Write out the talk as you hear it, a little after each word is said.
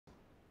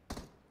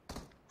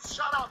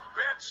Shut up,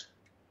 bitch!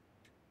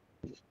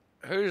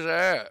 Who's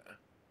that?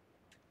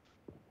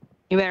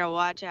 You better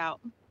watch out.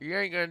 You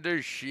ain't gonna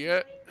do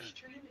shit.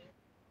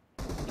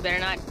 You better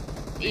not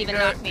even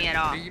knock me at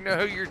all. Do you know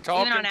who you're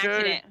talking Even on to?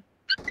 accident.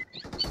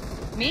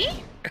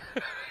 Me?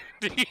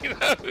 Do you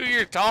know who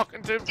you're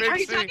talking to, Pixie? Are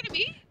you talking to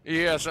me?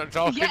 Yes, I'm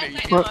talking Yes, to you.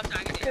 I know I'm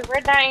talking to you.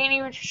 We're dying,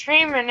 you were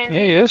streaming and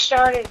Yeah, yes.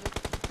 started.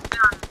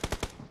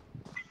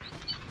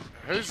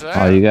 Who's that?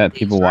 Oh, you got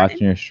people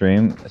watching your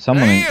stream?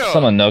 Someone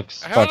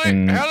Nooks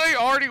fucking... How they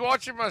already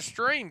watching my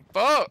stream?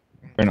 Fuck.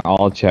 We're in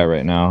all chat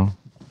right now.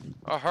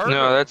 I heard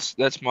No, it.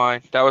 that's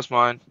mine. That was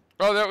mine.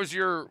 Oh, that was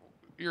your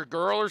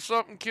girl or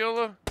something,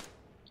 Killa?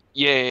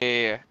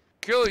 Yeah.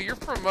 Killa, you're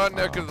from my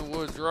neck of the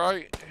woods,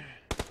 right?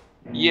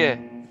 Yeah.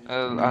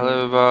 I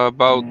live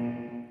about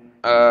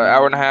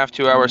hour and a half,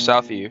 2 hours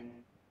south of you.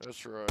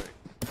 That's right.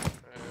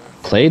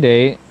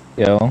 Playdate,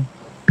 yo.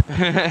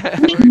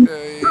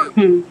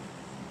 Playdate.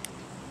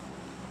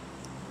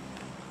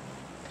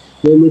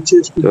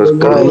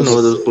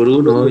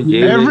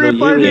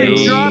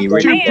 Everybody drop to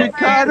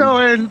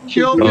Picado and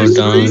kill this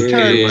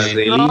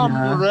retard.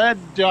 Some red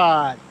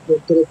dot.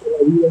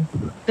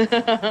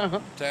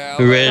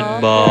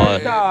 Red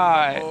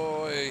bot.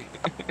 Boy.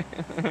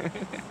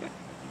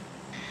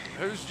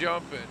 Who's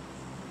jumping?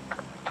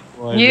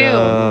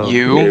 You.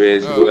 You?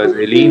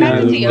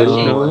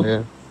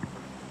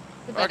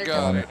 I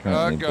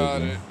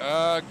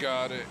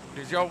got it.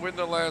 Did y'all win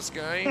the last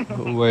game?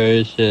 Where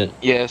is it?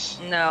 Yes.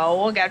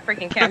 No, we got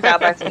freaking camped out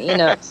by some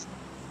Enochs.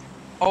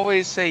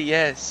 Always say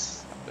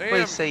yes.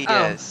 Always say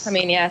yes. Oh, I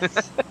mean,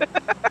 yes.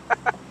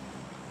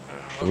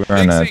 We're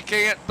on a Pixie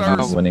can't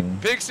thirst. winning.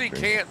 Pixie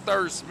can't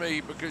thirst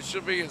me because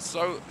she'll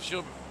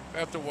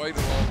have to wait a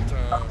long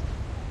time.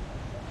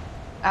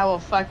 I will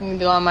fucking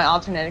do on my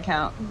alternate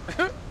account.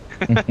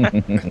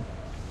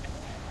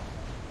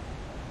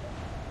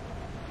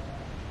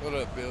 What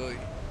up, Billy?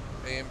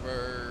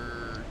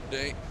 Amber.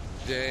 Day.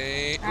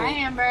 Hi,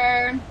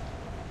 Amber.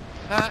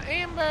 Hi,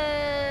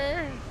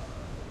 Amber.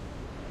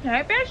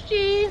 Hi,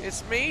 bestie.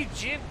 It's me,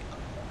 Jen.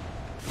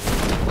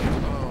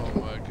 Oh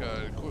my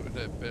god, quit with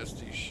that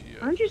bestie shit.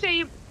 Why don't you say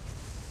you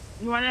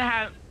want to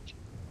have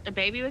a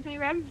baby with me,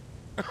 Rem?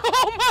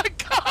 Oh my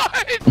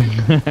god!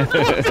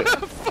 What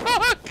the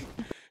fuck?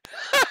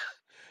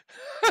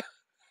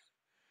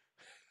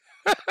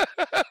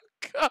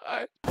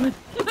 God.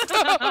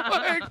 Oh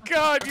my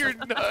god, you're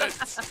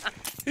nuts.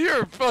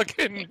 You're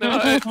fucking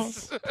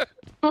nuts.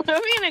 Let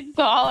me in a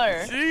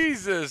collar.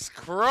 Jesus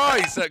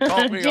Christ, that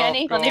caught me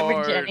Jenny, off only for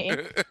guard. Jenny.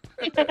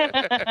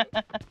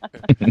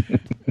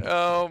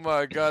 Oh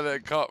my god,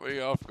 that caught me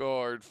off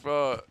guard.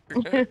 Fuck.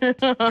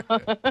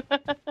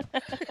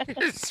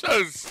 You're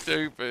so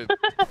stupid.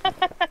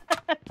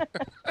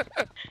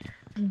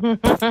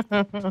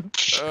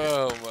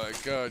 Oh my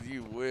god,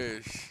 you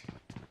wish.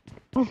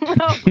 No,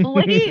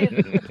 please.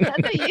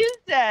 That's what you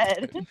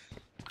said.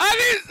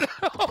 I didn't.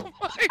 Oh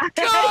my I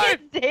god.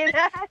 didn't say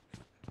that.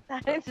 I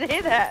didn't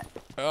say that.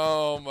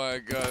 Oh my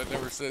god, I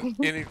never said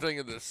anything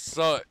of the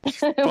such.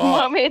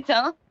 Want me to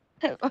tell?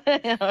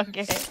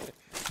 Okay.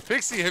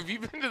 Pixie, have you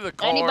been to the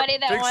car? Anybody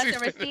that Pixie's wants a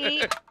been-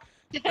 receipt,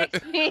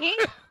 text me.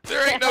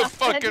 There ain't no I'll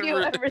send fucking you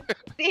a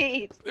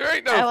receipt. There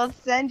ain't no. I will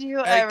send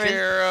you Hey, a receipt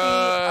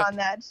Kara. on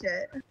that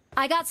shit.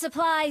 I got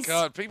supplies.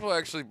 God, people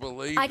actually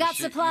believe I got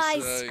the shit supplies.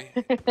 you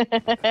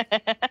say.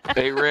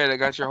 Hey, Red, I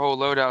got your whole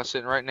loadout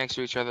sitting right next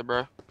to each other,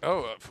 bro.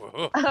 Oh,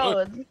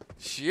 Oh,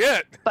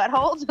 shit.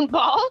 buttholes and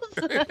balls?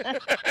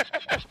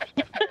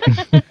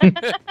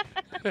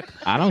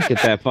 I don't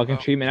get that fucking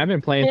treatment. I've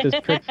been playing with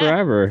this prick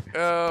forever.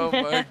 Oh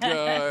my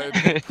god.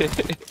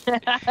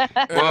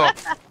 Well,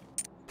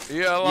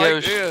 yeah, I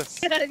like this.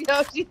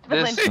 Yo, she's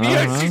feeling This-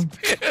 Yeah, she's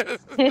pissed.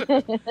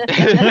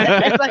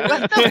 It's like,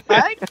 what the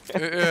fuck?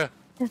 Yeah.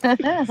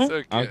 It's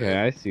okay. Okay,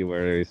 I see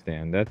where we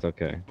stand. That's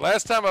okay.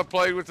 Last time I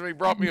played with him, he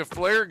brought me a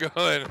flare gun.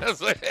 I was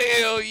like,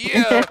 hell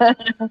yeah.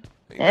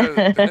 He goes,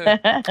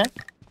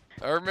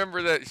 I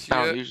remember that shit.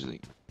 I don't usually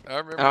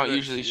that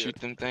usually shit. shoot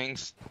them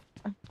things.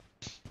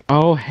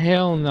 Oh,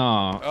 hell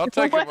no. I'll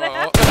take him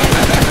out.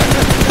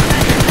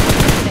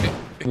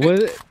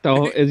 What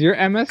the? Is your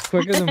MS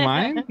quicker than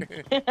mine?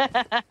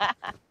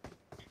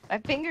 My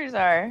fingers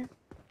are.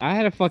 I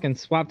had a fucking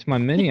swap to my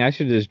mini. I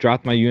should have just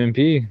dropped my UMP.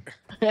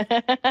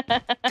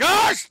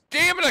 Gosh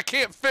damn it, I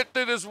can't fit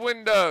through this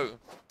window.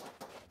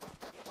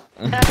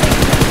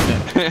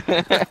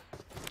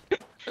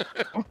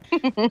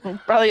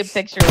 Probably a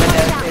picture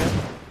window too.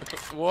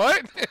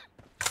 What?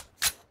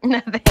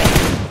 Nothing.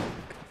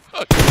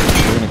 We're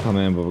gonna come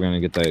in, but we're gonna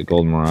get that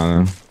gold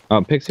Murata.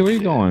 Oh, Pixie, where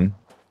you going?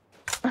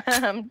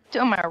 I'm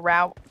doing my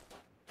route.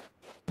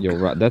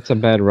 Yo, that's a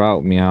bad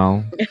route,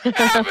 meow.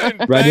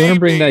 Having Brad, do you wanna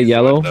bring that babies,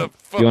 yellow? what the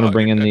Do you wanna fuck?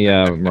 bring in the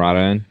Murata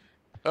in?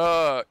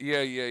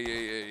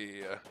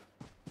 Yeah.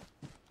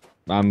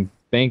 I'm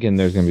thinking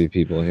there's gonna be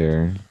people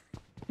here.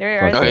 There you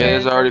Fuck are. Oh yeah, yeah.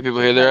 there's already people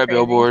here. They're at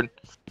Billboard.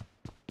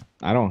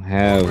 I don't What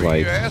have were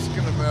like. you asking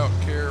about,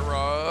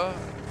 Kara?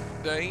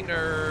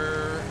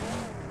 Daner.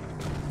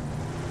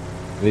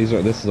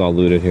 This is all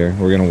looted here.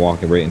 We're gonna walk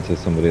right into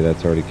somebody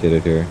that's already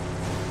kitted here.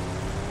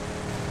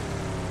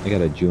 I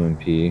got a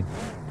G1P,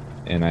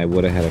 and I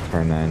would have had a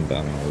car 9, but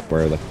I don't know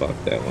where the fuck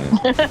that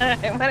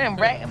went. It went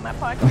right in my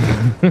pocket.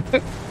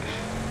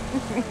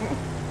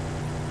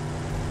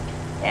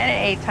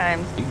 And 8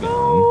 times. Keep Boom.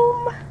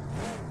 going.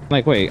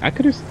 Like, wait, I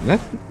could have.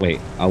 That's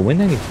wait, a win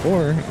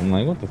 94. I'm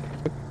like, what the fuck?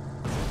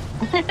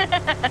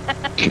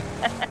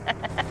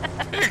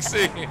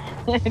 Pixie.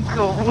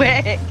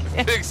 Quick.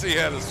 Pixie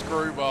had a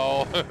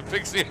screwball.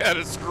 Pixie had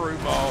a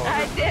screwball.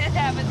 I did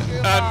have a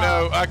screwball. I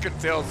know. I could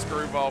tell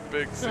screwball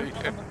Pixie.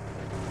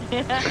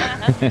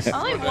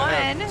 Only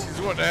one.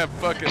 She's wanting to have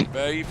fucking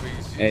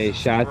babies. Hey,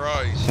 Jesus shots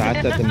Christ.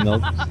 at the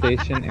milk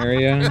station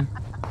area.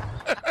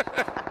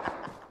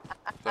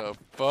 The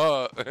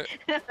fuck?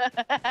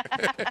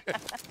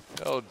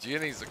 Oh,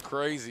 Jenny's a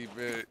crazy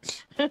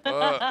bitch.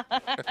 Fuck.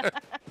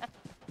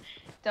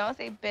 Don't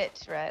say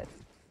bitch, Rez.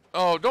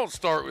 Oh, don't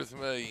start with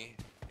me.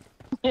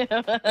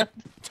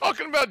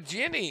 Talking about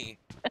Jenny.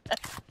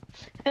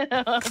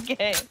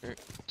 Okay.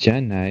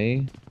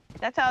 Jenny.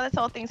 That's how this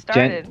whole thing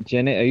started.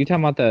 Jenny, are you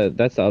talking about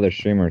that's the other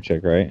streamer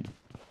chick, right?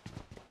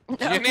 No,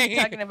 Jenny.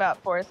 I'm talking about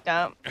Forrest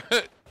Gump.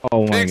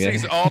 Oh my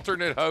Pixie's god.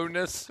 alternate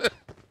honus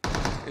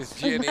is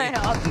Jenny. My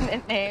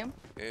alternate name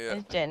Yeah.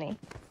 is Jenny.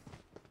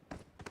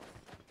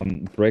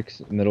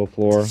 Bricks, middle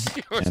floor.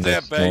 She wants and to a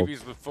have smoke.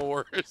 babies with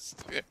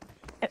Forrest.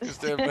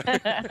 Just have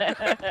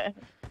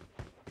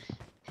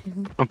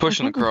I'm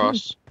pushing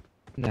across.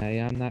 Nay,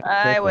 I'm not.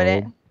 I crippled.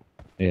 wouldn't.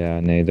 Yeah,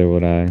 neither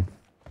would I.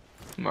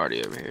 I'm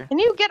already over here. Can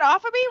you get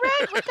off of me,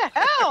 Red? What the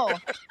hell?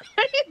 What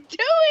are you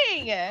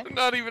doing? I'm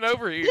not even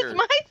over This here. is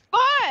my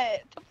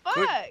spot. The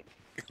Quit.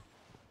 fuck?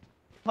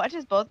 Watch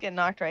us both get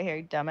knocked right here,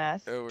 you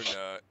dumbass. No, we're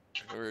not.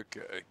 We're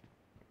okay.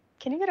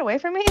 Can you get away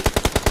from me?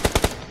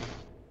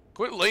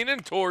 Quit leaning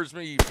towards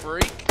me, you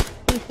freak.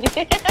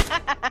 Get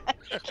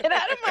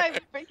out of my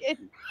freaking.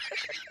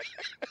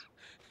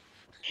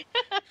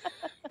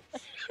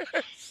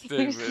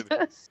 You're Stupid.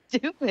 so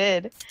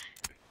stupid.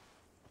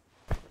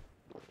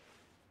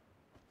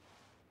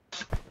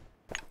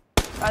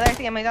 Oh, there's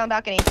the enemy on the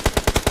balcony.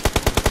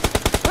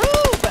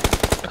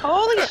 Move!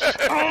 Holy shit!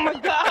 Oh my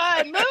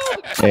god,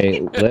 move!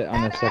 Hey, lit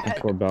on the second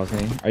floor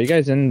balcony. Are you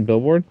guys in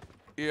billboard?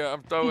 Yeah,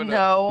 I'm throwing it.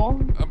 No.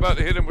 I'm about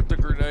to hit him with the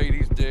grenade.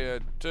 He's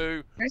dead.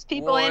 2. There's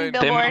people One. in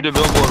They moved billboard. to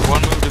billboard.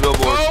 One moved to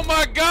billboard. Oh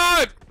my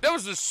god! That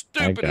was the I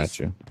stupidest.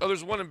 got you. Oh,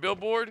 there's one in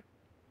billboard?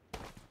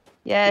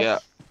 Yes. Yeah.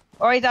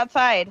 Or he's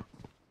outside.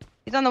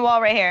 He's on the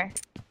wall right here.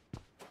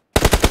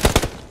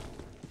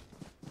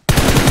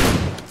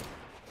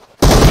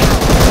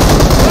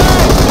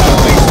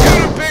 Oh, he's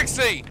shooting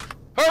Pixie!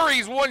 Hurry,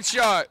 he's one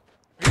shot.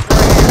 He's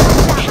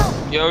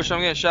right Yo, I'm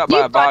getting shot by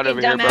You a bot fucking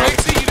over here, bro. here. dumbass.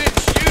 Pixie, you didn't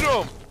shoot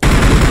him!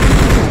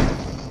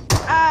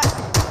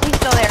 He's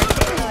still there. He's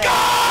still there.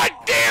 God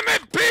damn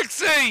it,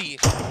 Pixie!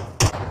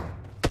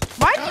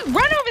 Why'd you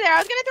run over there? I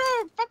was gonna throw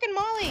a fucking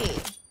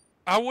molly.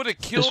 I would have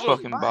killed This him.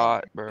 fucking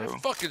bot, bro.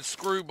 That fucking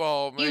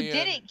screwball, man. You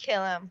didn't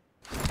kill him.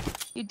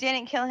 You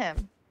didn't kill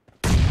him.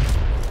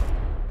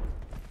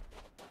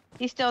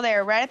 He's still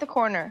there, right at the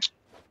corner.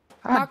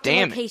 God Marked a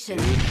damn it. location.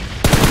 dude. Right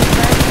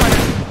at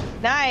the corner.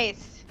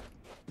 Nice.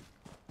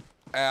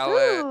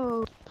 Alec.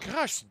 Ooh.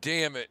 Gosh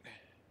damn it.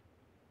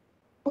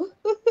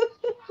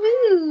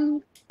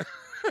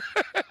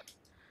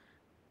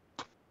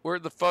 Where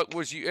the fuck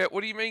was you at?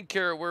 What do you mean,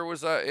 Kara? Where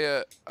was I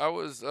at? I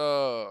was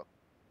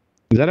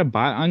Is that a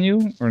bot on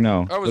you or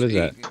no? I was What is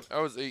eating. that? I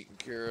was eating,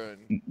 Kara,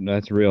 and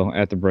That's real.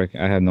 At the brick,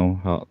 I had no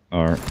health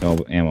or no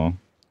ammo.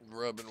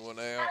 rubbing one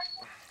out.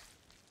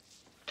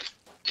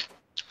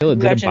 Killa,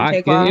 did a Gretchen, bot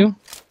take get off. you?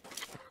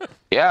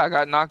 Yeah, I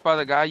got knocked by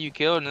the guy you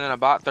killed, and then a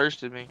bot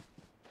thirsted me.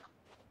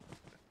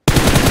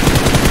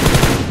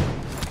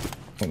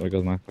 Oh, there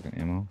goes my fucking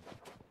ammo.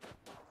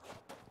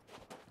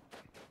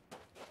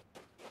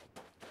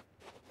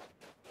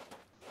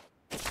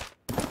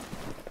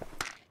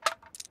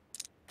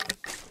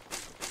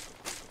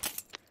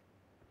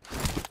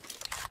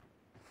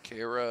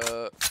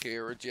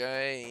 Kara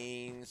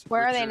James.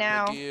 Where are they Richard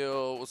now?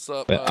 McGill, what's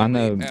up, But on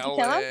buddy? the- Kill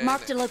 'em? Alan.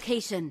 Marked a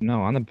location.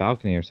 No, on the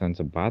balcony or something. It's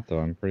a bot though.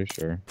 I'm pretty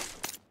sure.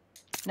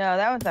 No,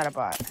 that one's not a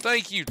bot.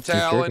 Thank you, sure, 'cause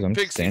Talon. I'm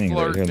Pixie standing right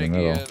here in flirting the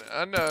middle. again.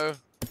 I know.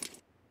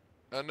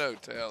 I know,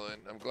 Talon.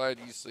 I'm glad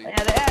you see. Yeah,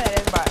 that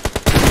is a bot.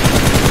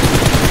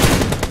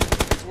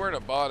 He's wearing a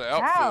bot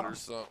outfit How? or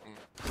something.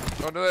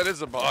 Oh no, that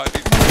is a bot.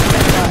 He's-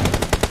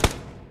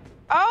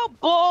 Oh,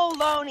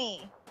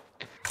 baloney.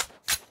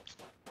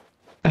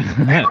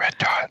 Red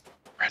dot.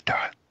 Red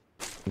dot.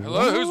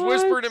 Hello, who's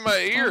whispering in my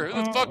ear?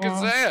 Who the fuck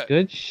is that?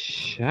 Good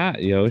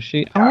shot,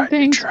 Yoshi. Ah, Oh, you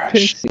thanks, trash.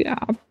 Pixie. I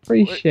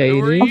appreciate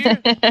Who are it. you?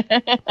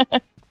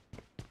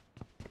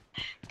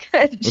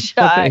 Good The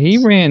shot. fuck- He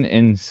ran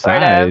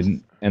inside of.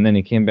 and then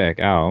he came back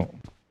out.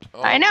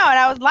 Oh, I know, and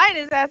I was lighting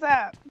his ass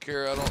up.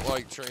 Kara, I don't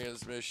like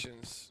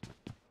transmissions.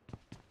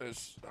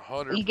 It's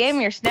 100. You gave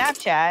him your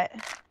Snapchat.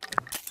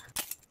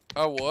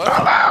 Oh what?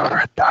 Hello,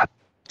 red dot.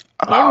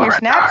 You gave him Hello, your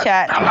red dot.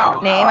 Snapchat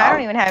Hello, name. I hello.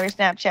 don't even have your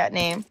Snapchat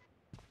name.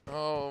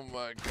 Oh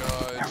my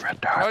god. Red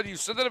How dot. do you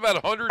said that about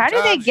 100 How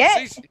times? did they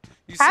get- You see,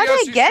 you how see did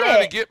they she's get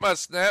trying it? to get my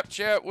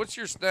Snapchat? What's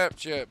your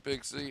Snapchat,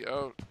 Pixie?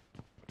 Oh,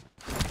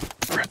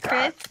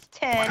 Chris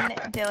 10,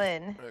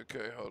 Dylan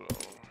Okay, hold on.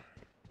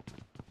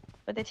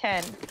 with a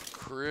 10.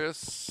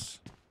 Chris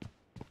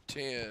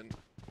 10.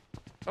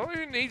 I don't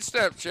even need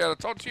Snapchat. I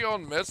talked to you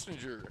on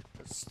Messenger.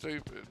 That's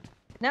stupid.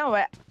 No,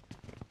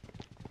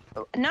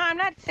 I'm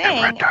not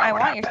saying I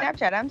want your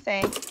Snapchat. I'm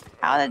saying,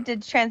 how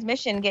did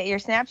transmission get your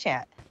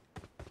Snapchat?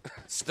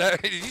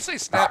 Did you say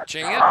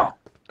Snapchat?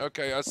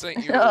 Okay, I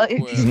sent you. Oh, a it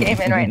just request.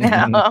 came in right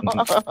now.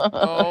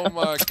 Oh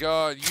my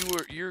God,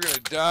 you're gonna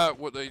die at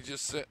what they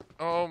just said.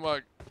 Oh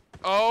my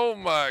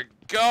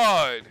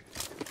God.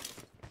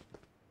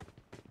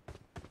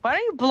 Why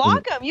don't you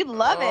block them? You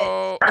love it.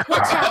 Oh.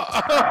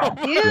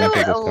 You Yeah,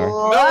 take a star.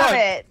 love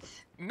it.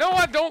 No,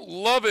 I don't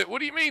love it. What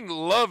do you mean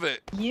love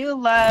it? You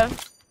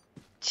love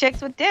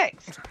chicks with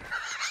dicks.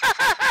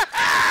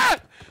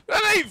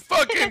 That ain't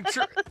fucking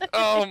true.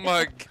 Oh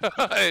my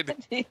God.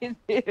 You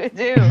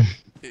do.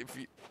 If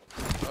you,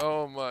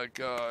 oh my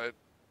God.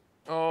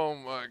 Oh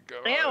my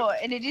God. Ew,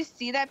 and did you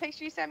see that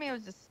picture you sent me? It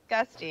was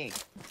disgusting.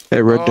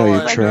 Hey, Red Dot, Oh, you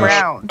I Like know. trash.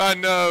 brown. I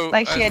know.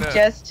 Like she I had know.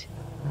 just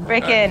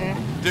freaking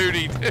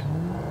Duty.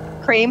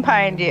 cream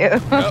pined you.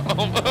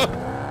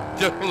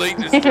 Delete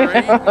the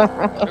stream.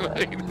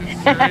 Delete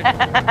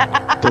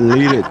the stream.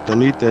 Delete it.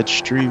 Delete that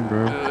stream,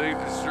 bro. Delete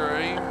the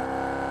stream.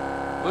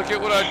 Look at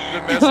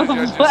the message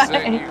I just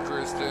sent you,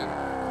 Kristen.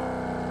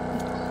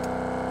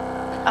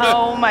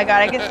 Oh my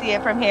god, I can see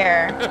it from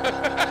here.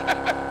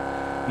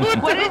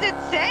 What does it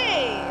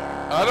say?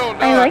 I don't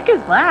know. I like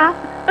his laugh.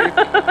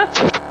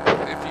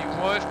 If you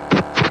want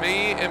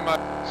me and my...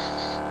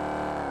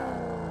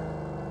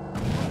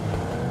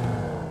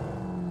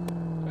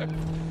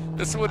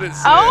 That's what it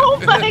said.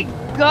 Oh my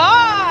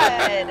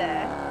god!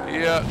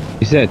 Yeah.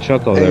 You said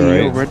Chuck over Hey, yo,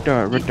 there, right? Red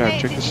Dot,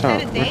 Did check you this set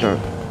out. a Red date? Dot,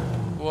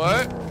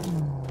 What?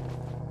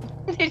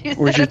 Did you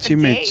where's set your up a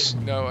teammates?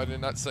 date? No, I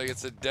did not say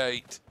it's a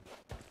date.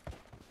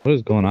 What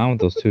is going on with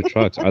those two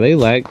trucks? Are they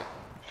lagged?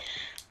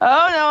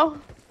 Oh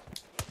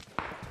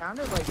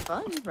Sounded like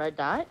fun, Red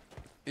Dot.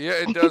 Yeah,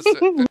 it does.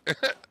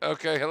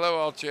 Okay, hello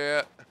all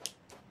chat.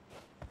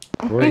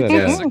 Where's that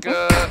at?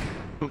 Jessica.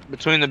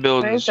 Between the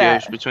buildings, Where's that?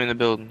 Yosh, between the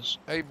buildings.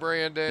 Hey,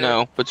 Brandon.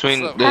 No,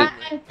 between What's up, the homie?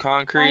 Hi,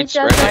 concretes.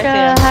 Right Jessica.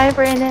 there. Jessica. Hi,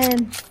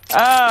 Brandon. no!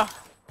 Oh,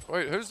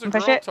 Wait, who's the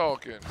Push girl it.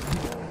 talking?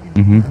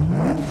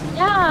 Mm-hmm.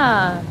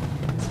 Yeah.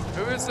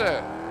 Who is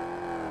that?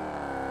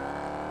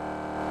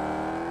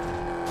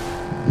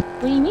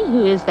 What do you mean?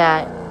 Who is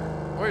that?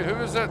 Wait, who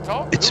is that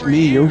talking? It's Who are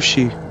me, you?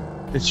 Yoshi.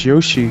 It's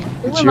Yoshi.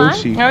 It's am I?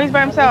 Yoshi. no, he's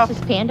by himself. This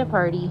is Panda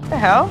Party. What the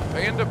hell?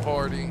 Panda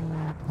Party.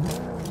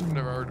 I've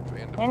never heard of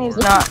Panda And he's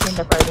Party. not.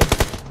 Panda Party.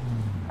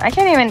 I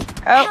can't even.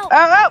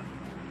 Oh!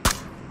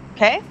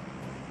 Okay.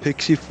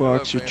 Pixie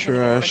Fox, you're man.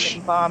 trash.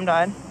 Freaking bombed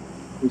on.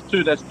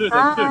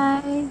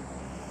 Hi.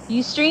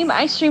 You stream?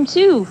 I stream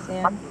too.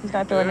 Yeah, he's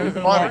not doing Who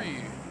anything are yet.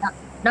 you?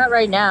 Not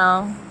right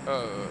now.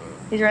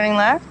 He's running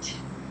left.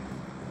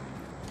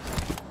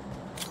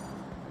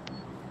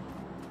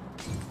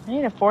 I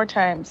need a 4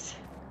 times.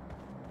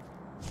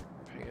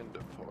 Panda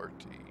Party.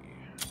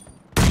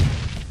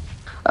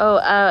 Oh,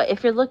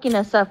 if you're looking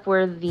us up,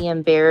 we're the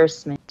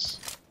embarrassment.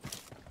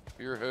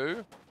 You're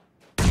who?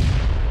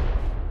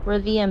 We're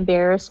the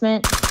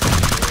embarrassment.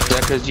 Is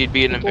that because you'd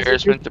be an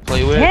embarrassment to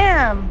play with?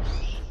 Damn!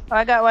 Oh,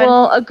 I got one.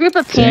 Well, a group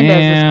of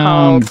pandas is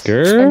called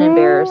girl. an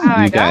embarrassment. Oh,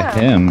 I You got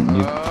got him.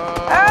 You,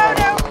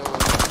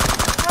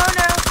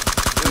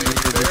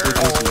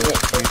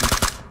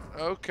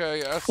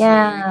 Okay, I see.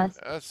 Yeah.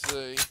 I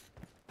see.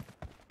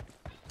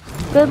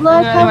 Good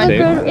luck. Yeah, Have a safe.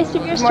 good rest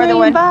of your More than stream.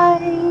 one.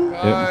 Bye.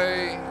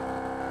 Bye.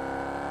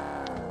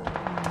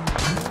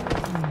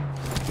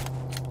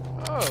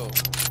 Oh.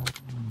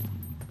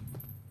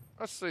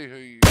 I see who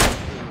you really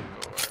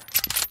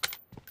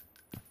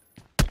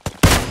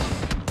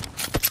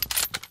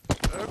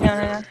are. Okay.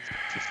 Yeah.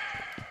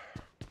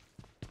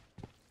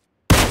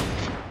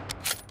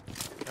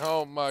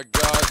 Oh my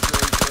God,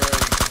 JJ.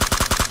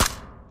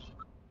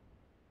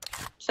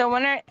 So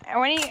when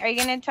are you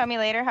gonna tell me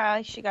later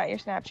how she got your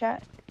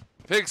Snapchat?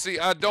 Pixie,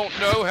 I don't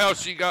know how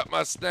she got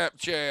my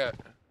Snapchat.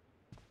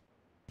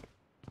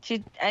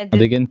 are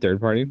they getting third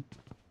party?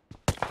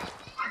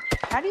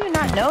 How do you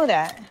not know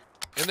that? And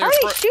How they're are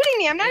you shooting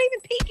me? I'm not even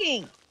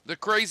peeking. the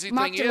crazy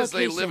Mark thing the is,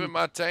 they live location. in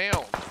my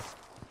town.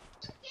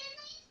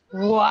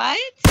 What?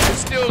 It's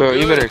still Bro,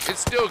 good. you better it's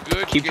still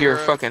good. Keep to your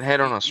get her- fucking head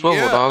on a swivel,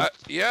 yeah, dog. I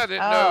didn't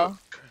know. Oh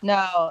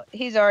no,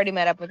 he's already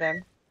met up with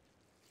him.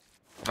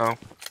 Oh.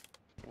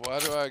 Why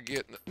do I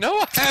get? No,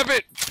 I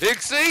haven't,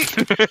 Pixie.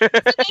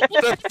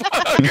 The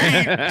fuck are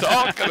you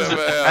talking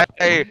about?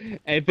 Hey,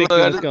 Hey, Pixie,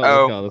 let's go.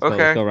 oh, Let's go. Let's go. okay,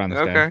 Let's go around this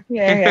guy. okay.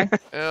 Yeah,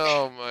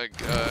 Oh my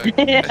God.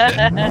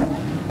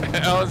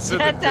 yeah. Alan said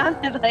That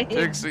that sounded like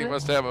Pixie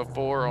must have a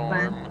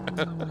forearm.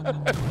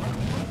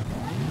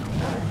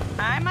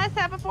 I must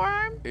have a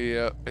forearm.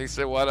 Yeah, he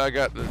said, "Why do I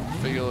got the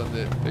feeling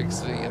that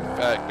Pixie, in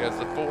fact, has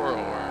a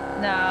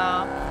forearm?" No,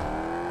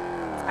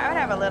 I would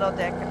have a little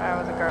dick if I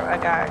was a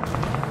guy.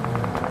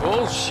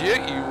 Bullshit,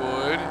 you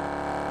would.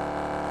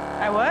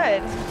 I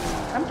would.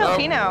 I'm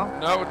Filipino.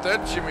 Not with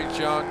that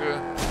chimichanga.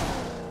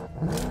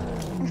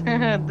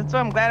 That's why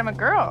I'm glad I'm a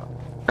girl.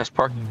 Nice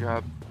parking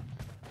job.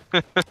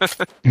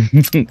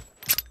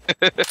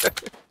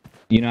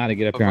 You know how to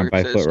get up here on Motherfucker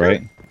 5 says foot,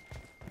 straight. right?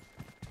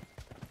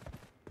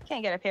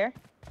 Can't get up here.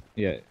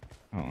 Yeah.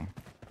 Oh.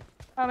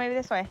 Oh, maybe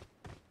this way.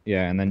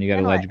 Yeah, and then you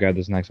gotta Then ledge what? grab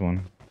this next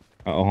one.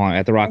 Oh, hold on,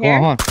 at the rock. Right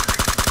Hold on, hold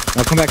on.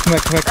 No, come back, come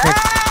back, come back, come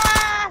back.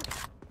 Ah!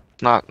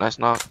 Knock, nice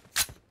knock.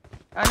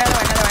 Oh, another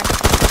one, another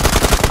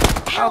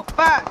one. Oh,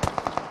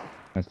 fuck.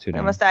 That's 2 We down.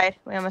 almost died.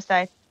 We almost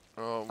died.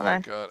 Oh Hold my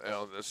on. God,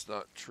 Al, that's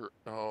not true.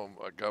 Oh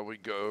my God, we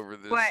go over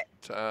this What?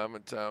 time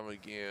and time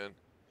again.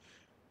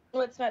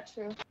 What's not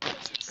true?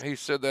 He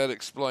said that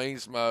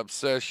explains my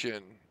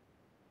obsession.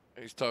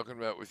 He's talking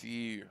about with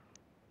you.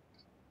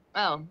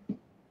 Oh.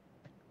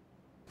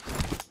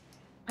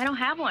 I don't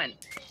have one.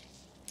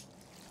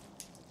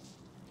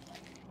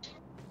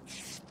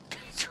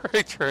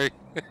 Trey.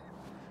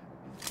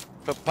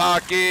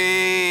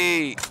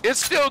 Papaki!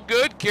 It's still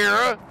good,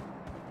 Kara.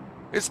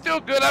 It's still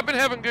good. I've been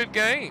having good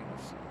games.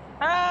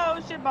 Oh,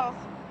 shit balls.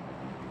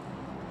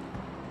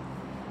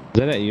 Is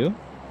that at you?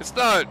 It's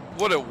not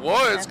what it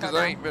was That's because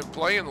okay. I ain't been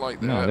playing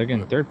like that. No, they're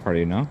getting but- third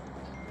party, no?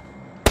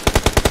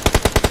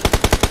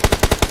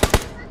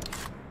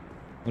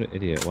 What an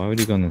idiot. Why would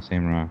you go in the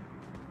same rock?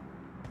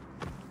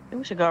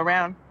 We should go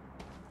around.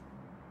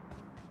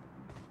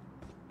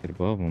 Get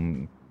above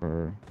them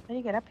for... How do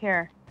you get up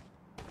here?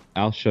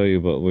 I'll show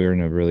you, but we're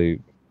in a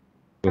really...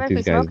 What With if these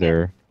we guys smoke it?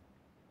 there.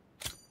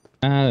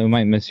 We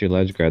might miss your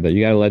ledge grab there.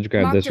 You gotta ledge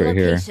grab this right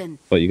here.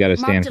 But you gotta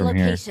stand from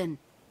here.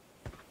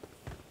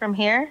 From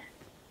here?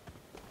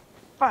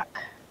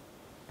 Fuck.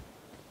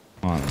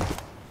 Come on.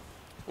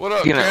 What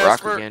up, You gonna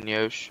rock Casper? again,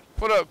 Yosh.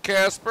 What up,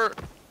 Casper?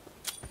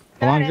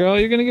 Come on, Got it. girl,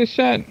 you're gonna get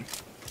shot.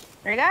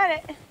 I got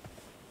it.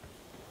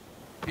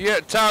 Yeah,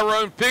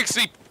 Tyrone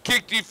Pixie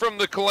kicked you from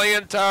the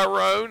clan,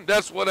 Tyrone.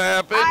 That's what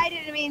happened. I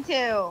didn't mean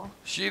to.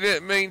 She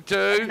didn't mean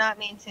Did to. not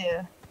mean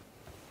to.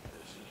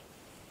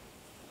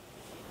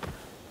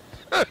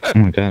 Oh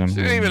my god, She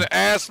didn't even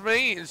ask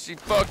me, and she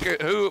fucking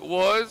who it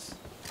was.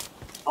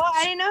 Oh,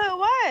 I didn't know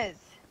who it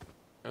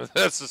was.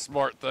 That's the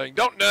smart thing.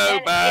 Don't know, And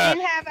it bye.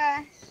 didn't have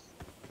a.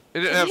 It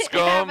didn't have it didn't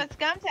scum. have a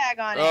scum tag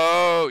on it.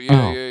 Oh, yeah,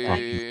 Oh, yeah,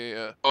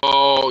 yeah, fuck. yeah.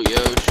 Oh,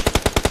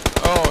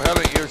 Yosh. Oh, how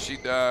did Yoshi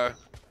die?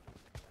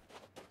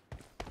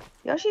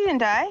 Yoshi didn't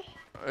die.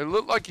 It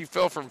looked like he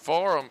fell from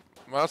far on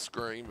my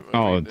screen. but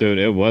Oh, maybe dude,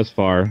 it was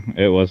far.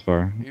 It was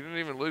far. He didn't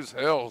even lose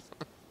health.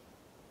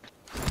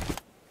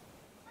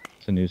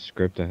 It's a new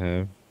script I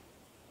have.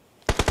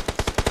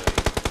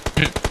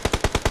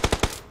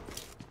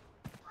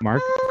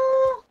 Mark?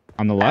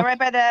 On the left? Right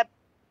by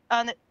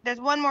the. There's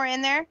one more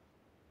in there.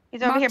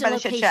 He's over here by the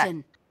shit shack.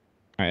 Alright,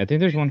 I think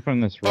there's one from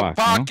this rock,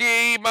 no?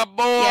 Papaki, my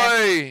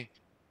boy!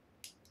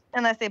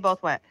 Unless they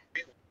both went.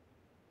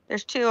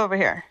 There's two over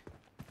here.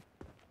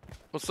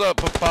 What's up,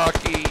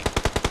 Papaki?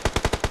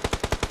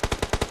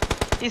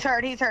 He's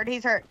hurt. He's hurt.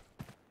 He's hurt.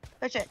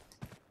 Push it.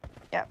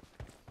 Yep.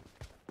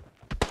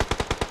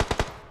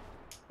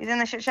 He's in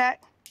the shit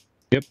shack.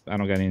 Yep, I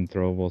don't got any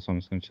throwable, so I'm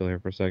just gonna chill here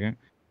for a second.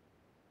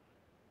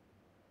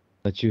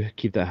 Let you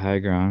keep that high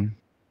ground.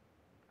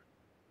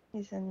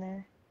 He's in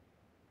there.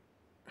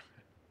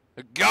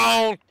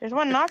 Gone! There's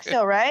one knock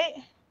still, right?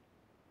 Or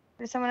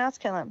did someone else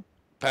kill him?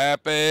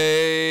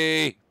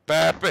 Pappy!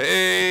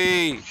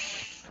 Pappy!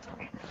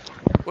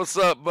 What's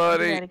up, Do that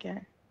buddy?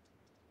 again.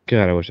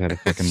 God, I wish I had a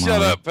fucking Shut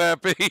model. up,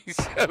 Pappy.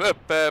 Shut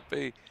up,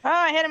 Pappy. Oh,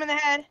 I hit him in the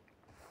head.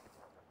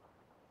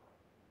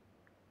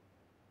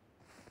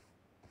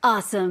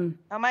 Awesome.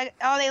 Oh my!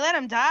 Oh, they let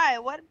him die.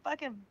 What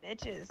fucking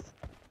bitches?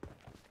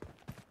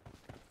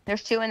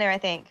 There's two in there, I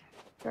think.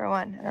 Or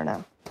one. I don't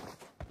know.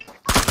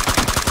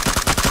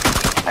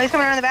 Oh, he's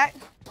coming around the back.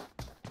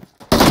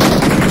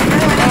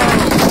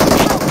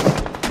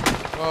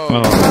 Oh,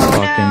 Oh, no.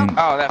 fucking...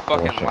 Oh, that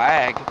fucking Bullshit.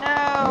 lag.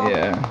 No.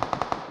 Yeah.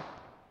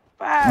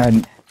 Fuck.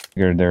 I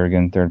figured they were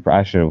getting third.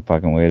 I should have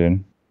fucking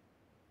waited.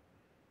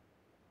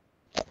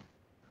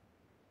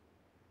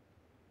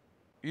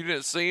 you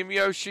didn't see him,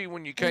 Yoshi,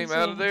 when you came Didn't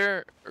out see of him.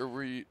 there? Or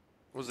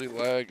was he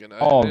lagging?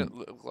 Oh, didn't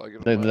look like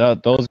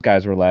it. Those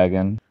guys were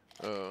lagging.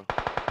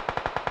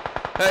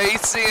 Hey,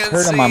 Sin.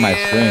 Heard him on my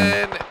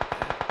screen.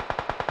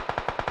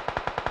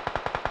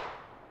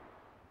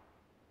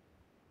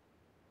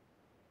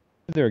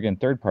 They were getting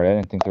third party. I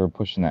didn't think they were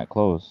pushing that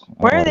close.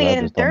 Where are they Otherwise,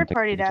 getting just let them third take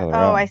party each down? other Oh,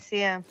 out. I see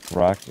him.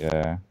 Rock,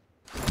 yeah.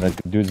 The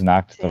dude's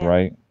knocked to the See.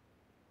 right.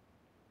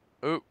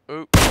 Oop,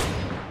 oop.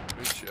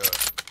 Good shot.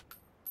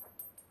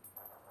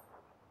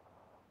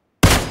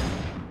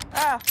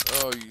 Oh,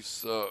 Oh, you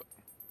suck.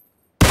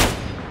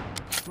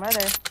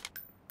 mother.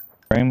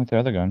 Frame with the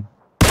other gun.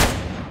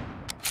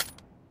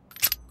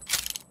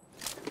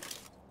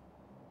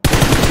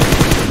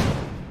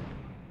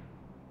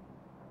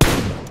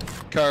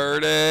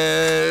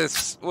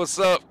 Curtis. What's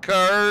up,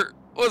 Kurt?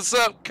 What's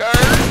up, Kurt?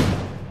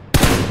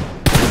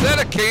 Is that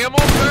a camel,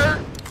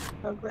 Kurt?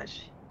 Oh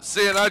gosh.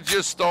 Sin, I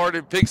just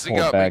started. Pixie Pull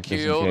got me back just in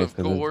killed, case, of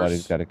because his buddy's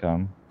course. got to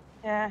come.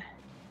 Yeah.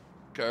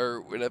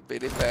 Kurt with a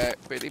pity pack,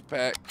 pity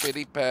pack,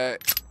 pity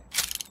pack.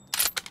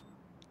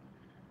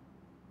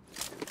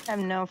 I have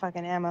no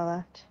fucking ammo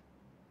left.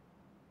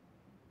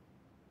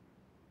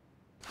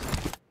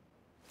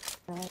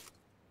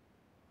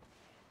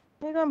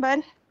 Where you going,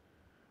 bud?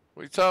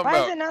 What are you talking Why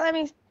about? is it not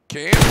letting me?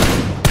 Camp?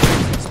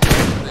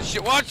 This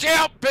shit. Watch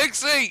out,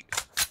 Pixie!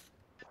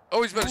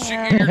 Oh, he's about to shoot you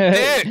in your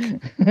dick.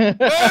 Move,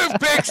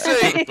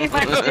 Pixie!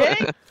 My dick?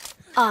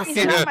 He's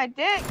Awesome. not my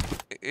dick.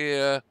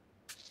 Yeah.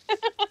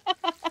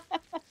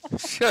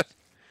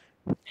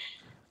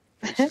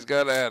 She's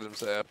got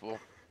Adam's apple.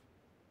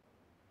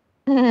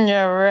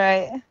 Yeah,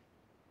 right.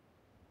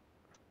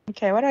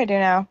 Okay, what do I do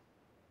now?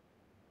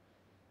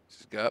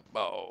 She's got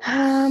balls.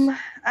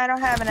 I don't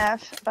have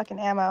enough fucking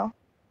ammo.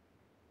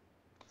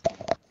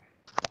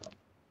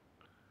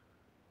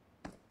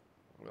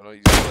 Well,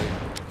 you just leave.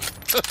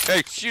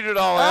 Okay, shoot it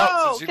all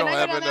out since you can don't I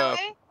have go down enough.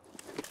 that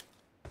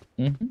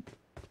way? Mm-hmm.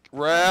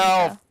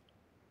 Ralph,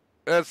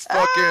 that's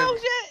fucking. Oh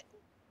shit!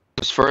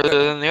 It's further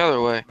than the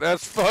other way.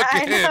 That's I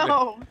fucking.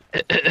 know. I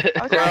was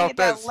trying to Ralph, get that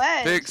that's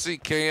ledge. Pixie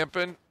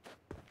camping.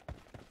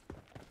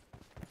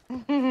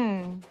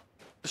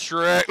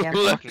 Shrek, Yeah.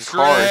 let Fucking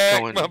car is Shrek,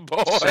 going my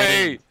boy.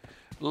 insane.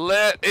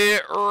 Let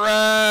it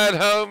ride,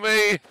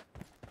 homie.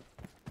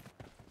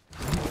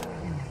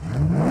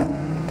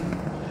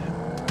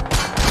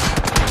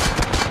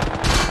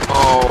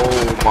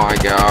 Oh my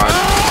god.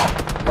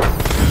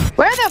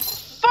 Where the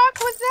fuck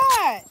was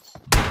that?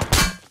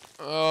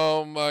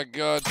 Oh my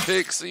god,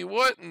 Pixie,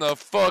 what in the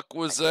fuck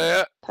was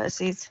that?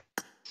 Pussies.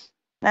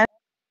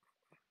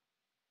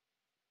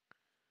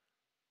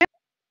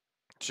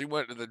 She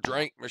went to the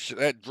drink machine.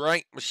 That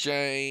drink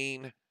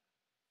machine.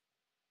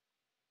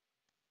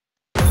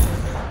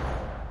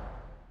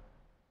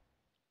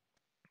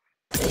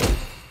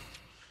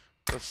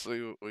 Let's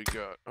see what we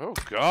got. Oh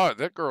god,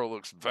 that girl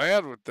looks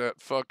bad with that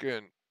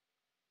fucking.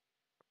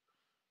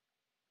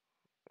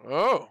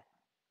 Oh,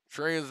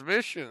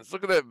 transmissions.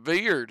 Look at that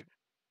beard.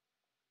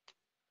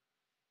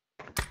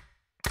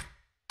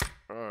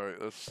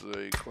 Alright, let's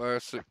see.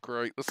 Classic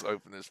crate. Let's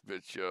open this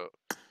bitch up.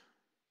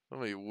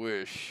 Let me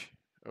wish.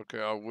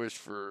 Okay, I'll wish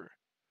for.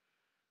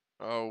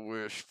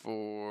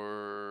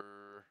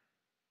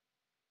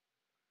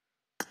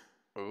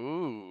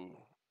 Ooh.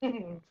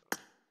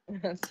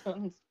 That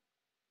sounds.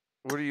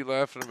 What are you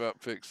laughing about,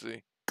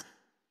 Pixie?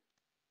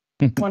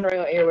 Wondering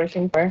what you're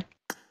wishing for.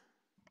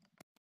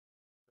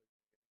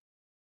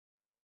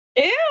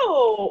 Ew!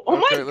 Oh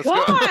Okay, my let's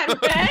god,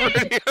 go.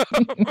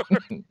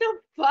 man! The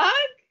fuck?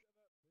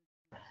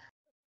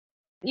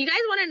 You guys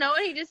want to know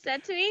what he just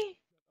said to me?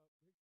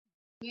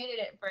 Muted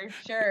it for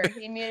sure.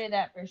 He muted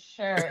that for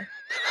sure.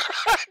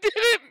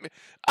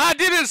 I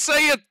didn't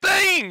say a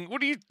thing.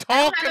 What are you I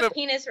don't talking have a about?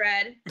 penis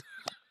red.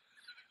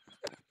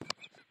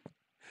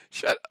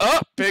 Shut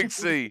up,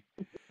 Pixie.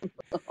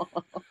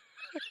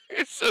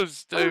 You're so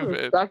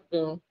stupid.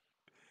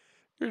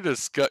 You're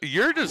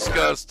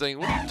disgusting.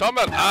 What are you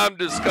talking about? I'm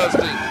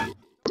disgusting.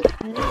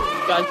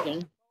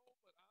 Disgusting.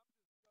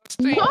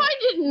 No, I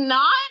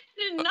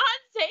did not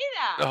say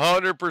that.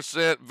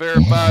 100%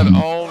 verified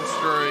on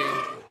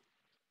stream.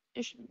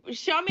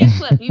 Show me a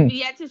clip. You've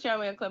yet to show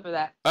me a clip of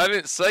that. I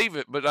didn't save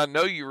it, but I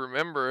know you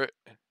remember it.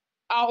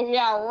 Oh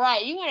yeah,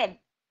 right. You would have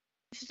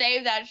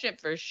saved that shit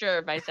for sure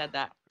if I said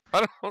that.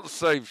 I don't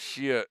save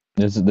shit.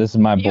 This is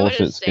my You would've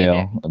bullshit saved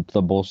scale.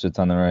 The bullshit's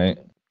on the right.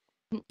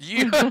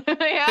 You,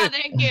 Yeah,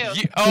 thank you.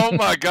 oh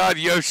my God,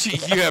 Yoshi,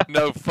 you have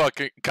no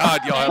fucking God.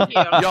 Y'all Thank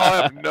you.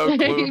 have no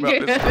clue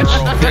about this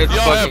girl. It's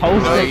Y'all have fucking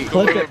no great.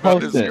 clue Click it,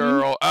 about post this it.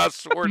 girl. I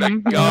swear to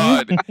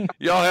God,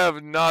 y'all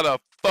have not a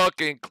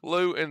fucking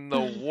clue in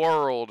the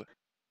world.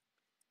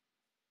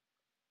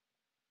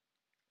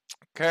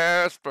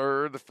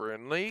 Casper, the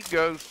friendly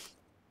ghost.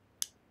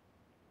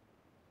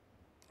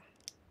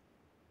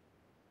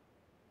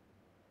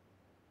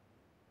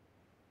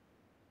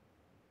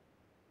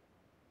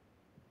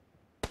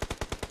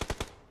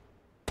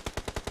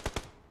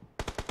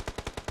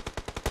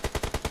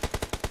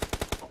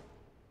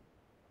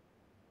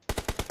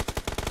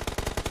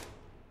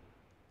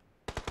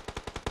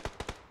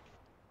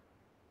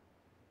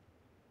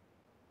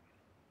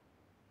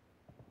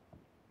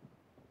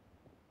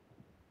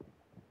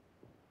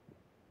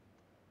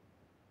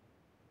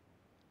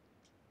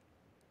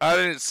 I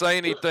didn't say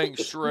anything,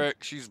 Shrek.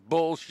 She's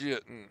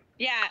bullshitting.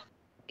 Yeah,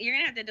 you're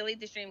gonna have to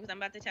delete the stream because I'm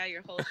about to tell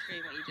your whole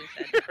stream what you just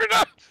said. You're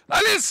not, I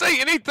didn't say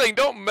anything.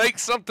 Don't make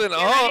something Get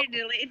up. ready to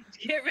delete.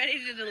 Get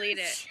ready to delete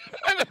it.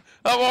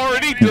 I'm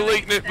already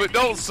deleting it, but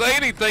don't say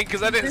anything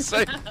because I didn't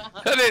say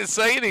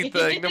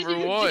anything. Number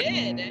You one,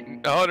 did.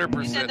 You said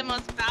 100%. the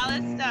most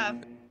foulest stuff.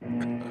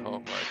 Oh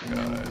my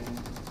God.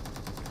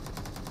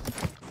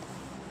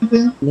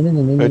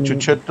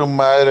 Chuche tu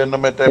madre, no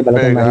me estés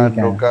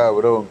pegando,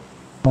 cabrón.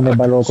 Donde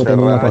va loco,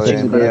 tengo una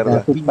cachita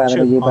a tu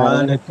padre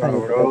llevar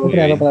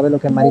comprado para ver lo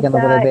que marica no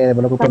puede ver,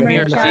 por lo que puede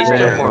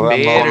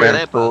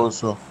ver.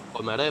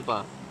 Come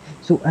arepa.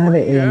 Su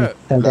ADN.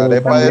 La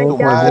arepa de tu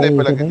madre,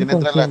 pero la que tiene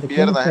entre las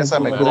piernas, esa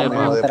me come,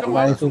 hijo de Come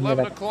on, it's puta.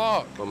 11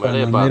 o'clock. Come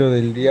arepa.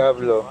 del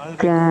diablo.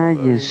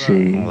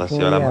 Cállese.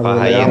 Hacia la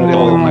paja ahí en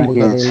todo.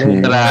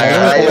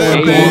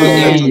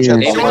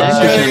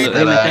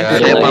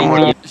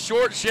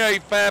 Short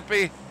shave,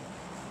 pappy.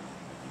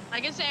 I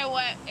can say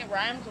what it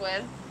rhymes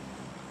with.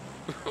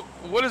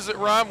 What does it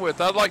rhyme with?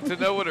 I'd like to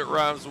know what it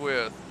rhymes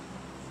with.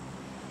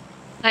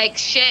 Like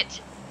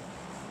shit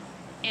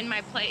in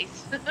my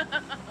place.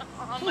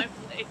 On my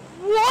plate.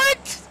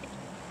 What?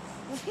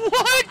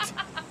 What?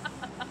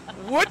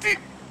 What did...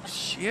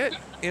 Shit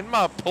in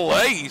my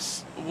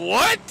place?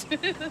 What?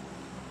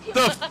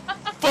 The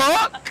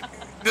fuck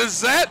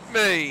does that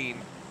mean?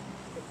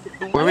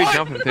 Where are we What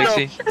jumping, the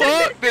Pixie?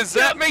 fuck does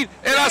that mean?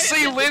 And I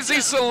see Lindsay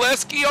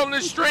Selesky on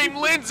the stream.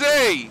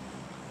 Lindsay!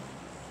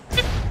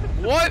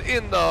 What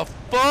in the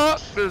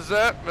fuck does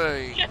that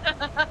mean?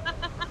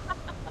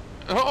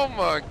 Oh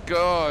my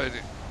god.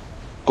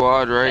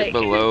 Squad right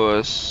below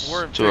us.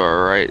 We're in To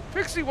our right.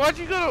 Pixie, why'd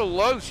you go to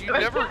Los? You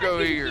never go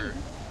here.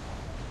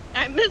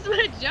 I missed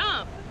my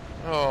jump.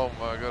 Oh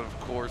my god, of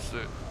course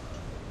it.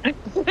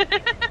 Did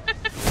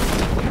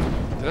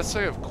I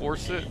say of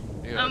course it?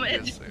 Yeah, I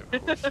did say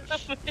of course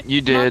it.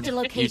 You did.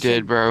 You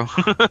did, bro.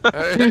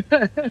 Hey.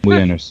 We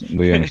understood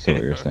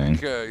what you're saying.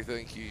 Okay,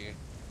 thank you.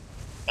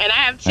 And I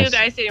have two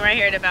guys sitting right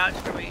here to vouch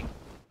for me.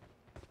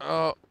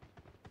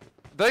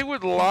 They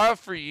would lie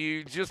for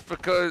you just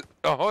because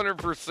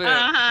 100%.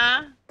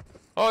 Uh-huh.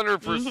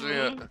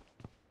 100%.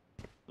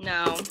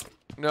 No.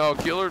 No,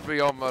 Killer'd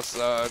be on my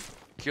side.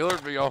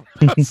 Killer'd be on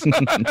my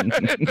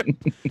side.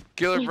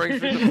 Killer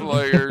brings me the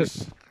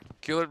flares.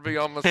 Killer'd be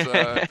on my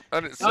side.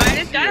 I didn't see I just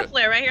shit. got a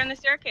flare right here on the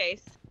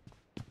staircase.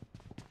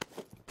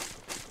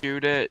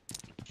 Shoot it.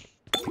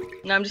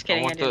 No, I'm just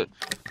kidding. I didn't.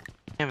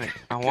 Damn it.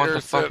 I want the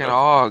Garrett said fucking of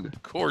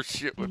hog. course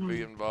shit would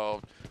be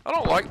involved. I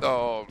don't like the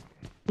hog.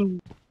 Oh,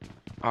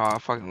 I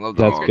fucking love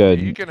the That's hog. good.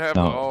 You can have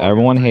the No, hog.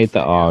 everyone hate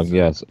the og.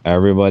 Yes,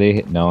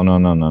 everybody. No.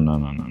 Well,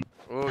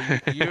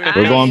 you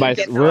We're going by.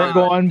 get the We're og.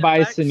 going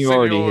by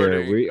seniority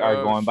here. Seniority. We are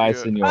Oh, going by shit.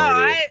 Oh,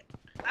 seniority.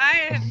 I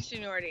have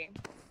seniority.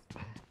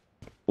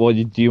 Well,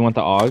 do you want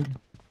the og?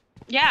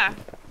 Yeah.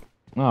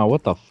 Oh,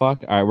 what the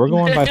fuck? All right, we're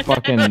going by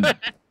fucking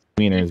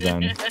wieners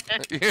then. yeah,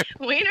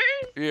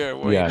 Wieners? yeah,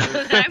 wait. Yeah.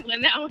 I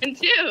win that one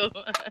too.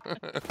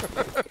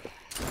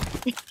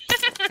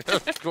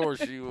 Of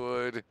course you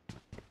would.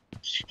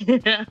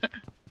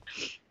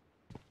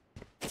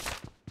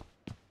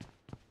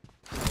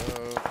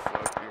 Oh,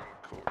 fucking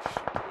course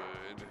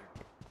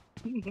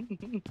you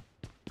would.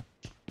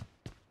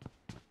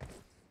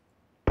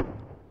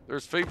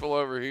 There's people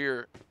over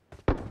here.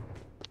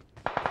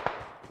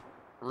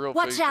 Real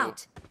Watch people.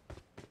 out!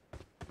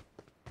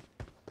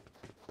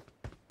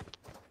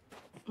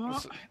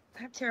 Well,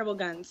 I have terrible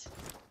guns.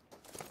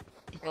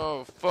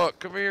 Oh, fuck.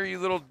 Come here, you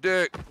little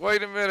dick.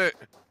 Wait a minute.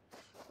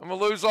 I'm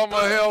gonna lose all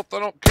my health. I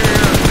don't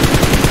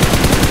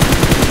care.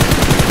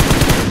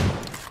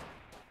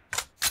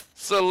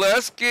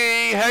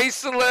 Selesky. Hey,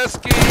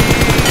 Selesky.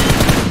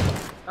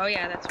 Oh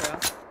yeah, that's real.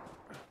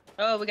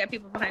 Oh, we got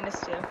people behind us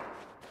too.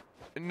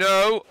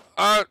 No,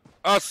 I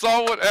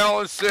saw what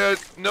Alan said.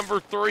 Number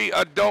 3,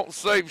 I don't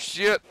save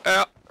shit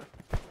out.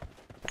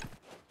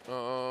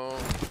 Oh.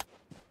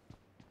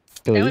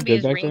 Killer, That you would be good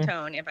his back there?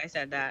 ringtone if I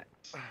said that.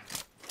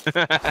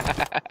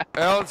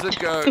 Alan said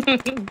go.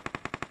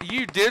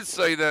 You did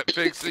say that,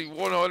 Pixie.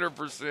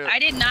 100%. I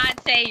did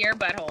not say your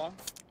butthole.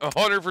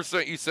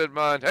 100% you said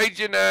mine. Hey,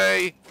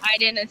 Janae. I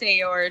didn't say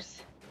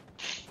yours.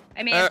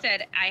 I may have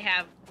said I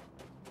have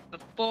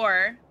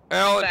before,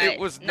 Alan, but it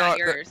was not that.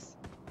 yours.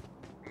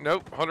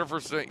 Nope,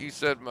 100% you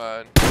said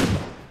mine.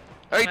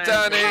 Hey, Mine.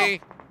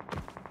 Tiny.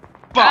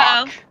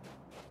 Uh-oh.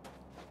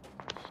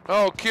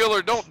 Oh,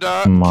 Killer, don't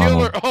die. Mama.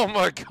 Killer, oh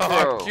my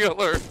god, Bro.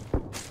 Killer.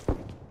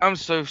 I'm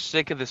so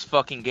sick of this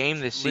fucking game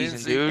this season,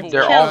 Lindsay, dude. for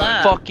They're what? all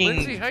up. fucking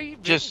Lindsay, how you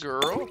been, just.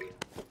 girl?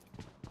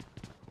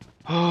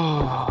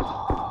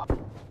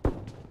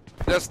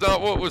 That's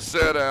not what was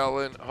said,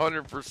 Alan.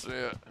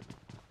 100%.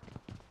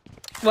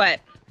 What?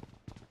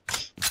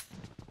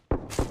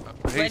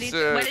 He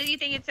said, What did you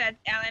think it said?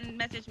 Alan,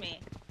 message me.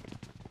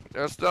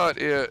 that's not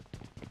it.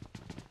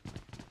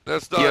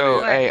 That's not Yo,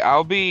 it. hey,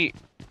 I'll be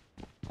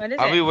What is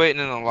I'll it? be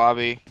waiting in the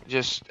lobby.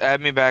 Just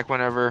add me back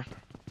whenever.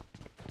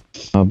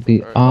 I'll be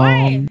Why?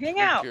 Hang Be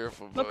out.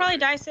 careful, We'll buddy. probably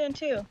die soon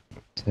too.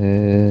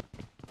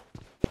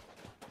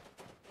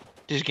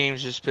 This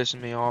game's just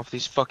pissing me off.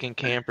 These fucking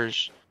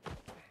campers.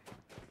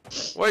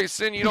 Wait,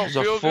 Sin, you don't There's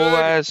a feel full good?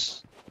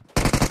 ass.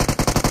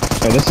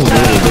 Oh, this is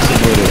looted. This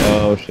is looted.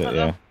 Oh shit,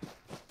 yeah.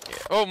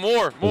 Oh,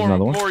 more,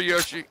 another one? more,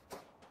 Yoshi.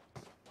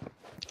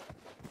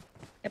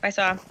 Yep, I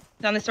saw.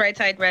 It's on this right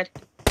side, red.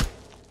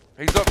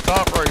 He's up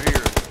top right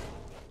here.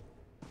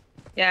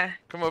 Yeah.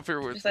 Come up here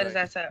with Which me. side is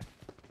that up?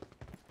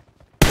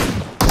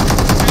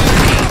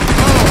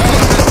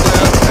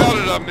 How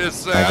did I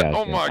miss I that? got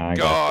Oh you. my I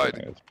got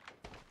god. you.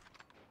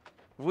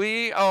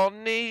 We all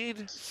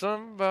need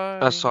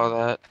somebody I saw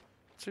that.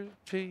 to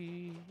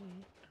pee.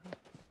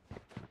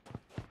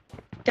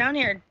 Down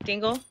here,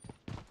 Dingle.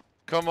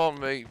 Come on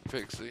me,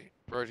 Pixie.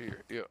 Right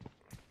here. Yep.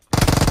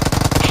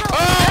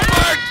 Oh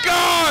my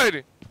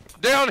god!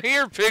 Down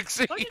here,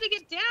 Pixie. How did it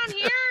get down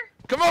here?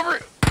 Come over.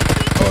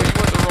 Oh, you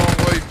went the wrong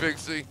way,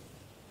 Pixie.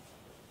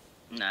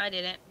 No, I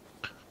didn't.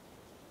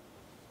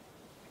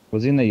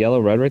 Was he in the yellow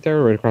red right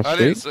there, right across the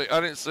I street?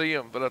 didn't see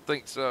him, but I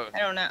think so. I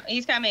don't know.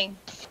 He's coming.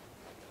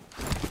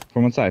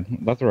 From what side?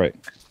 Left or right?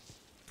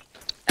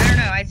 I don't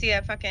know. I see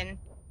a fucking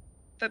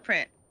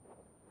footprint.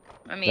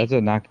 I mean, That's a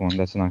knocked one.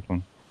 That's a knocked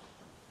one.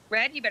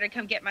 Red, you better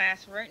come get my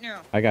ass right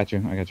now. I got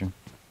you. I got you.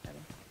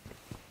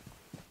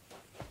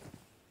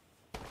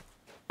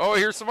 Oh, I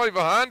hear somebody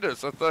behind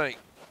us, I think.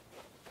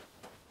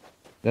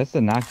 That's the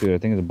knock dude. I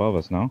think it's above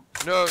us, no?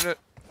 No, no.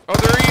 Oh,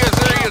 there he is.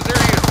 There he is.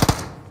 There he is.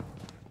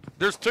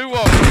 There's two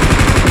of them.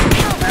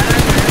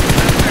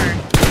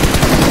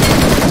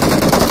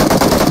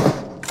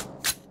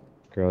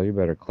 Girl, you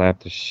better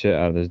clap the shit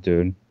out of this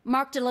dude.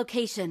 Marked a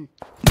location.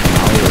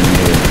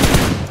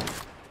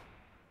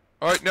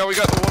 All right, now we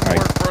got the one more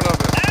in front of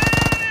it.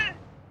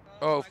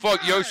 Oh,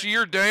 fuck, Yoshi,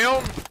 you're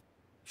down?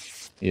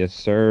 Yes,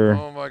 sir.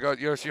 Oh, my God,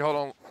 Yoshi, hold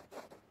on.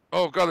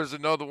 Oh, God, there's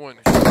another one.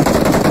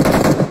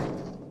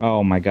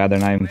 Oh my god, they're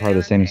not even part of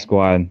the same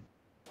squad.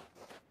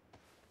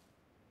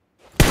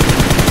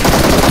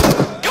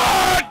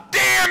 God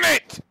damn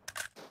it!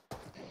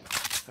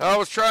 I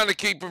was trying to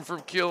keep him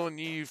from killing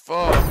you,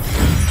 fuck.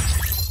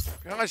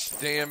 Gosh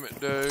damn it,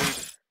 dude.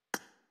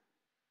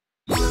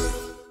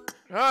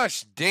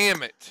 Gosh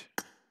damn it.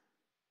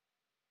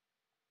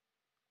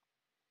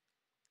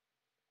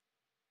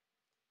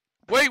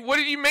 Wait, what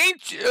did you mean,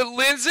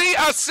 Lindsay?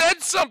 I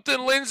said something,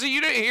 Lindsay.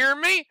 You didn't hear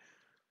me?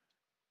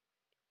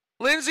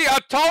 Lindsay, I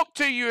talked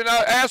to you and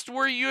I asked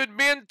where you had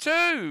been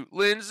too,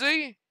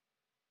 Lindsay.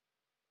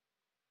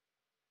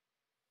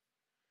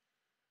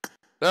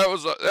 That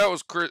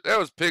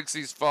was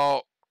Pixie's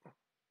fault.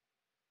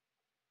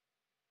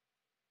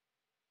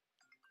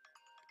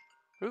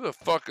 Who the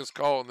fuck is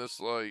calling this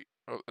late?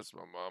 Oh, that's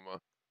my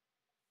mama.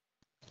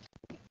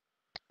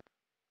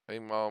 Hey,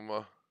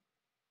 mama.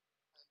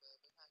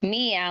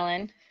 Me,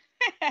 Alan.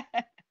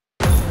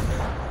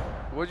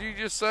 What'd you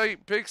just say,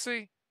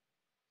 Pixie?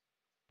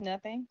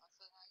 Nothing.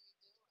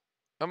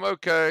 I'm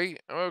okay.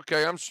 I'm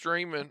okay. I'm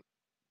streaming.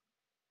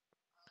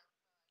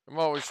 I'm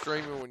always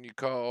streaming when you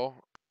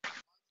call.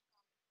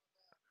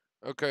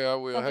 Okay, I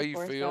will. How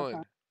you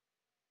feeling?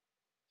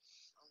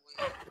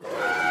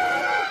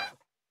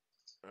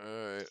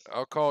 Alright.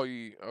 I'll call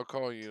you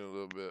in a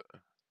little bit.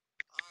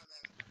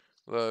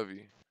 Love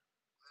you.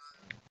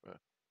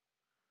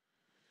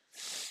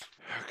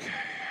 Okay.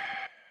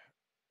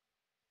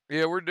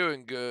 Yeah, we're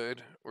doing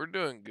good. We're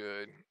doing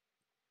good.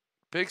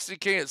 Pixie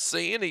can't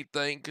see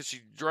anything because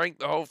she drank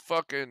the whole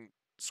fucking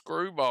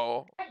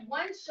screwball. I had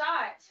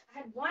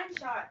one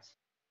shot.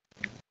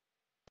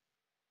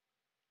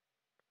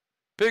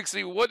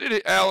 Pixie, what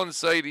did Alan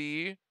say to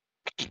you?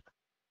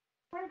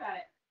 What about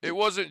it? It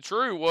wasn't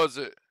true, was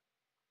it?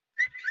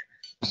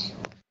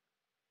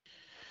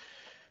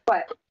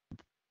 What?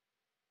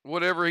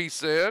 Whatever he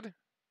said?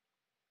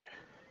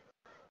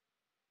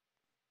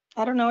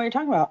 I don't know what you're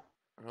talking about.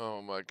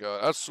 Oh my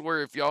god. I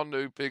swear if y'all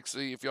knew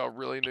Pixie, if y'all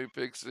really knew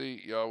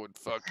Pixie, y'all would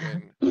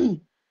fucking...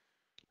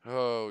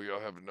 Oh, y'all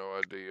have no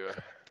idea.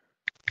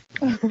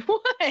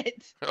 What?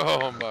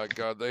 Oh my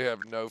god, they have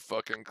no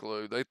fucking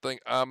clue. They think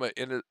I'm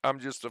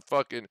just a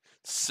fucking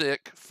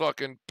sick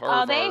fucking pervert.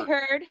 Oh, they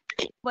heard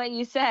what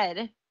you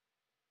said.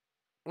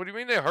 What do you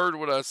mean they heard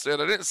what I said?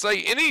 I didn't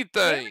say They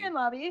anything. were in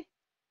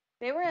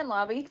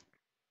lobby.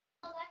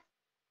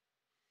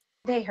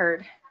 They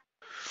heard.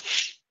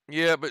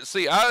 Yeah, but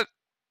see, Here,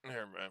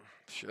 man.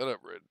 Shut up,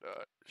 Red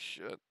Dot.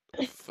 Shut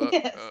the fuck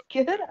Yes, up.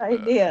 good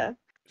idea.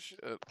 Shut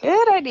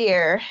Good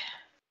idea.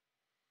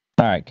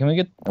 Alright, we're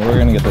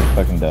gonna get this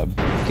fucking dub.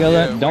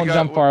 Killer, Yeah, don't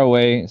jump far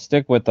away.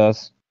 Stick with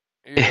us.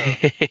 Yeah.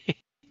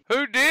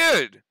 Who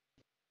did?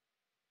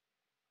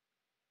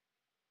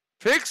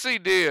 Pixie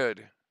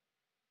did.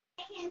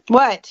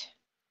 What?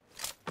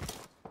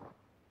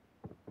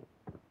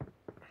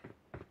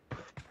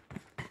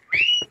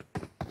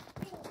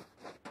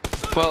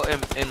 Well,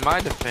 in my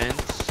defense,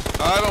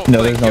 I don't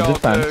No, think there's no y'all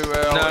defense. do,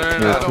 Alan. No, I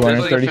You're don't think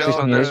 236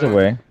 y'all meters do.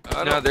 away.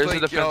 I no, don't there's a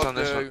think defense y'all on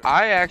this do. one.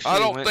 I actually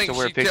don't went think to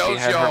where she Pixie tells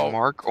had y'all. her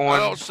mark I on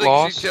don't think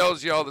Floss. she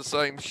tells y'all the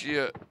same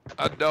shit.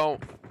 I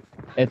don't.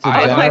 It's a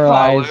I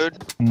generalized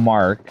followed.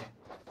 mark,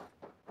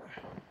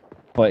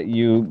 but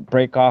you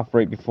break off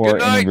right before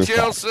Good any night, roof top,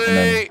 Chelsea. and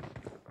then-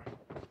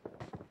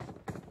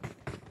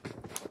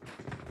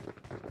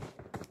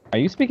 Are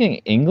you speaking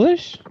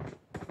English?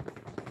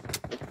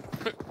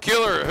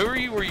 Killer, who are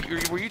you?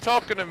 Were you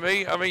talking to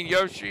me? I mean,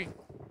 Yoshi.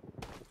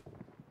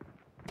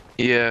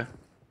 Yeah.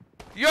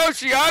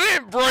 Yoshi, I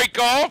didn't break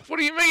off. What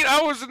do you mean?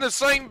 I was in the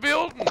same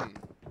building.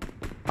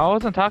 I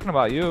wasn't talking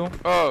about you.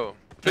 Oh,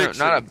 No, Pixie.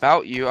 not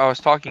about you. I was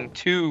talking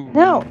to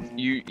No.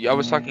 you. I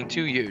was talking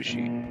to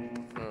Yoshi.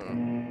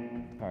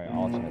 Alright,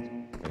 all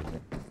chat's crazy.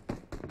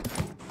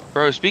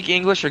 Bro, speak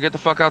English or get the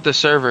fuck out this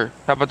server.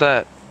 How about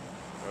that?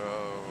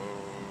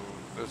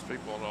 Those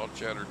people on all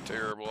chat are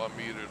terrible. I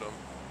muted them.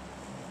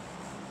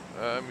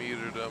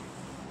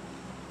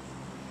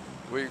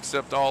 We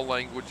accept all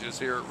languages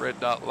here at Red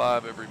Dot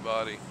Live,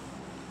 everybody.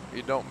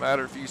 It don't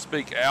matter if you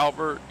speak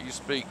Albert, you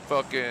speak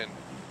fucking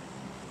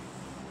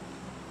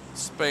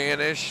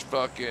Spanish,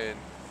 fucking...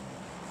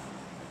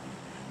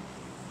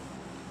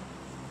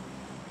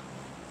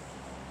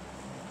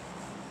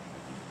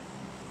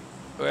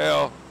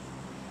 Well...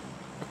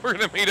 We're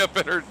gonna meet up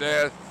at her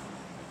desk.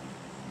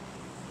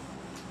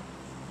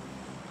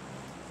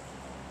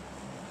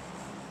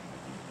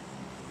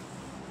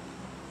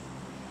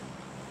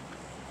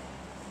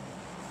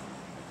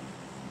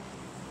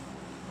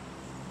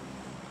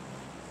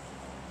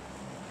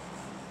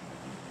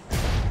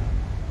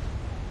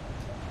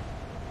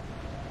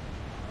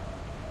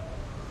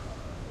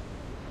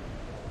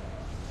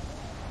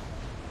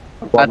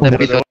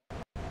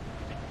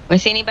 We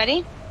see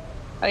anybody?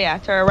 Oh yeah,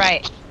 to our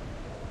right.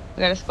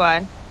 We got a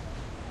squad.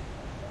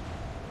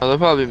 Oh, there'll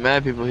probably be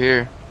mad people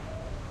here.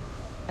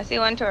 I see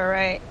one to our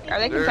right. Are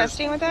they There's-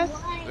 contesting with us?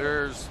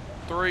 There's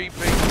 3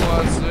 people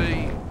I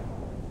see.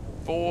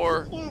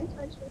 4.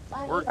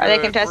 We're good. Are they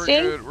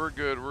contesting? We're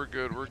good.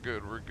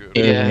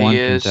 Yeah, There's one he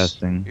is.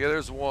 contesting. Yeah,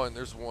 there's one,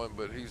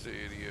 but he's an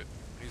idiot.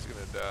 He's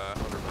gonna die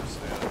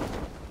 100%.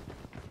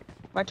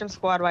 Watch them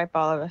squad wipe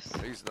all of us.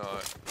 He's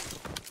not.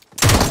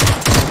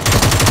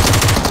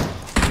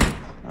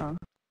 Oh.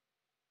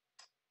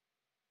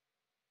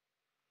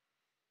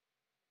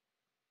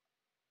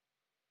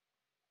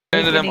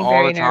 Into them getting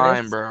all very the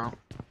time, nervous. bro.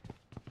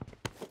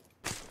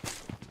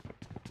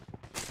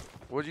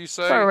 What'd you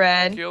say, For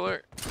red.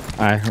 Killer?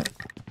 I heard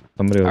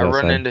somebody was I run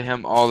outside. into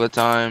him all the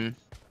time.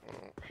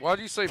 Why'd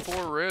you say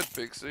 4 red,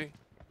 Pixie?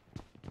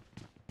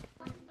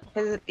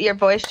 Your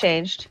voice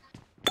changed.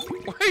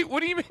 Wait,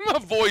 what do you mean my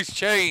voice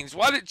changed?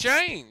 Why'd it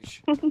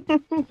change? I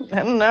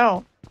don't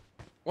know.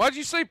 Why'd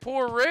you say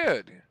poor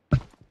red? I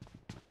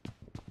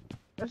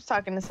was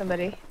talking to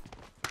somebody.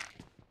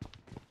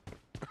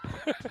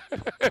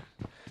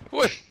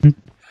 What?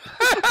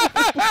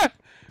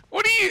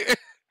 What are you?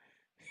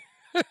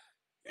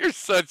 You're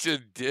such a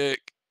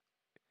dick.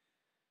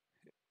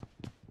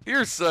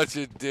 You're such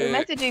a They're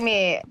dick. messaging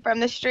me from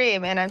the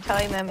stream, and I'm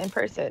telling them in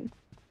person.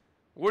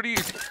 What are you?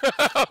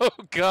 Oh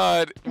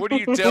God! What are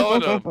you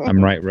telling them?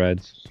 I'm right,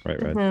 Reds.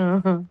 Right, Reds. I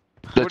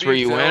That's are where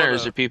you you win, telling or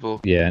is them? it people?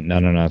 Yeah, no,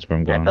 that's where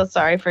I'm going. feel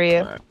sorry for you.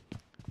 Alright.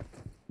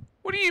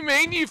 What do you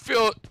mean you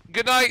feel?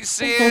 Good night,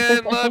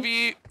 Sin. Love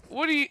you.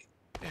 What do you?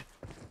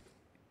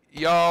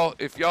 Y'all,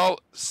 if y'all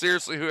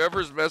seriously,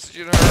 whoever's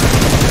messaging her,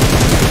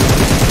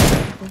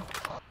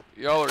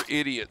 y'all are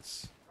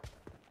idiots.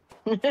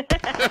 There's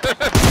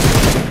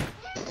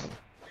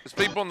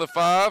people on the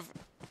 5.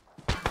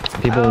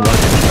 People Oh,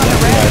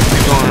 left.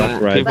 People on,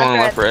 Left, red. people on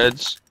Left, left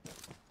reds.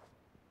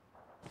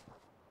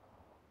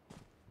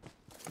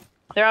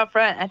 They're out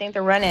front. I think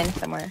they're running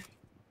somewhere.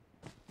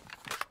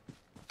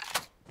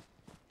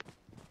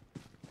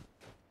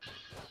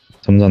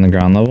 Someone's on the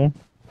ground level.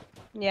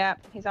 Yeah,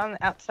 he's on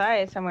the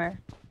outside somewhere.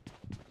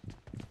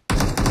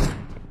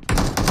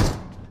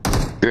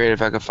 Great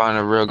if I could find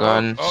a real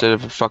gun oh, instead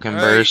of a fucking hey.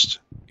 burst.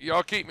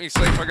 Y'all keep me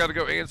safe. I gotta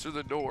go answer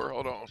the door.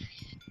 Hold on.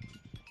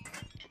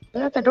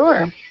 They're at the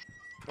door.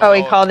 Oh,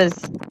 he called his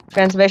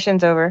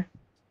transmissions over.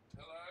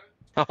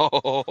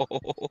 Oh.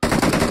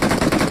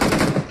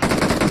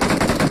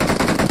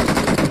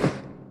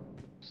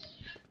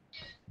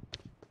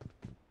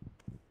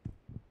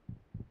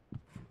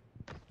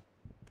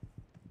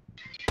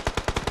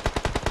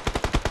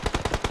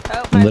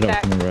 Oh, I'm my lit up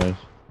stack. from the res.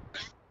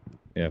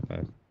 Yeah,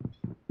 5.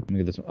 Let me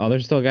get this one. Oh,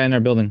 there's still a guy in our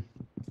building.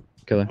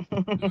 Killer.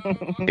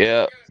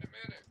 Yeah.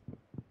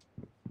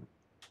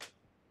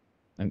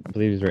 I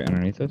believe he's right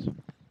underneath us.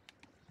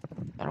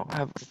 I don't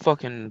have a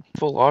fucking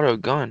full auto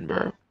gun,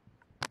 bro.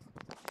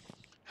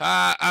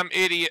 Hi, I'm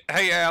idiot.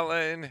 Hey,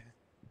 Alan.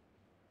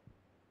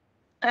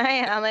 Hi,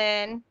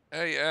 Alan.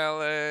 Hey,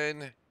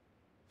 Alan.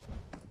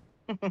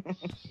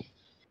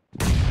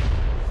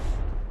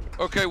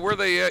 Okay, where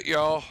they at,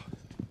 y'all?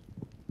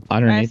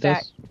 Underneath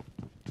stack. us.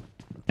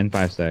 And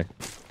 5 stack.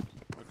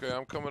 Okay,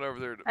 I'm coming over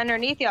there.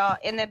 Underneath y'all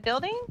in the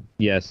building?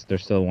 Yes,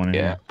 there's still one in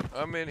Yeah. here.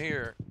 I'm in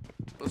here.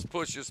 Let's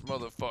push this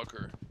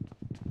motherfucker.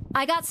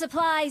 I got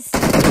supplies.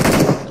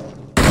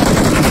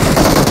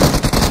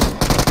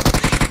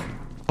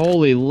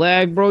 Holy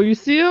lag, bro. You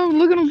see him?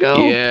 Look at him go.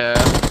 Yeah.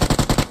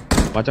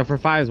 Watch out for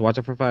 5s. Watch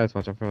out for 5s.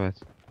 Watch out for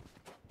 5s.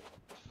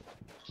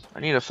 I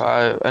need a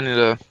 5. I need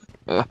a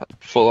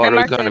full I auto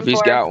marked gun him if he's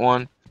for- got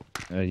one.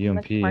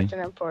 UMP. Marching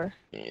him for.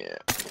 Yeah.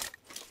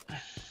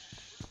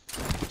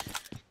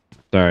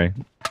 Sorry.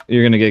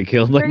 You're gonna get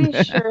killed like Pretty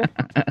that. sure.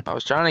 I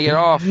was trying to get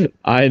off.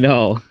 I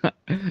know. I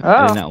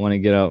Oh. did not want to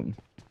get up.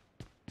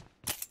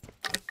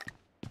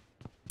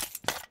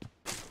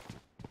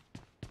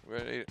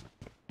 Ready?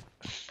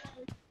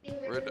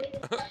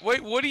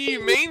 Wait, what do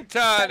you mean,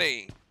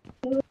 Tiny?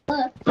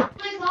 God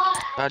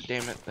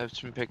damn it, that's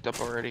been picked up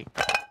already.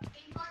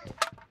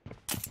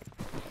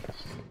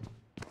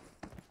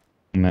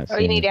 I'm not Oh, you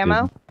seeing need this dude.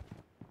 ammo?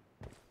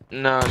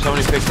 No,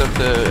 somebody picked up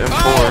the M4.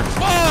 Oh,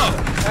 fuck!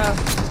 Oh.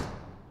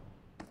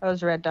 That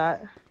was red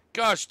dot.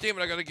 Gosh damn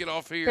it, I gotta get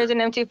off here. Here's an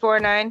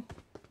M249.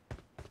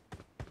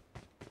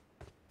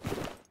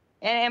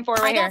 And an M4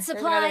 right I here. got There's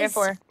another supplies.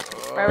 M4.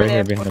 Oh, Right Right here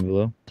there. behind the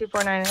blue.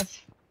 249 is.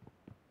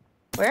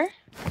 Where?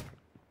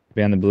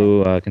 Behind the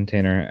blue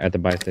container at the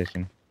buy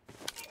station.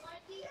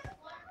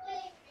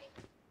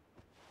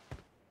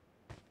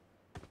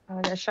 Oh,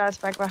 we got shots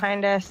back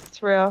behind us.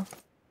 It's real.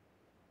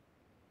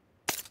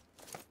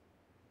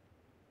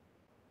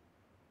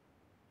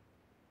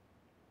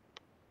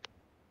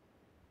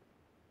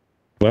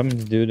 What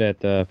happened to dude at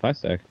the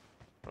 5-stack?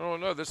 I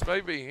don't know. This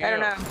may be him. I don't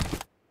know.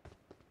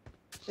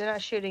 They're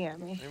not shooting at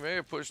me. He may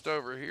have pushed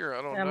over here.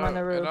 I don't I'm know. on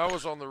the roof. And I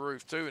was on the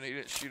roof too, and he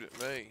didn't shoot at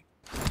me.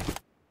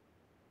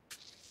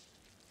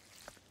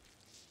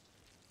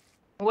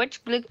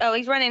 Which blue? Oh,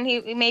 he's running.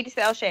 He made his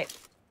L shape.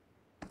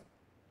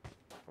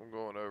 I'm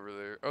going over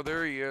there. Oh,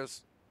 there he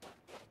is.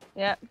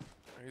 Yep,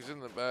 He's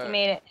in the he back.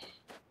 made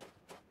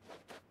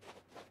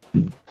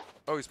it.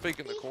 Oh, he's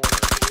peeking the corner.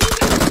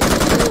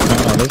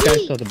 No, this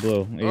guy's still the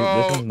blue. This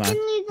Oh. one's not.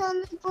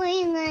 on the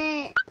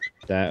toilet.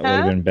 That would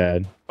have been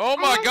bad. Oh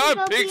my I God,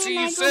 want to go Pixie! pee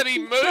and You I said go he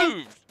pee first.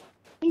 moved.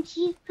 And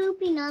she's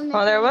pooping on the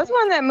Oh, there was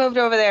one that moved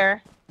over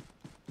there.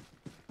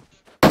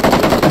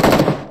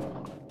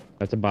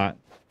 That's a bot.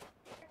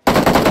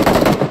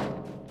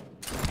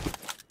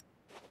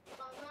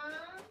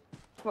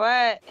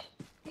 What?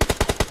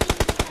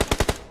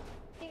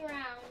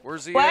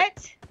 Where's he at?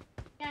 What?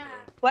 Yeah.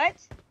 What?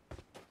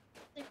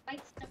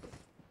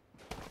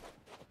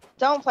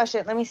 Don't flush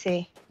it. Let me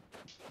see.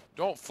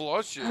 Don't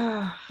flush it.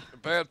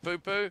 Bad poo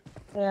poo.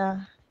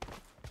 Yeah.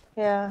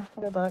 Yeah.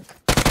 Good luck.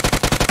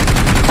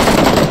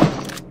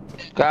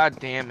 God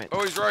damn it.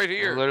 Oh, he's right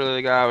here.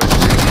 Literally the guy was.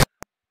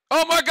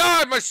 Oh my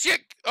God, my shit.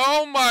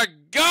 Oh my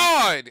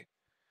God.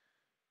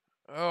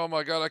 Oh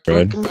my God, I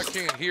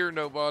can't hear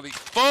nobody.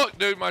 Fuck,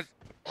 dude,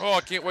 oh,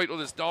 I can't wait till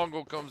this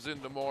dongle comes in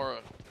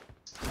tomorrow.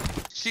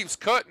 Keeps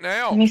cutting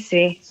out. Let me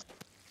see.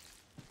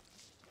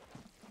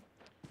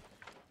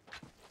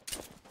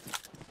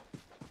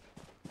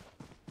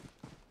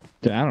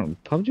 Dude, I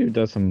don't. PUBG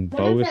does some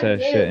bogus ass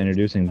shit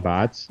introducing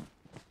bots.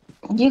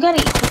 You gotta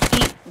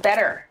eat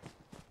better.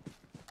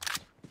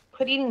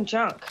 Quit eating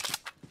junk.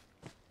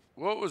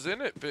 What was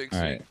in it, Pixie?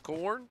 Alright.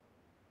 Corn?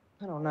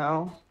 I don't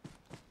know.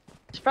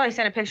 She probably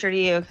sent a picture to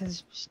you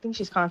because she thinks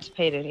she's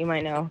constipated. You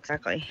might know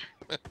exactly.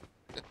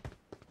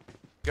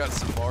 Got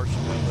some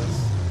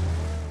marshmallows.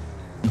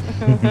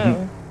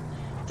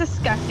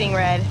 Disgusting,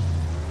 Red.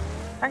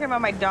 Talking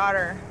about my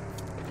daughter.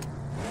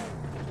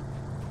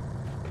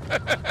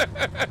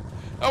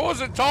 I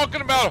wasn't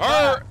talking about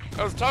her.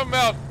 I was talking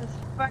about. It's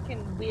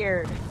fucking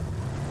weird.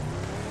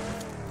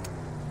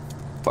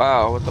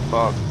 Wow, what the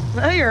fuck?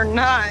 No, you're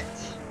not.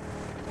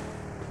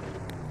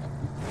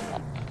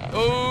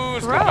 Oh,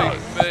 it's gonna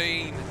be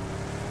mean.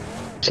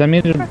 Send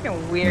me the.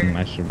 Fucking weird.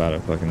 I should buy a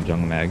fucking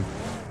junk mag.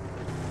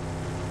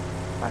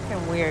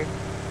 Fucking weird.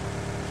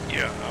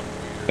 Yeah, I'm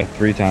weird. Like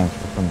 3 times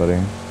for somebody.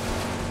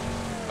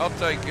 I'll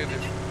take it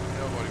if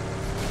nobody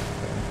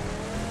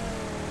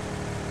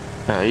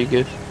wants Are you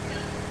good? it.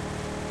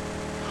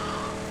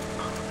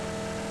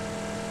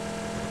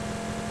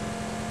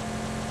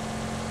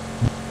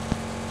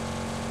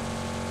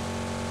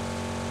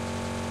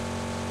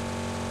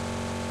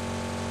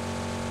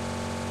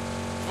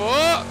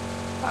 Fuck!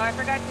 Oh, I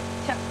forgot to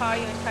call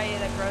you and tell you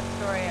the gross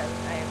story.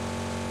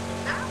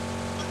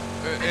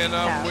 And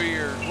I'm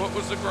weird. What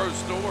was the gross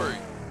story?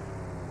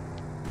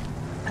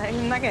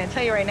 I'm not gonna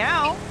tell you right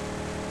now.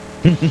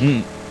 Well,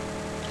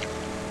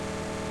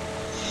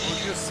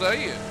 just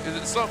say it. Is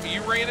it something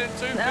you ran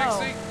into, No.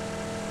 Pixie?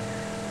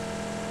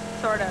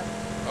 Sort of.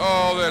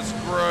 Oh, that's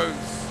gross.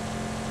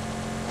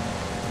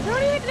 You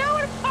don't even know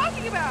what I'm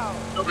talking about.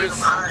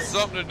 It's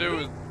something to do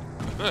with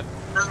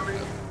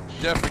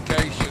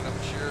defecation,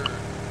 I'm sure.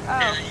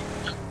 Oh.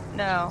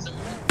 No.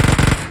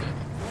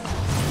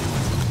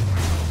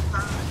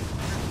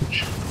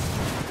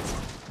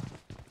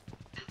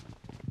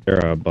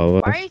 They're above Why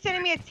us. are you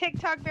sending me a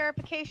TikTok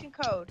verification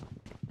code?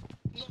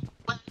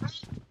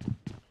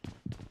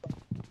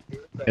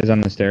 Is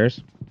on the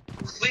stairs.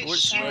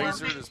 Which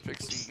razor does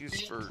Pixie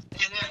use for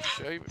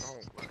shaving? Oh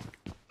my.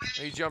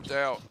 He jumped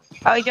out.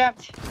 Oh, he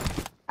jumped.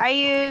 I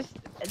used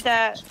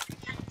the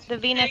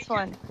Venus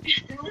one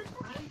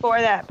for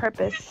that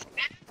purpose.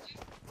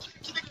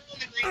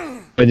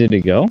 Where did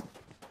he go?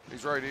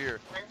 He's right here.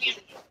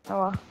 Oh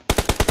well.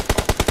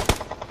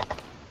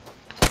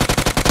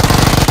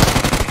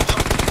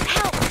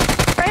 Ow!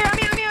 Right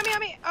here, on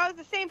me. Oh, it's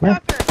the same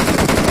fucker.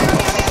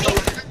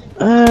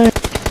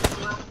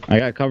 I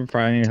got cover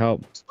fire. I need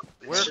help.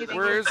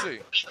 Where is he?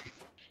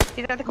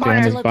 He's at the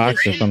Behind corner. this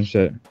box or some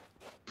shit.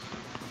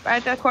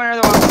 Right at the corner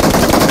of the wall.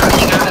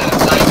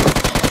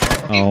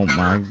 Oh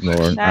my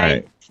lord. Nice,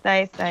 Alright.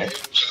 nice.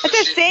 That's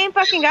the same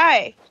fucking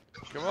guy.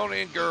 Come on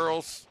in,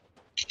 girls.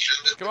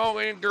 Come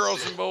on in,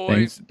 girls and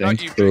boys. Thanks,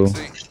 Not you, boo.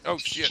 Pixie. Oh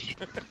shit.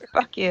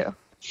 Fuck you.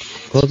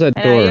 Close that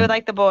I know door. you would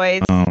like the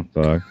boys. Oh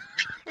fuck.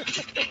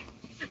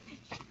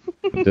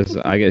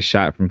 I get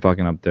shot from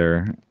fucking up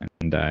there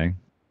and die.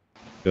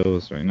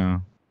 Goes right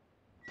now.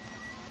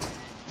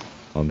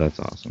 Oh, that's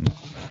awesome.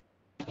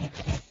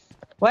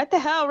 What the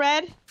hell,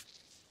 Red?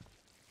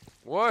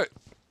 What?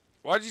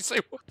 Why'd you say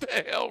what the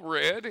hell,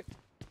 Red?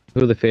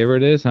 Who the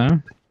favorite is, huh?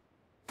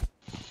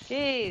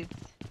 Jeez.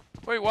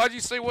 Wait, why'd you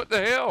say what the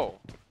hell?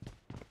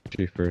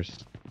 She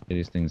first get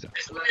these things out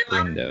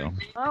the window.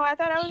 Oh, I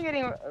thought I was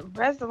getting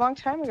rezzed a long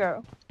time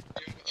ago.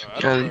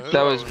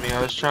 That was me.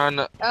 I was trying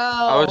to.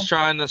 I was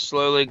trying to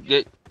slowly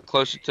get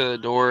closer to the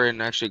door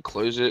and actually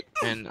close it,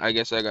 and I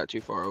guess I got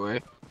too far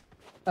away.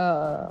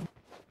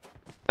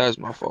 That was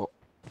my fault.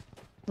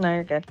 No,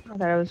 you're good. I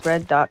thought it was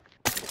red dot.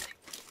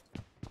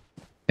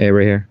 Hey,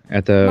 right here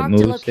at the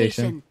Marked a move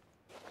station. location.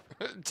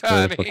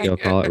 Whatever the fuck y'all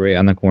call it, right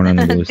on the corner of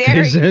the move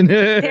station.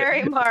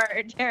 Dairy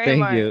Mart. Dairy Thank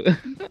Mart.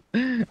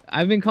 you.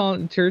 I've been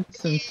calling church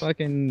since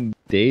fucking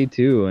day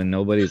 2, and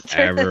nobody's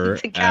ever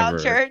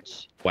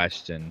Church.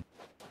 questioned.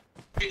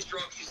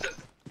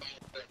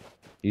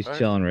 He's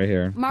chilling right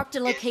here. Marked a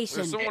There's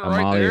location. someone A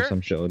right Molly or there.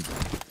 some showed.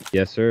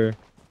 Yes, sir.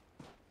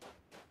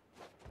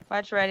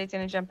 Watch Red. He's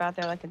gonna jump out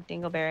there like a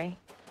dingleberry.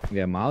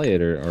 Yeah, Molly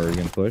it, or are we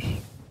gonna push?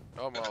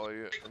 I'll molly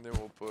it, and then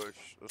we'll push.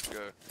 Let's go.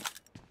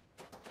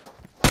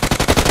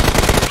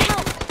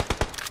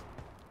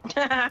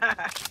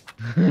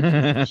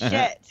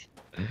 Shit.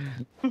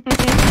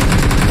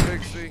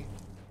 Pixie.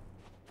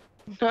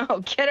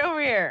 No, get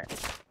over here.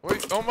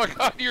 Wait, oh my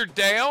god, you're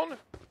down?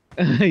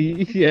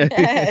 Yeah.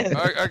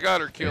 I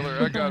got her, killer.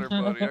 I got her,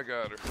 buddy. I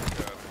got her.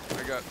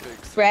 I got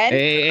Pixie. Red.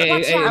 Hey,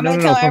 Watch out. I'm no,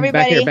 gonna no, tell from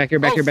back here, everybody. back here,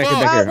 back here, back here,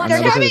 Oh, back here. fuck. I'm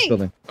gonna go to this They're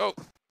building. Oh.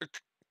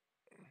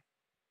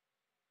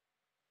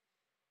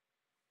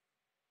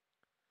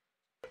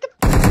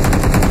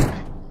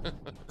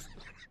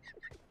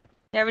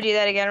 Never do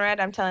that again, Red.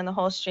 I'm telling the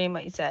whole stream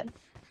what you said.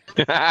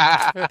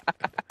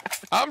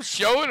 I'm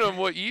showing them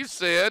what you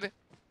said.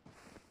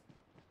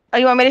 Oh,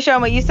 you want me to show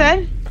him what you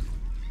said?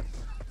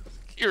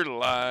 You're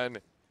lying.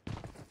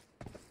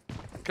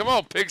 Come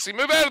on, Pixie,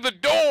 move out of the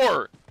door.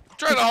 You're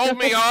trying to hold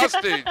me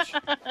hostage.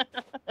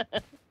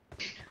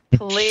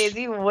 Please,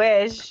 you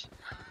wish.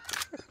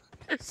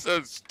 You're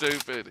so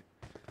stupid.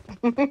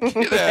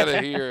 Get out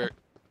of here.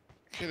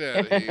 Get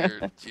out of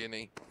here,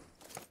 Jenny.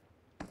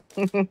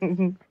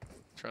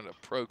 Trying to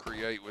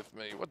procreate with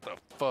me. What the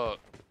fuck?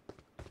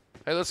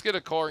 Hey, let's get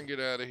a car and get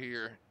out of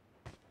here.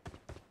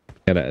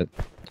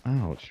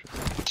 Ouch.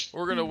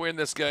 We're gonna win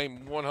this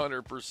game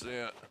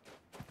 100%.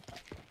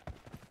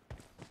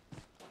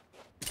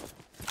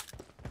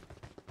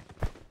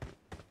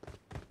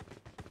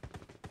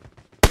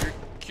 You're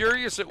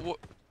curious at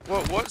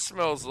what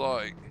smells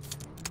like?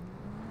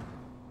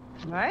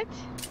 What?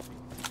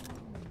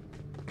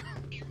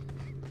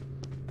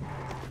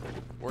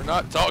 We're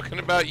not talking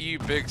about you,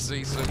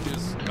 Pixie, so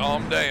just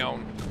calm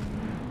down.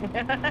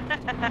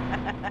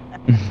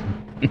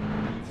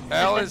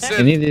 Alan said,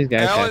 Any of these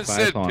guys Alan have 5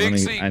 said on.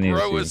 Pixie I need to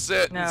grow a see.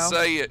 set and No.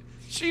 say it.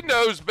 She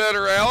knows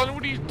better, Alan.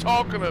 What are you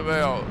talking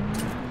about?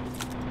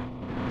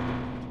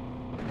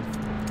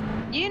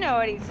 You know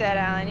what he said,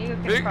 Alan. You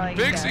can probably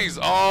guess. Pixie's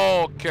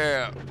all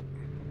cap.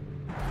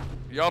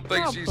 Y'all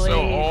think Oh, she's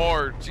so please.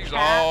 hard. She's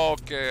Cap. all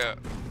cap.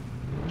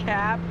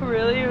 Cap,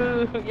 really?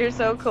 You're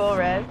so cool,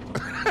 Red.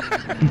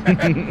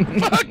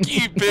 Fuck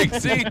you,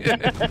 Pixie.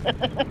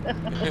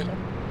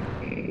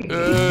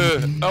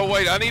 Oh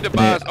wait, I need to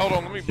buy. Hold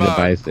on, let me Need to buy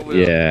buy. a a sta-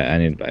 clip. yeah, I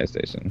need to buy a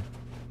station.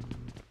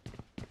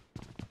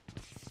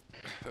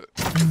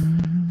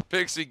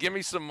 Pixie, give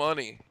me some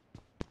money.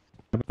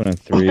 I'm putting a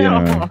 3 No,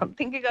 on. I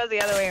think it goes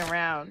the other way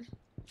around.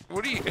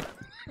 What do you?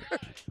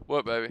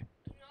 What, baby?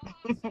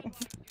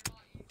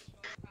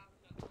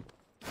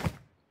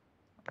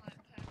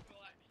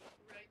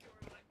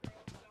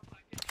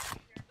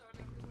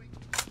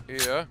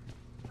 Yeah.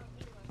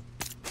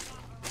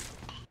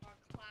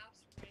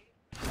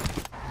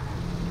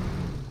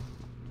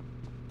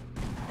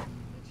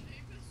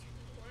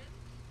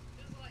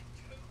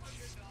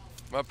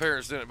 My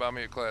parents didn't buy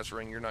me a class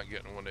ring. You're not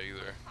getting one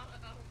either.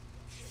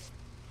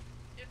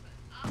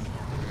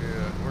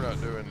 Yeah, we're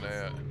not doing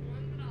that.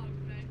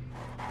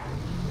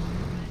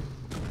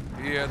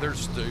 Yeah, they're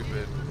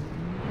stupid.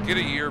 Get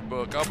a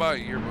yearbook. I'll buy a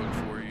yearbook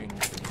for you.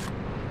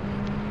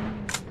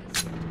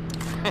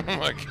 Oh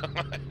my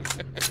god.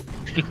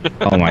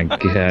 Oh my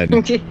god.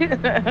 Mom, did you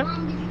get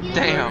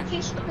Damn. a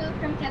fish food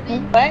from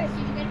Kevin? What? Did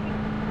you get a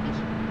fish?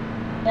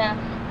 Yeah.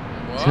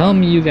 What? Tell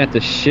me you got the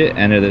shit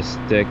end of the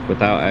stick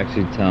without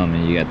actually telling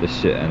me you got the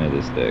shit end of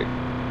the stick.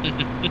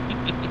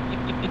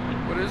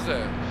 What is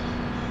that?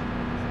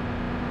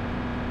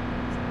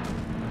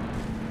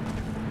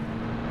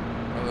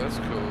 Oh, that's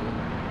cool.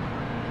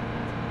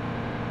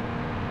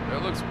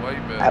 That looks way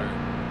better.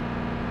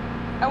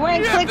 I went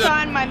and You have clicked the-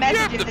 on my You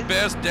have messages. the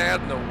best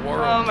dad in the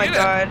world. Oh my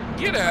god.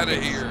 Get out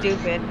of here.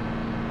 Stupid.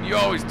 You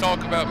always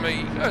talk about me.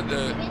 You got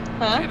the,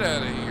 Huh? Get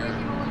out of here.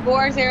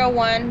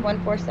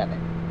 401147.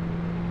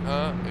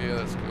 Huh? Yeah,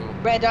 that's cool.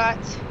 Red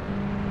dots.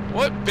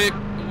 What big?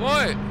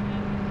 What?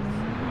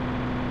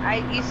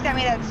 You sent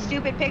me that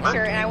stupid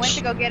picture, and I went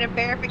to go get a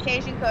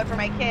verification code for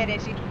my kid,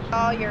 and she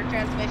saw your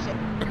transmission.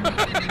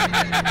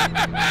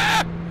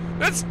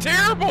 That's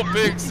terrible,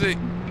 Pixie.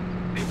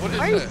 What is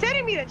Why are you that?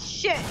 sending me that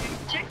shit?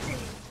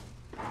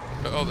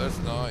 Oh, that's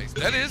nice.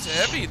 That is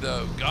heavy,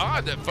 though.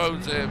 God, that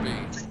phone's heavy.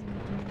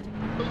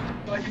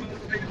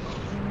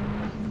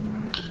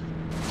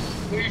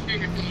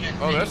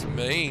 Oh, that's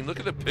mean. Look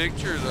at the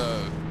picture,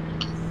 though.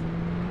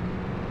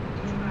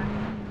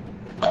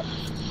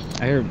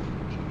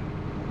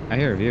 I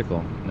hear a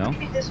vehicle. No?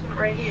 This one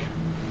right here.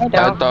 I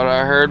thought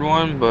I heard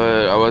one,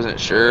 but I wasn't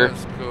sure.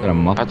 That's cool. Got a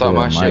muffler I thought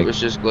my to the shit mic. was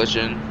just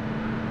glitching.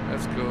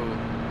 That's cool.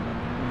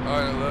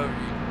 Alright, I love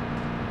you.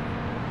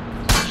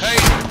 Hey,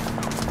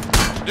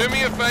 Do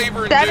me a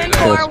favor and do that.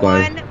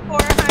 741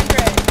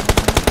 400.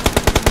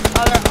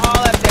 Oh, they're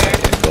all up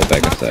there. Go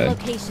back Marked a inside.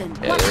 location.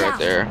 Yeah, Watch they're out. right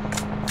there.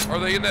 Are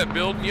they in that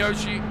building,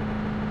 Yoshi?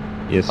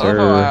 Yes, I love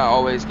how I sir.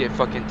 always get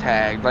fucking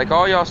tagged. Like,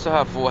 all y'all still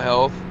have full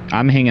health,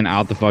 I'm hanging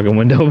out the fucking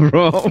window,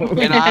 bro.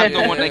 and I'm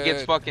the one that Yeah.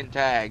 gets fucking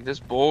tagged. This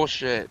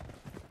bullshit.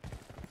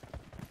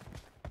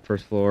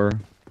 First floor.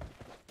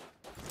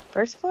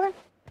 First floor?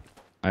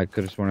 I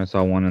could have sworn I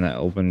saw one in that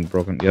open,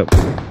 broken. Yep.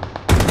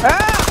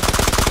 Ah!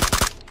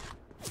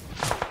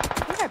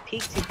 I got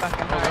peeked too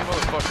fucking Oh, that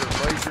hard.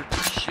 motherfucker lasered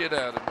the shit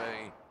out of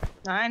me.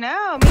 I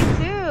know, me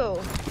too.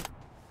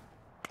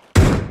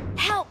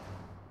 Help!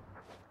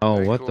 Oh,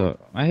 Okay, what cool. the?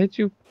 I hit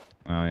you.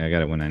 Oh yeah, I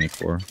got it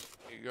 194.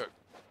 You got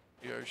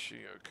Yoshi,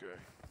 okay.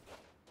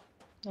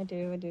 I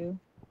do.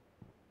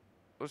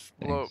 Let's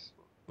blow. Thanks.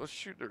 Let's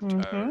shoot their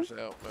Mhm. tires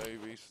out,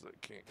 maybe, so they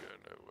can't go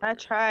nowhere. I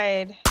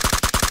tried.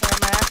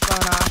 Got my ass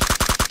blown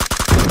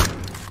off.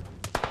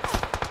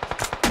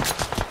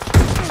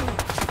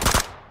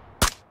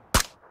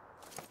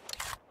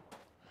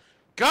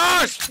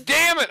 Gosh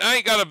damn it! I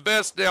ain't got a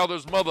vest now,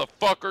 those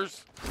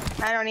motherfuckers.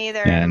 I don't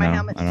either. Yeah, my no,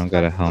 helmet's I don't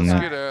got a stuck. Let's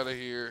helmet. get out of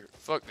here.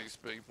 Fuck these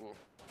people.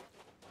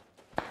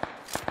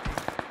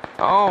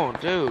 Oh,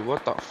 dude,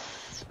 what the?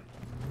 F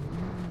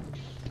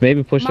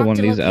Maybe push to Marked one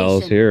of a these L's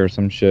location. here or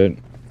some shit.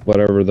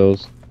 Whatever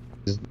those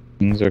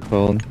things are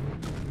called.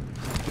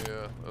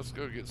 Yeah, let's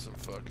go get some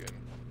fucking.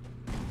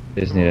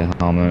 Just need a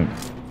helmet.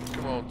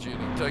 Come on, Jenny,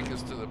 take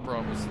us to the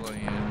promised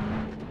land.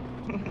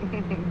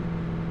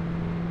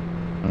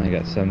 I only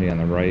got 70 on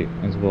the right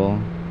as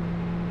well.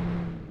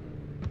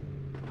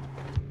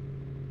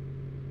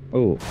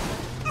 Oh.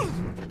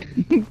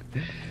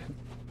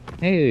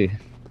 Hey.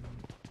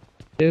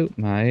 Shoot,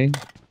 my.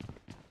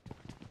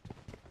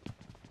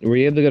 Were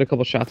you able to get a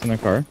couple shots in their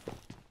car?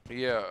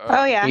 Yeah.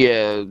 Oh yeah.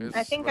 Yeah,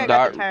 I think I got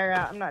Dot, the tire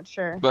out. I'm not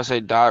sure. Let's say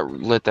Dot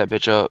lit that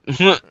bitch up.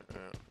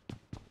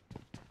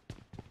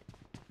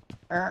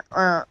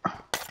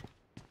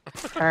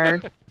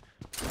 Tired.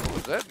 What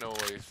was that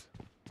noise?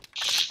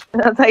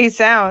 That's how you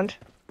sound.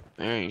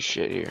 There ain't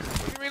shit here.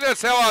 What do you mean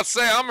that's how I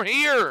say? I'm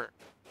here.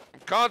 I'm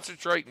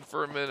concentrating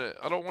for a minute.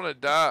 I don't want to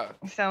die.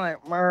 You sound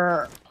like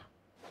 "Mrr."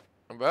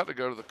 I'm about to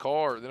go to the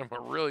car, then I'm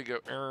gonna really go.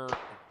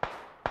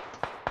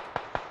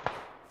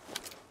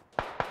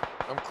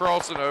 I'm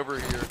crossing over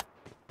here.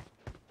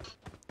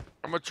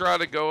 I'm gonna try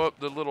to go up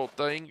the little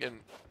thing and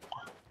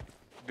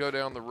go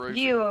down the roof.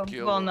 You and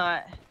kill will them.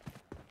 not.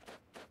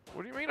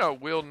 What do you mean I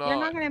will not? You're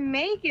not gonna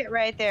make it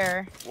right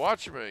there.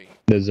 Watch me.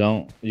 The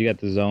zone. You got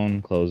the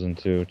zone closing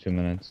too. 2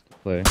 minutes to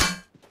play.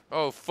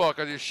 Oh fuck!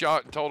 I just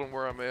shot and told him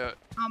where I'm at.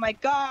 Oh my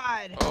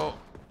god. Oh,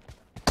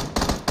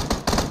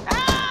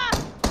 Ah!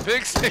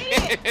 Pixie!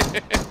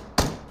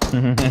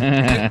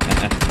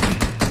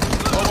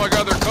 Oh my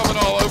god, they're coming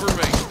all over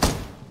me.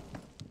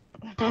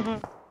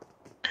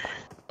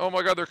 Oh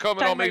my god, they're coming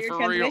Talking on me about your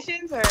for real.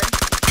 transmissions, or?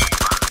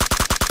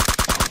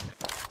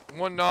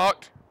 One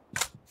knocked.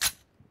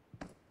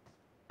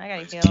 I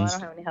gotta heal. I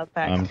don't have any health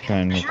packs. I'm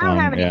trying to I don't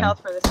have any yeah.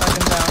 health for this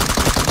fucking zone.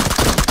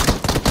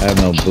 I have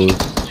no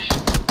boost.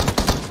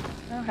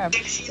 I don't have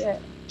shit.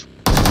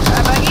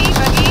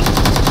 Buggy.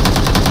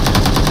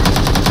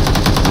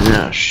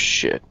 Yeah,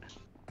 shit.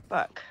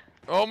 Fuck.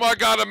 Oh my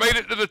god, I made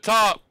it to the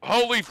top.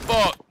 Holy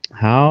fuck.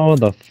 How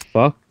the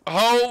fuck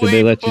Holy did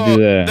they let fuck. you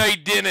do that? They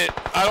didn't.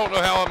 I don't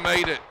know how I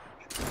made it.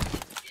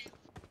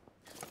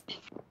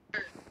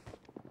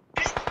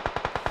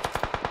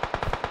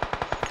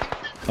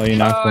 Oh, you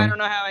knocked I one? don't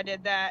know how I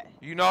did that.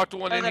 You knocked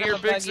one I in was here, up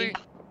a buggy.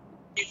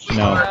 Pixie?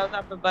 No. That was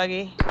up a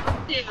buggy.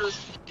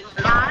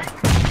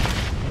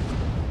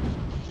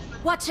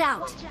 Watch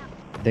out!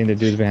 I think the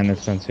dude's behind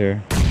this fence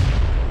here.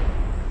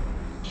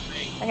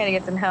 I gotta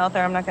get some health, or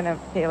I'm not gonna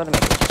be able to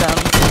make this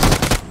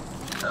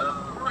jump.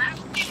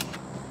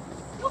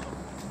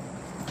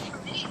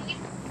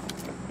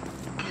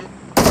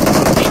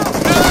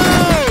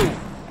 No!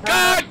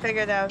 God! I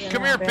figured that was gonna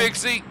Come here, happen.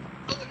 Pixie.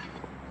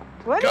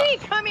 What do Go- you mean,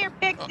 come here,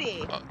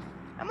 Pixie? I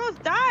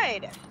almost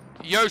died.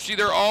 Yoshi,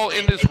 they're all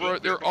in this room.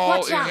 They're all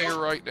Watch in out. here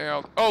right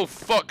now. Oh,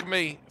 fuck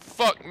me.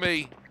 Fuck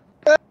me.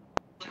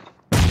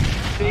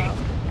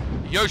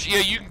 Yoshi, yeah,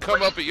 you can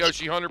come up at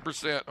Yoshi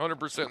 100%.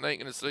 100%, they ain't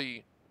gonna see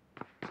you.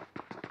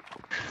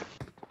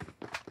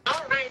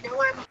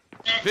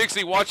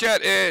 Pixie, watch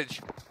that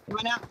edge.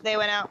 Went out. They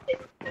went out.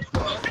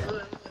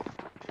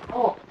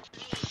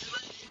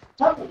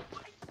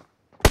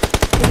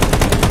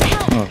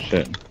 Oh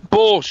shit.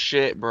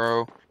 Bullshit,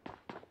 bro. And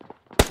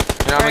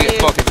I'm Where gonna are get you?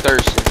 fucking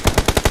thirsty.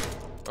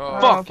 Oh,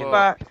 Fucking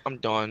fuck. I'm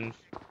done.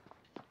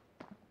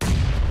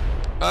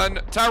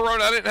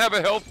 Tyrone, I didn't have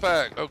a health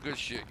pack. Oh, good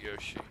shit,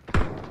 Yoshi.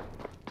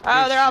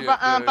 Oh, they're all shit,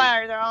 on dude.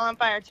 fire. They're all on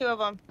fire. Two of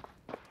them.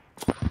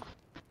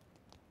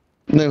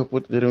 No,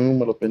 put it in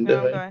the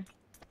pendejo. Okay.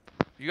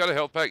 You got a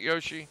health pack,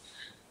 Yoshi?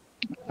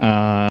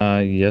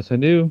 Yes I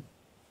do.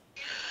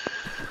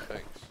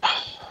 Thanks.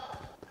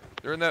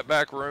 They're in that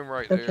back room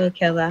right Okay, there.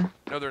 killer.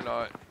 No, they're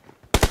not.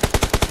 There's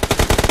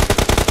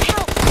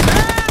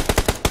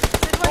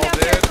one All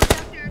downstairs. dead?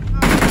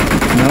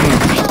 One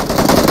downstairs.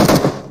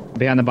 Oh.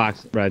 Behind the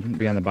box, Red.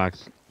 Behind the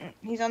box.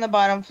 He's on the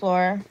bottom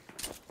floor.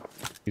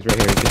 He's right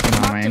here. He's just on my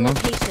Marked a angle.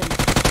 location.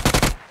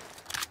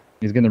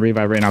 He's gonna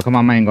revive right now. Come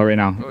on my angle right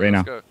now. Oh, Right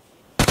now. let's go.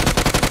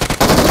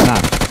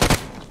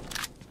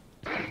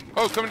 Nah.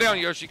 Oh, come down,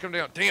 Yoshi. Come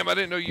down. Damn, I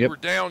didn't know you Yep. were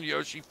down,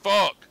 Yoshi.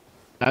 Fuck.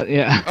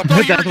 Yeah. I thought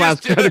you That's were why I was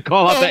just trying to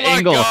call out the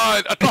angle. Oh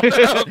my god. I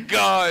thought, oh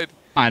god.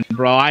 Come on,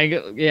 bro.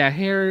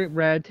 Here,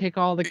 Red. Take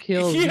all the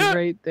kills. He's Yeah,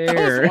 right I was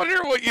there.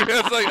 wondering what you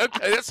had. Like,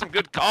 okay, that's some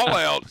good call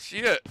out.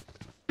 Shit.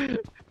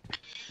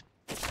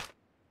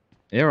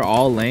 They were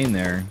all laying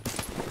there.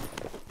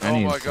 I Oh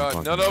need my some god.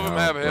 fucking None of them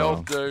have bro.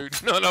 health,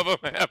 dude. None of them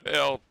have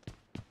health.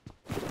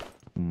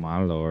 My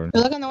lord.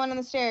 Look on the one on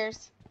the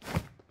stairs.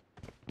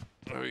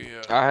 Oh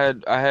yeah.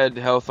 I had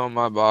health on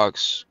my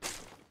box.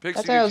 Pixie,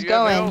 That's where I was did you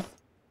have going.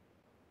 health?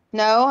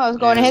 No, I was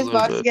going Yeah, to a his little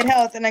box to bit. get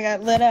health, and I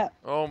got lit up.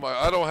 Oh my,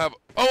 I don't have.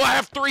 Oh, I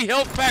have 3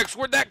 health packs.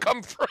 Where'd that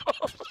come from?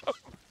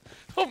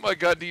 Oh my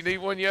god, do you need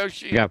one,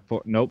 Yoshi? You got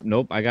 4.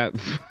 Nope. I got.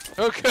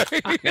 Okay.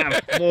 I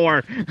got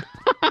 4.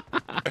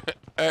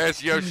 I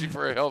asked Yoshi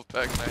for a health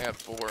pack and I had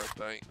 4, I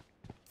think.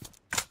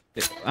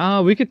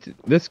 We could.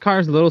 This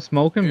car's a little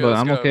smoking, Yeah, but let's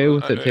I'm go. okay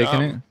with it taking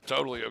I'm it.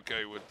 totally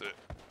okay with it.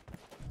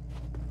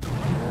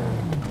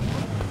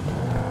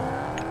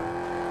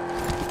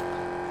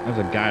 There's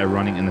a guy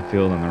running in the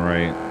field on the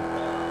right.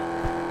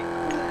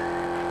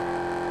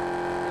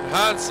 In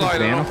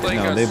hindsight, I don't Van-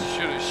 think no, I they-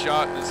 should have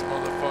shot this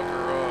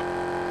motherfucker up.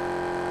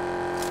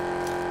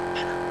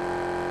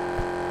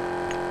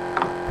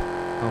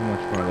 How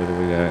much farther do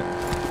we got?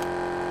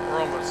 We're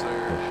almost Oh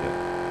there. shit.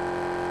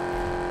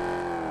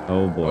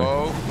 Oh boy.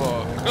 Oh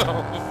fuck.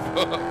 Oh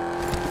fuck.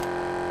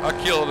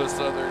 I killed us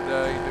the other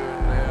day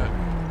doing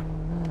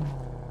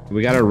that.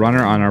 We got a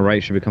runner on our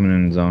right. Should be coming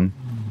in the zone.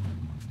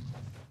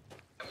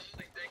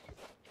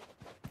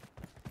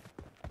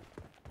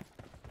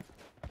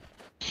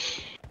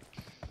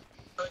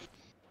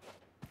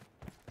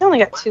 I only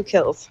got 2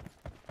 kills.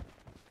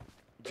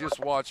 Just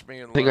watch me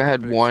and I think I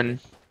had 1.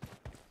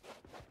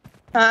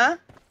 Huh?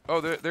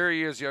 Oh, there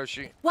he is,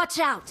 Yoshi. Watch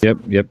out.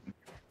 Yep.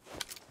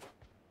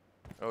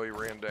 Oh, he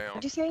ran down.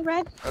 What'd you say,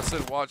 Red? I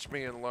said watch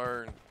me and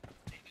learn.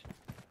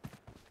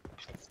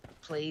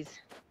 Please.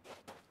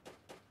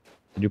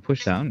 Did you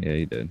push down? Yeah,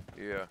 you did.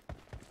 Yeah.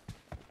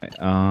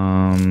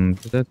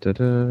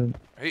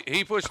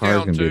 He pushed Car's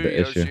down gonna be too, the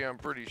Yoshi, issue. I'm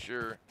pretty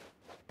sure.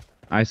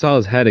 I saw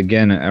his head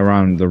again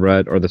around the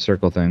red or the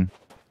circle thing.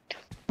 I'm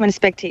gonna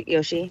spectate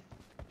Yoshi.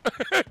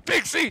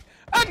 Pixie,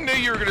 I knew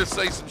you were gonna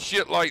say some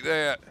shit like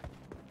that.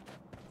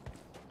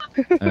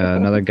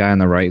 Another guy on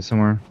the right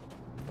somewhere.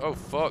 Oh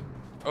fuck.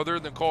 Oh, they're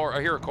in the car.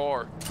 I hear a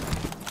car.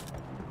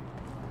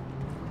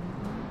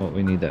 Well,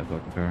 we need that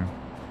fucking car.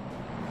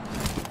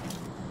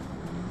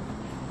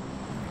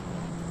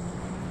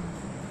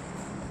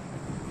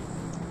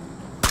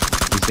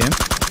 You see him?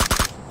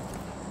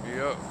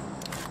 Yep.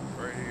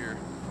 Right here.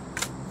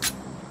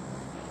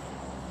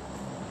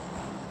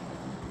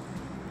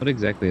 What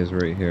exactly is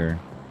right here?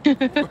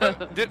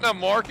 Didn't I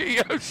mark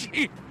it,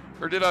 Yoshi?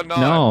 Or did I not?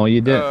 No, you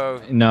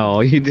didn't.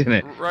 No, you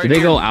didn't. right Did they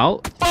here. go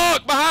out?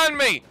 Fuck! Behind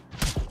me!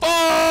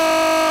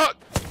 Fuck!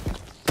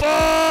 Fuck!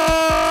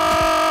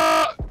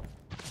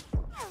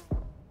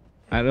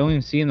 I don't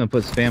even see him to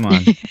put spam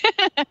on.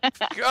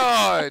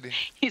 God!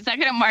 He's not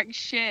gonna mark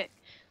shit.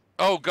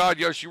 Oh God,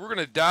 Yoshi, we're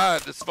gonna die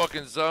at this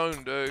fucking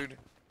zone, dude.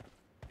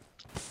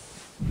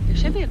 There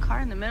should be a car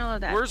in the middle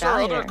of that. Where's our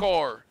valley other there.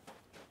 car?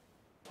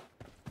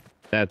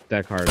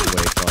 That car is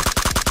way fucked.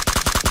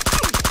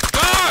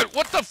 God,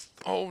 what the f—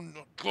 oh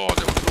no, God,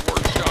 that was the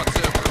worst shots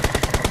ever.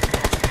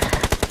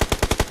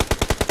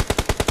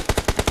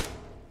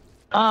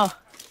 Oh.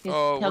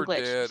 Oh, he'll we're glitch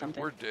or dead.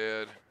 something. We're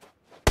dead.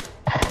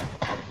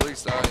 At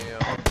least I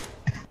am.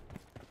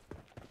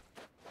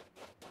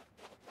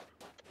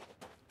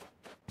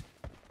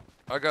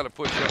 I gotta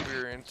push up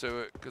here into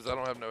it because I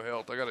don't have no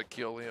health. I gotta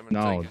kill him and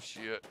No. take his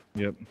shit.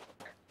 Yep.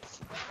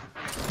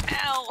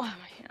 Ow! My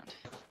hand.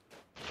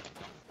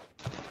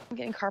 I'm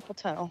getting carpal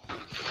tunnel.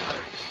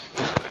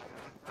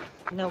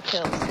 No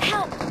kills.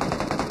 Help!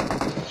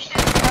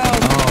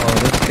 Oh,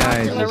 this guy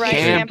is On the just right,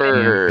 straight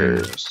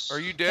Campers. Are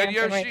you dead,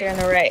 Camping right Yoshi? there on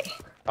the right.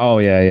 Oh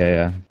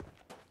yeah.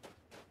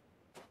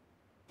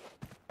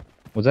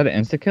 Was that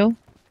an insta kill?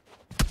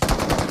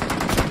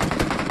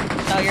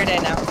 Oh, you're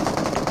dead now.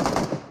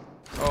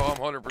 Oh, I'm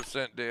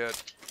 100% dead.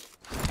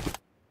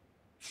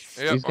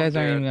 Yep, These guys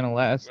I'm aren't even dead. gonna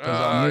last as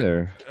long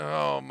either.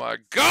 Oh my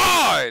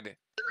God!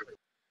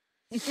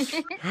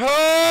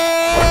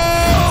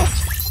 Oh!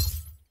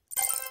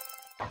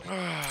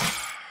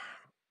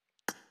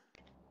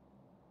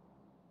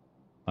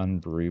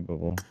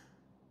 Unbelievable.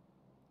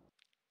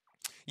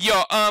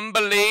 You're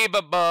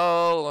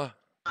unbelievable.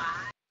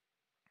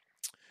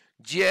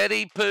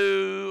 Jetty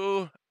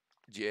Poo.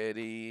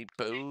 Jetty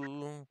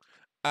Poo.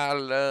 I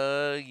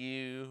love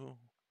you.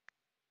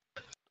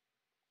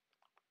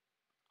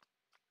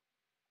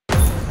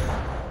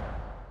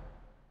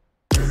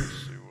 Let's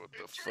see what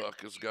the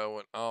fuck is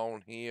going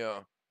on here.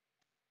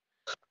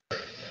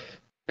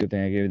 Good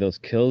thing I gave you those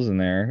kills in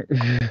there.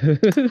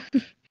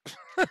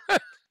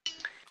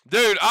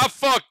 Dude, I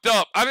fucked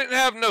up. I didn't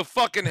have no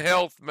fucking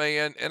health,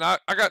 man. And I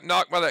got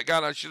knocked by that guy,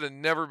 and I should have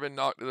never been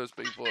knocked to those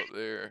people up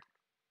there.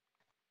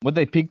 What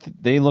they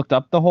peeked? They looked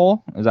up the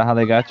hole? Is that how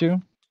they got you?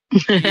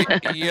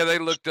 Yeah, they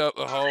looked up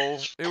the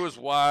hole. It was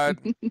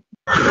wide. Dixie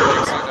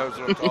knows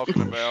what I'm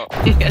talking about.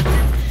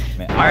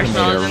 Man, I made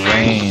it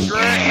rain.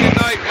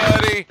 Good night,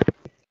 buddy.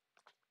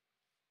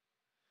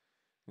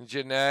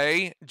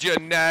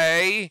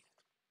 Janae.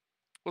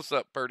 What's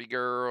up, pretty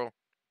girl?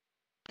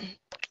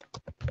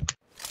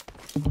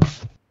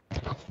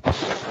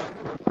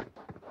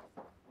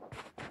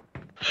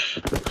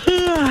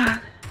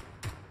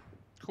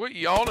 Quit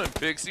yawning,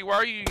 Pixie. Why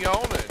are you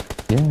yawning?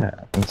 Yeah,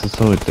 this is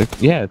so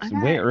addictive. Yeah, it's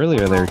way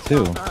earlier there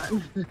too.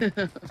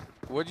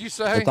 What'd you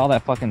say? It's all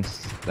that fucking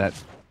that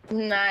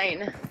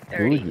 9:30.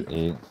 food you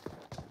ate.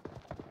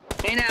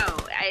 I know.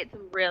 It's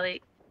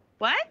really.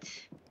 What?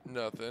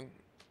 Nothing.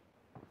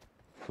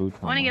 Food.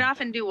 I want to get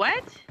off and do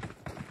what?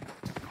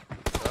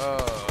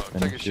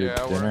 Take a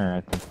shower. Dinner,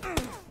 I think.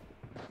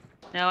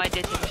 No, I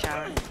did take a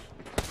shower. You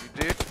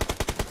did?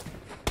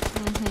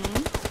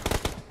 Mm-hmm.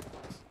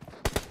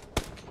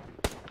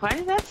 Why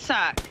does that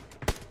suck?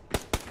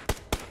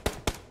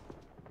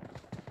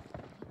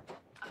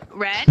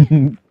 Red?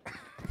 I'm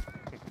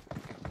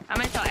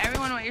gonna tell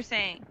everyone what you're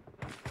saying.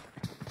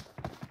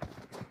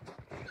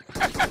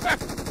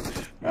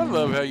 I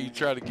love how you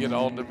try to get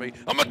on to me.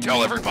 I'm gonna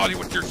tell everybody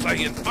what you're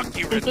saying. Fuck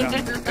you, Red Dot.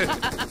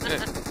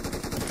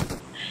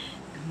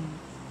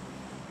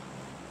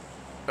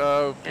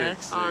 Oh, Pixie. Yeah,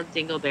 it's called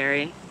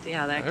Dingleberry. See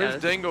how that Who's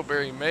goes.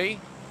 Dingleberry? Me?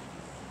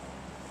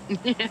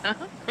 Yeah.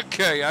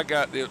 Okay, I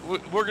got this.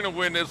 We're gonna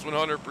win this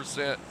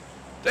 100%.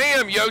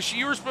 Damn, Yoshi,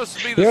 you were supposed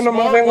to be the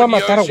smart one,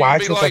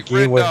 Yoshi. Be like,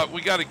 Red Dot,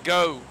 we gotta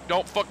go.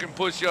 Don't fucking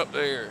push up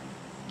there.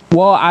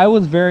 Well, I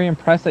was very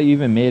impressed that you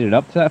even made it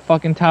up to that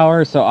fucking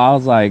tower, so I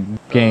was like,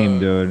 game,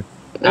 dude.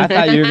 I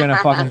thought you were gonna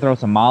fucking throw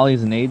some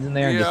mollies and nades in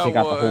there and just take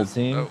out the whole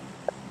team.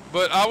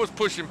 But I was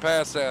pushing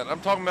past that. I'm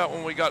talking about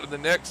when we got to the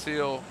next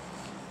hill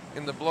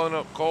in the blown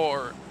up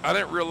car. I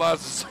didn't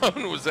realize the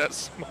zone was that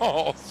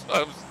small, so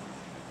I was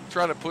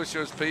trying to push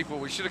those people.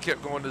 We should have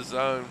kept going to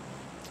zone.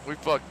 We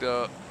fucked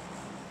up.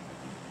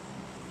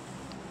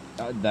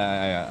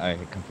 I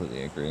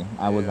completely agree.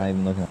 I was not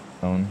even looking at the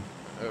phone.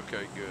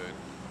 Okay, good.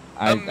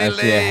 I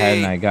see ahead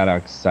and I got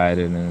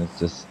excited, and it's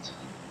just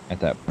at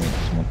that point I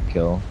just want to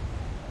kill.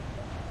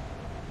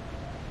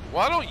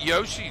 Why don't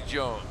Yoshi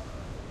jump?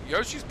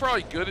 Yoshi's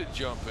probably good at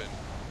jumping.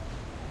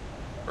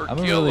 Or I'm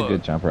a really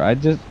good jumper. I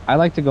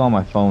like to go on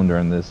my phone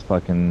during this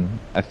fucking.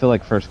 I feel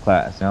like first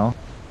class, you know?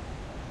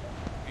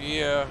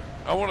 Yeah,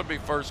 I want to be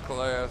first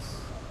class.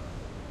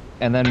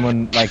 And then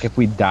when, like, if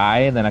we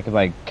die, then I could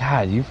like,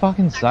 God, you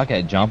fucking suck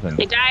at jumping.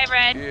 Hey, dive,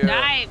 Red. Yeah.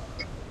 Dive.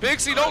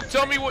 Pixie, don't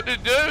tell me what to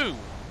do.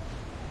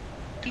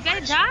 You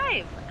gotta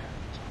dive.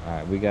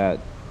 Alright, we got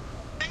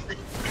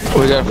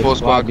full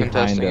squad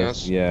contesting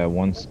us. Yeah,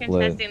 one split.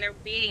 Contesting, they're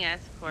beating us,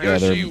 of course.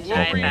 Yoshi,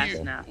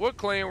 Yeah, what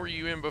clan were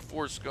you in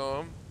before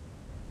Scum?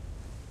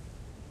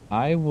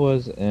 I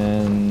was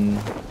in.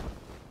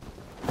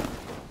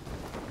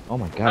 Oh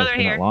my God, it's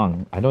been that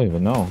long. I don't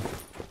even know.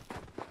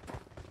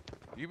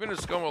 You've been in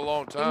Scum a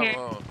long time,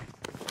 huh?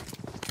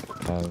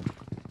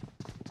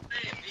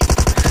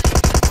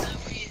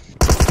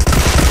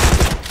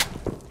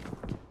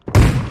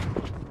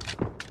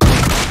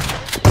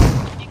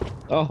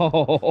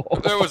 Oh,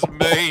 that was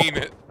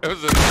mean.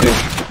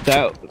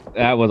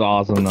 That was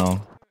awesome though.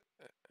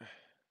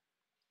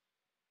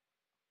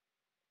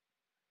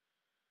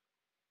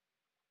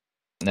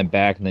 And then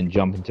back, and then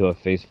jump into a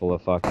face full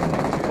of fucking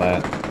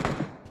flat.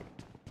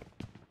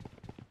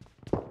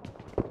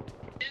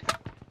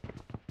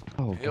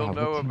 Oh, He'll God,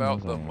 know what team about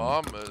was the I on?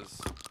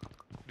 mamas.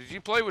 Did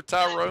you play with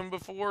Tyrone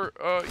before,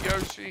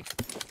 Yoshi?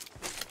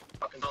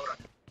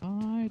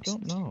 I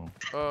don't know.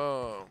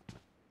 Oh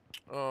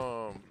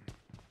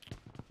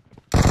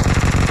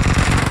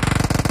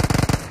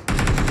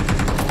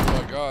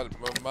my God,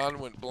 my mind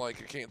went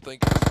blank. I can't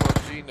think of his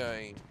PUBG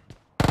name.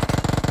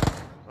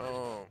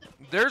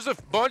 There's a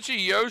bunch of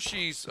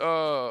Yoshis.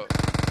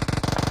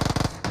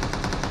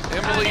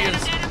 Emily I'm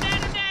is.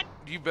 dead.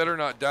 You better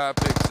not die,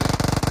 Pixie.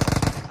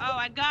 Oh,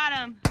 I got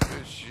him.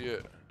 Good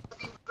shit.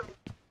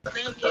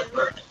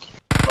 Oh,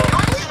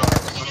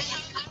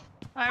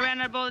 I ran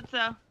out of bullets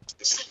though.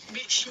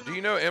 Do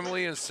you know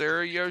Emily and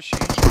Sarah, Yoshi?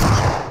 Yeah.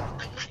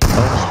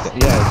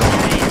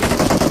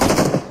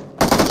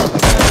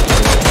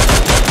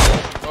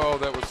 Oh,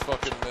 that was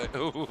fucking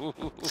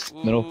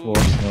Middle floor.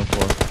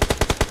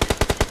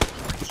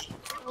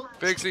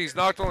 Pixie's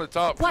knocked on the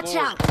top floor. Watch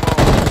out. Come on.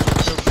 What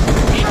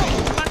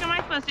the fuck am I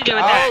supposed to do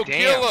with that? Oh,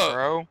 kill her.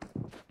 Bro.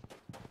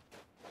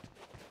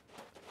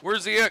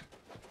 Where's he at?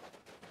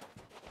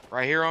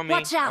 Right here on me.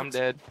 Watch out. I'm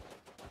dead.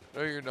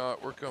 No, you're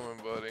not. We're coming,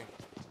 buddy.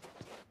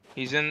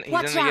 He's in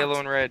Watch the out. yellow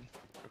and red.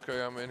 Okay,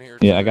 I'm in here.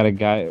 Yeah, too. I got a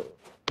guy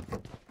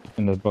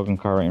in the broken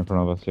car right in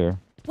front of us here.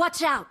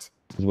 Watch out.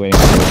 He's waiting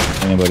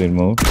for anybody to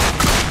move.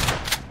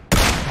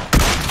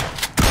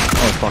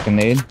 Oh, fucking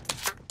nade.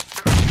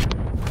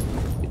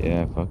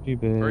 Yeah, fuck you,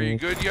 bitch. Are you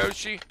good,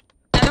 Yoshi?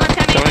 Another one's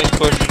coming. Somebody's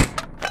pushing.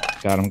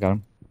 Got him, got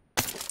him.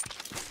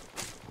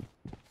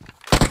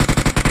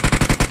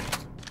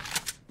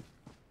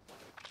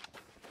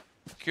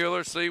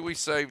 Killer, see, we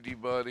saved you,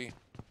 buddy.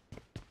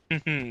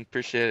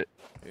 Appreciate it.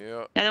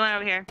 Yeah. Another one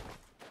over here.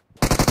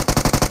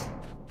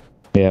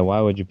 Yeah,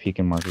 why would you peek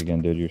and mark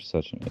again, dude? You're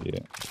such an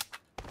idiot.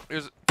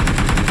 Is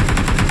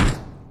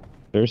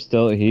There's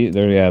still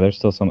there's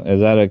still some. Is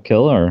that a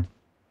kill or?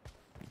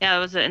 Yeah, it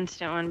was an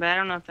instant one, but I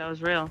don't know if that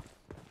was real.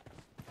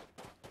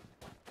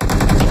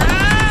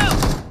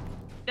 Oh!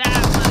 That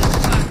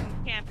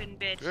motherfucking camping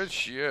bitch. good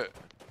shit.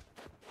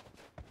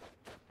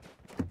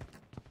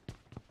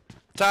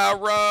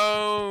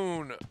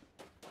 Tyrone!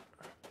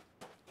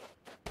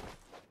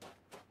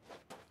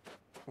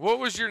 What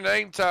was your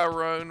name,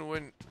 Tyrone,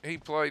 when he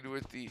played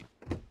with the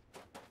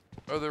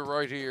other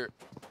right here?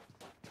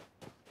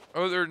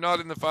 Oh, they're not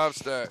in the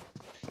 5-stack.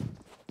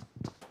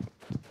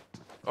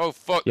 Oh,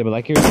 fuck. Yeah, but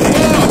like you were saying,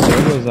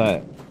 where was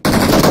that?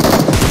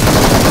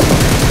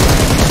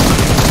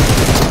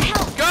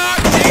 God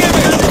damn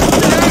it!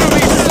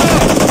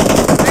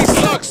 Dude, he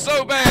sucks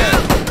so bad.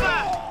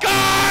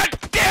 God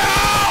damn!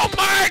 Oh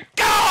my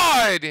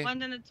God!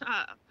 One's in the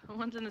top.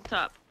 One's in the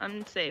top.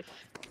 I'm safe.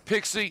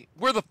 Pixie,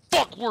 where the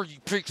fuck were you,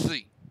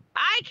 Pixie?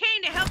 I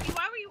came to help you.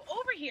 Why were you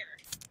over here?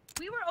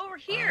 We were over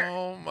here.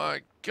 Oh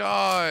my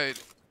God.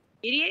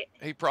 Idiot.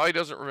 He probably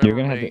doesn't You're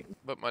remember gonna me, have to...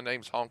 but my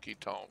name's Honky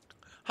Tonk.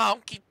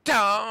 Honky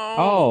Tonk!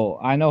 Oh,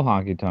 I know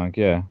Honky Tonk,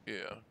 yeah.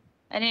 Yeah,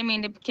 I didn't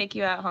mean to kick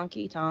you out,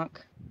 honky tonk.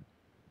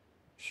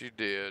 she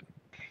did.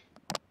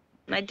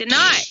 I did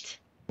not.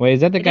 Wait,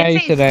 is that the I guy didn't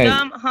you say said I...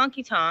 scum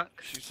honky tonk.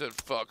 She said,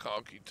 fuck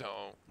Honky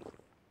Tonk.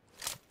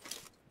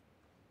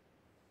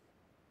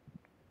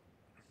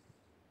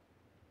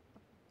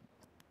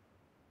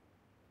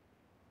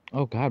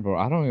 Oh god, bro,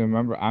 I don't even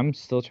remember. I'm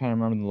still trying to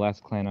remember the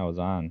last clan I was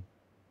on.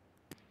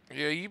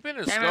 Yeah, you've been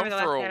in I Scum remember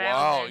the for a last night I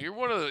was while. in. You're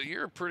one of the,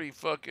 you're a pretty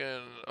fucking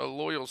a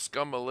loyal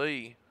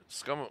Scumalee.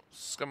 Scumalee.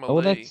 Oh,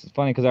 well, that's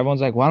funny because everyone's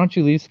like, "Why don't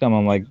you leave Scum?"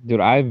 I'm like, "Dude,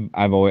 I'm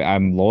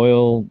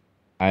loyal.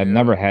 I've Yeah.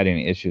 never had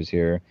any issues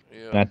here,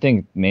 and Yeah. I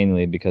think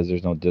mainly because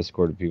there's no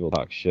Discord and people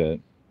talk shit."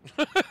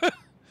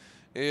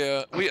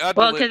 Yeah,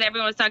 Well, because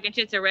everyone was talking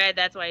shit to Red,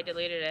 that's why I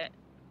deleted it.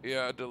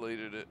 Yeah, I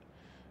deleted it.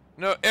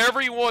 No,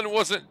 everyone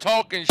wasn't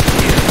talking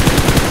shit.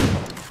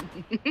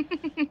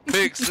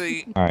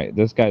 Pixie. All right,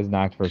 this guy's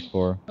knocked for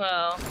 4.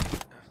 Well,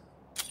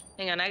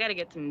 hang on, I gotta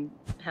get some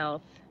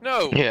health.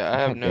 No. Yeah, I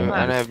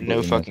have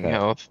no fucking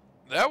health.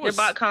 That was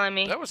Your bot calling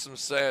me. That was some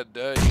sad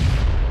day.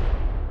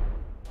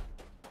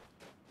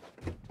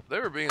 They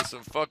were being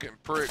some fucking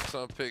pricks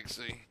on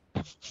Pixie.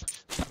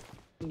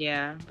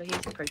 Yeah, but he's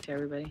a prick to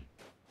everybody.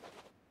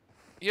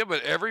 Yeah,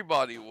 but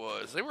everybody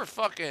was. They were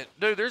fucking...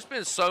 Dude, there's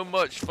been so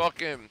much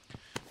fucking...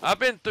 I've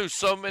been through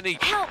so many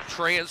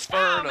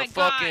transferring of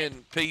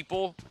fucking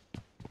people.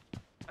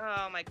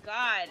 Oh my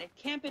god, a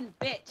camping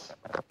bitch.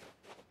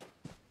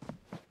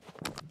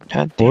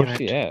 God damn Where's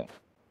she at?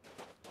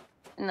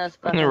 And those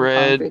On fucking the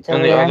red, concretes on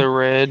over the there. other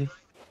red.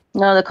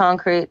 No, the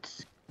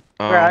concretes.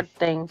 Garage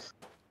things.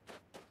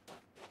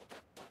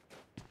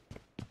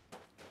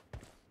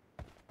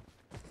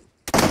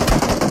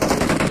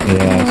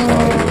 Yeah, I saw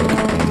you.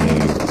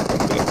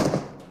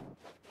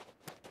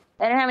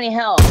 I didn't have any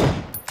help.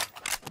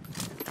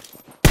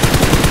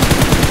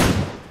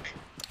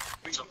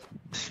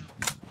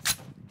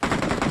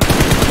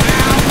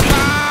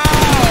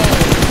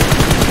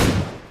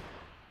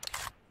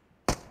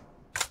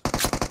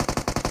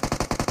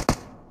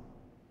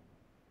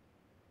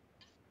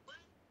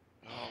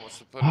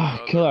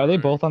 Killer, are they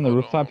both on the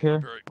rooftop here?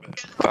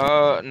 No,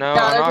 I there's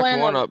knocked one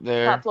one on up the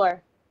there. Top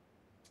floor.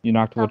 You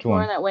knocked Top which floor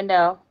one? in that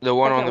window. The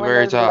one on Second the window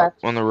very to the top,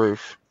 left. on the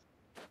roof.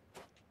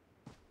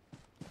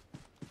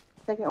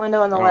 Second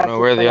window on the I left. don't know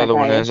where is the where other that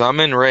one guy is. I'm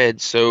in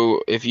red,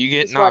 so if you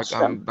get Just watch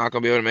knocked, I'm not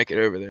gonna be able to make it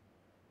over there.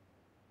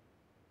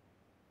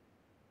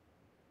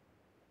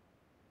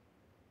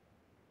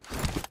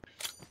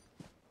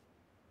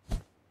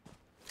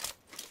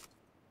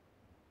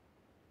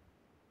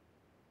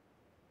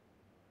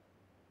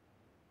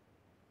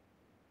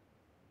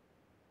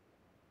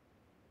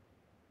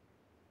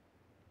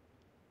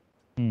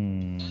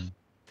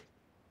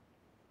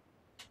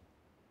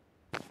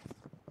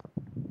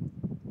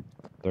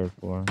 Third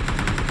floor.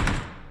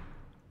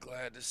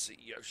 Glad to see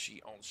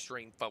Yoshi on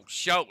stream, folks.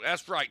 Show.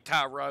 That's right,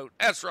 Tyrone.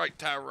 That's right,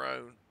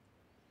 Tyrone.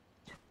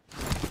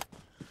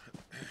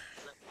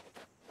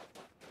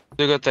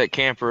 Still got that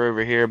camper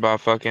over here by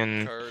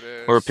fucking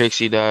Curtis. where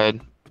Pixie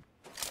died.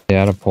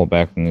 Yeah, I had to pull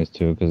back from these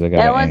two because they got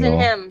That an wasn't angle.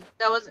 him.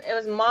 It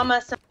was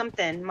Mama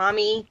something.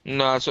 Mommy.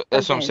 No, that's what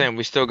I'm something. saying.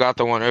 We still got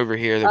the one over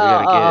here that we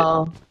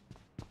gotta get.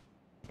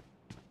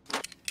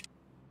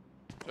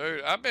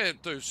 Dude, I've been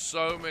through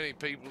so many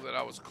people that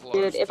I was close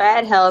Dude, to. if I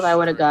had health, I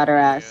would have got her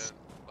ass.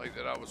 Like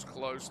that I was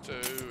close to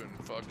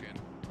and fucking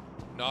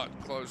not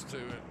close to.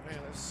 And man,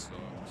 that sucks.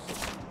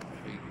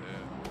 I hate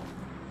that.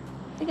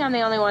 I think I'm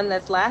the only one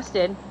that's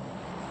lasted.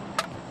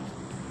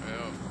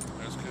 Well,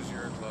 that's because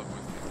you're in love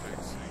with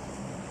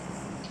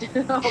me,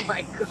 Pixie. Oh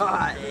my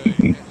god.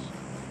 Okay.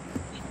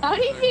 How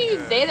do you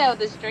even say that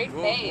with a straight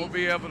We'll face?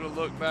 be able to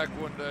look back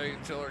one day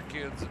and tell our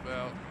kids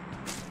about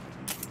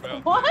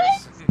What?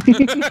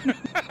 this.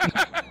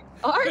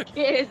 Our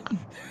kids.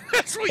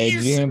 That's what Hey, you did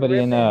you hear said. anybody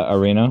in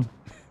Arena?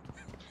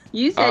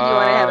 You said you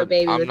want to have a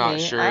baby I'm with not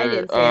me. sure. I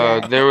didn't say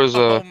that. There was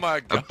Oh my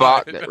a God.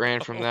 bot that ran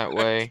from that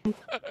way.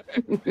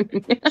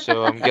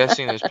 So I'm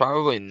guessing there's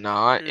probably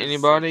not You're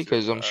anybody, such a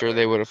because I'm sure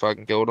they liar. would have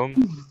fucking killed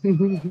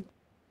him.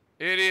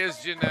 It is,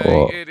 Janae.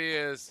 Well- It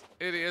is.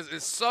 It is.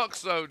 It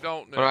sucks though,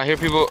 don't it? When I hear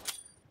people,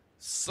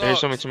 Sucks, there's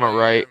somebody to my man.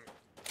 right.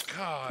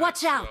 God, it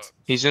Watch out. sucks.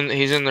 He's in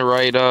the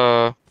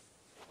right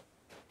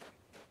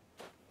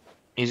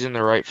he's in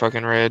the right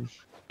fucking red.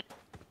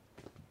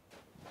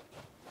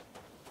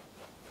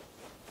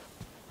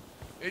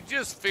 It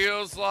just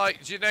feels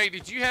like, Janae,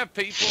 did you have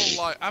people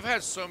like, I've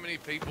had so many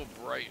people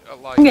break,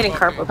 like, I'm getting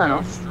fucking carpal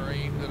tunnel. go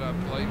stream that I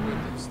played with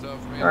and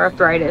stuff, man. Or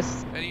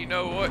arthritis. And you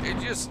know what? It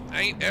just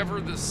ain't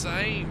ever the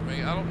same,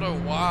 man. I don't know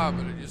why,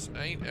 but it just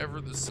ain't ever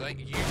the same.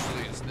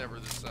 Usually it's never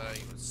the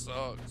same. It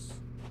sucks.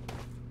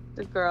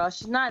 The girl,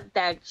 she's not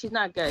good. She's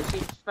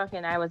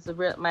fucking, I was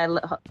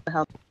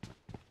help.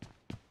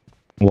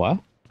 What?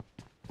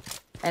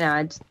 I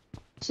know,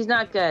 she's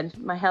not good.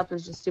 My health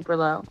was just super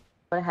low.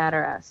 But I had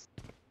her ass.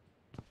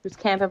 She was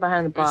camping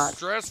behind the It's box.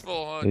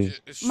 stressful, huh?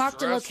 These- It's Marked a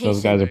stressful, location.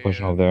 Those guys are man.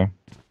 pushing over there.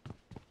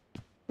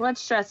 What's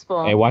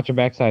stressful? Hey, watch your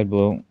backside,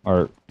 Blue.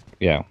 Or,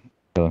 yeah.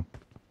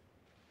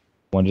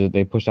 One just,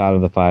 they pushed out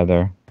of the 5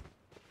 there.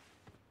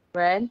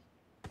 Red?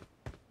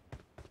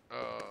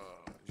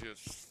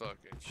 Just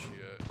fucking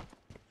shit.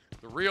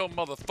 The real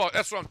motherfucker.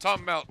 That's what I'm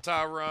talking about,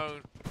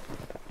 Tyrone.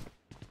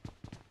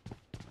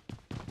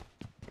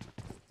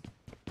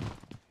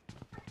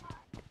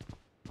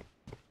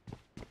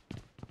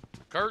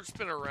 Kurt's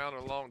been around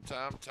a long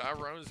time.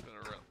 Tyrone's been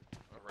around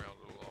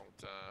a long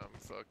time.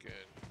 Fucking.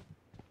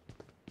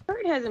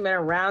 Kurt hasn't been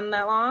around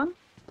that long.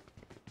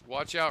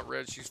 Watch out,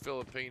 Red. She's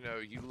Filipino.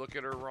 You look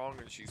at her wrong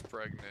and she's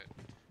pregnant.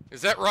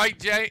 Is that right,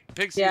 Jay?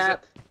 Pixie?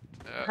 Yep.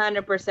 Is that,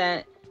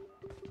 100%.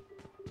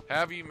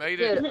 have you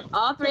made it? Dude,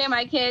 all 3 of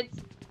my kids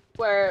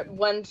were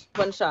one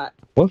shot.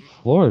 What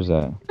floor is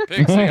that?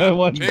 Pixie,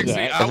 What's Pixie,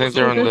 that? I I think was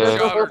they're a on the-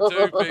 one-shotter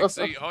too,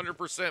 Pixie.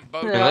 100%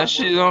 both. Yeah. Unless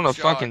she's on a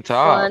fucking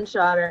top. One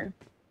shotter.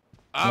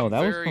 I'm No, that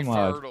was very from,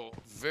 fertile.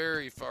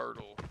 Very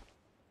fertile.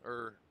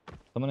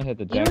 Someone hit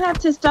the You jack. don't have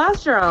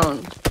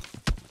testosterone.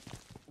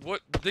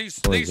 What these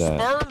What these is that?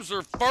 sperms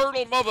are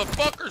fertile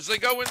motherfuckers. They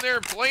go in there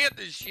and plant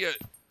this shit.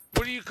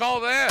 What do you call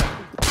that?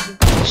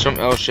 It's from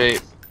L shape.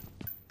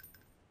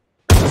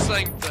 The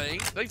same thing.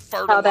 They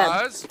How that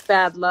fertilize.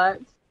 bad luck.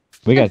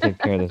 We gotta take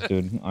care of this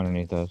dude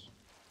underneath us.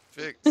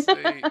 Pixie.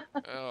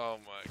 Oh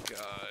my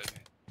god.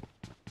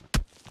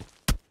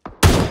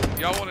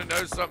 Y'all want to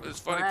know something that's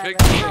funny? Wow,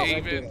 Pixie that's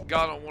even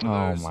got on one Oh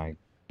of those. my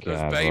Those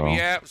god, baby bro.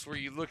 apps where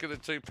you look at the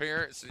two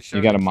parents and show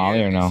You got the a Molly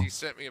kid, or and no? She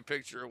sent me a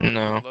picture of what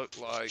No. it looked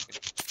like.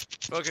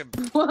 Fucking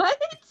What?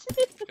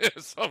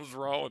 something's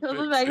wrong with It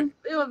would, Pixie.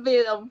 it would be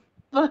a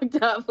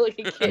fucked up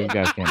looking These kid.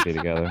 guys can't be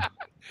together.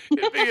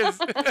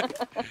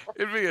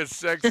 It'd be a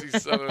sexy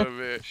son of a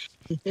bitch.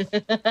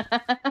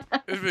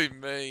 It'd be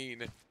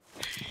mean.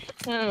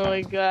 Oh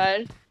my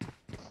god.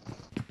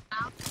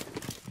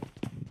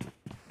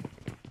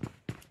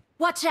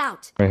 Watch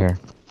out! Right here.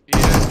 Yeah,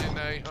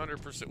 Janae,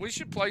 100%. We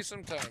should play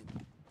sometime.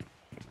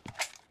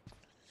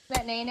 Is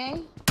that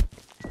Nene?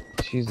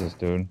 Jesus,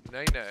 dude.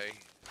 Nay, nay.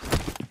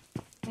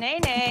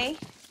 Nene.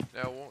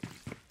 Now, won't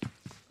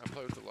I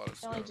play with a lot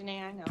of The only stuff.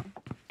 Janae I know.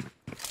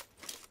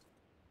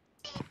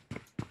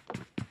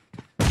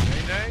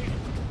 Nay, nay.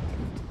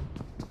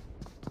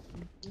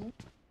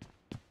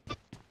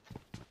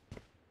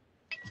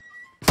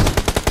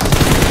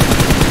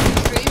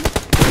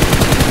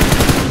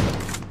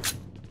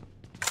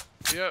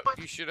 Yep,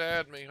 you should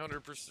add me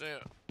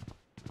 100%.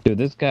 Dude,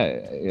 this guy,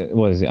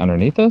 what is he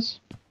underneath us?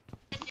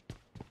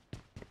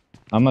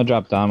 I'm gonna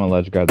drop down and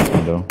let you grab the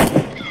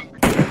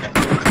window.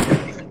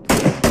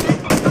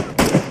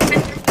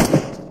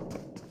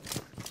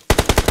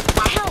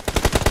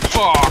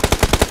 Fuck.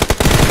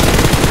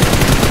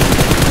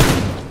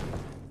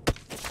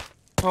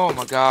 Oh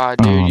my god,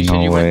 dude. Oh, You said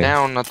no you way. went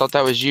down. I thought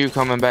that was you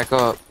coming back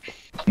up.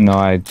 No,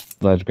 I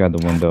let you grab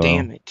the window.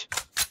 Damn it.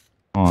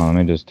 Hold on,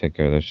 let me just take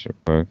care of this shit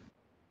quick.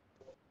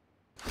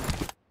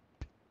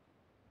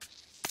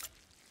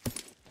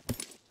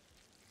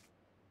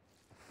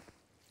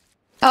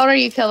 How old are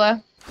you,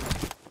 Killa?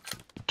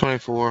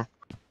 24.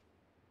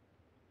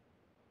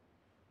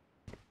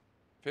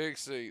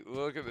 Pixie,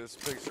 look at this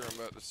picture I'm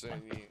about to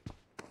send you.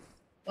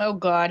 Oh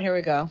god, here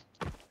we go.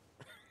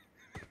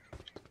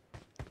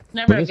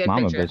 Never Where'd a this good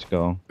mama picture. bitch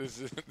go?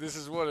 This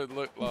is what it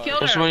looked like.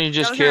 Killed That's her. one you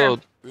just That was her.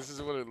 killed. This is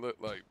what it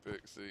looked like,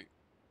 Pixie.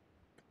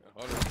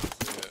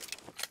 100%.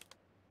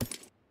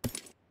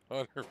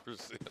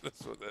 100%.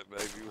 That's what that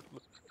baby would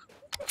look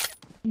like.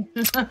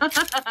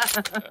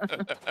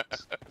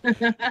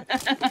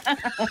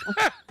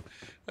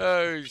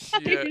 Oh,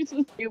 shit. You're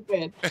so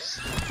stupid.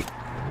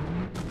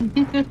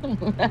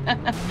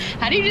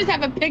 How do you just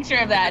have a picture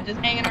of that just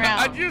hanging around?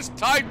 I just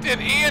typed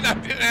it in. I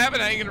didn't have it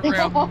hanging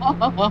around.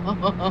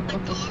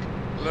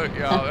 Look,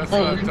 y'all. That's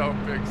what I told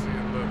Pixie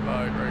it looked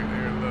like right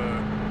there.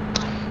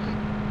 Look.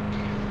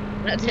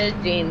 That's his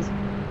jeans.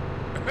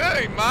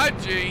 Hey, my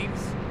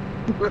jeans.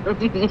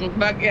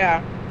 Fuck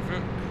yeah.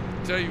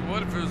 Tell you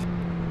what, if it was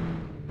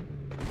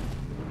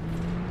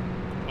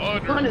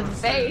on his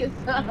face.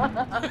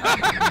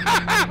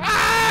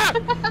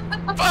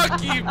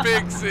 Fuck you,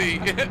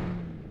 Pixie.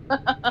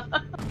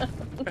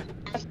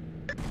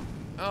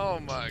 Oh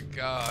my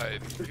God,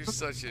 you're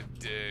such a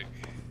dick.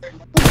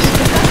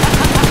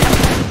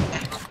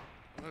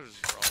 What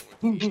is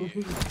wrong with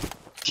you?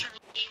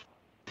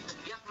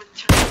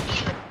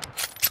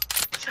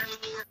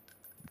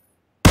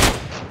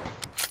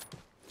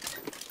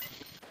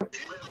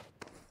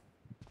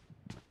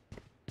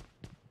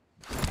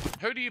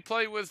 Who do you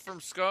play with from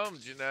Scum,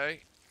 Janae?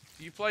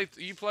 You play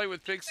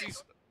with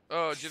Pixies?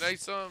 Janae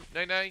some?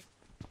 Nene?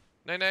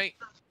 Nene?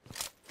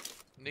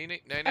 Nene?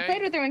 Nene? I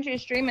played with her when she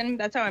was streaming.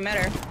 That's how I met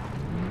her.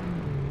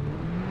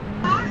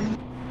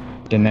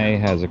 Danae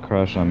has a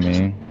crush on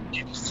me.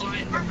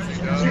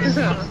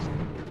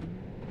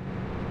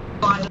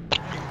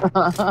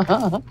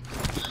 Huh,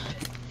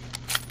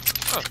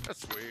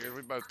 that's weird.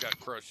 We both got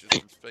crushes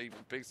on people.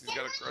 Pixie's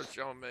got a crush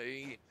on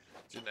me.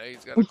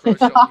 Janae's got a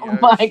crush on you. Oh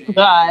my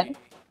God.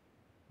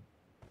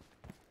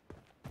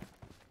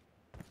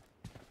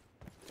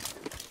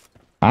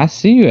 I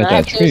see you at that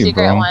That's your tree,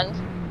 secret bro. one.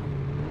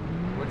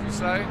 What'd you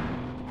say? I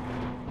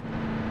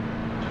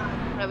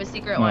have a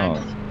secret No.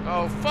 one.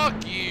 Oh,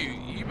 fuck you.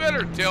 You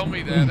better tell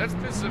me that. That's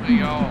pissing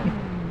me off.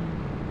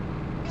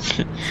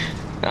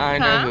 I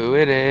know who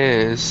it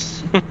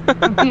is.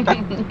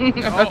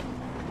 Oh,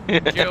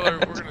 Killer,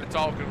 we're gonna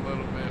talk in a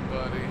little bit,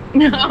 buddy.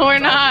 No, we're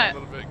not. A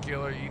little bit,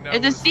 Killer. You know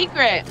It's a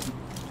secret.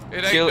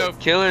 It ain't no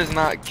Killer's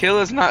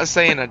not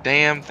saying a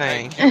damn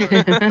thing.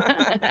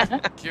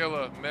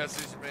 Killer.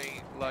 Message me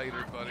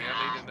later, buddy. I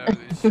need to know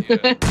this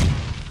shit.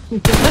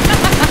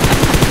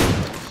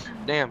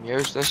 Damn,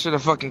 Yost, that should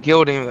have fucking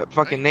killed him. That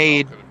fucking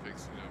nade.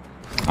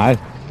 I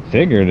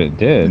figured it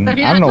did.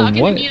 I don't know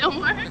what.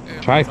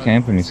 Try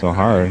camping me so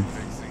hard.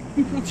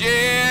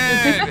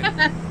 Jen!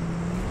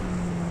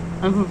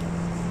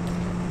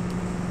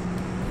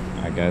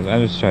 Alright, guys, I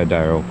just tried to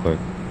die real quick.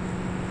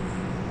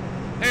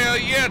 Hell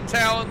yeah,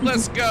 Talon.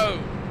 Let's go.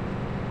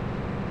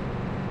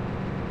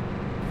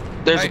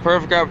 There's a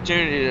perfect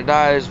opportunity to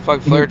die as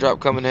fuck flare drop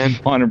coming in.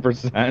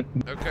 100%.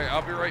 Okay,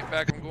 I'll be right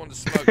back. I'm going to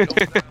smoke. Don't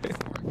die before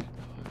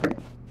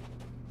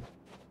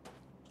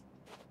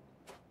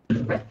I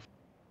get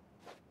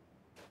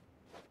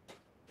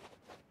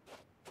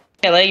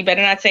Killer, you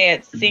better not say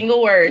a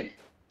single word.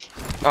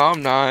 Oh,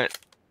 I'm not.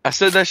 I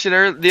said that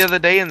shit the other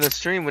day in the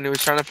stream when he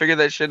was trying to figure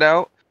that shit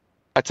out.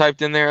 I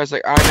typed in there, I was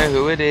like, I know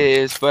who it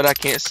is, but I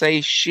can't say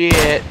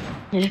shit.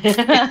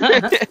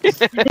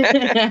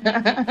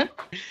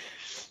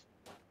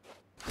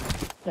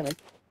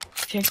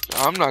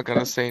 I'm not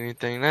gonna say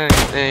anything. That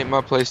ain't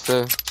my place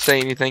to say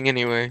anything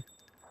anyway.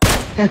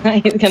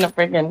 He's gonna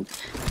freaking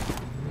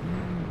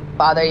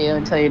bother you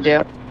until you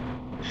do.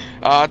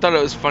 I thought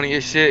it was funny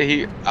as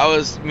shit.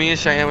 Me and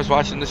Cheyenne was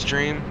watching the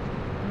stream,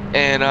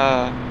 and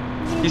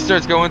he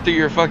starts going through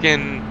your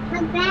fucking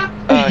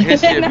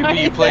history of people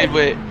you played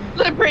with.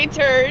 Slippery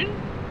turd.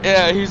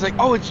 Yeah, he's like,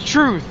 oh, it's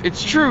truth.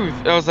 It's truth.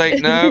 I was like,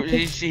 no,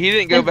 he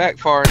didn't go back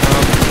far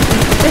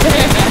enough. And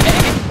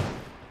then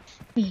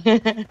he's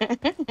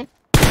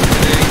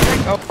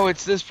like, oh,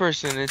 it's this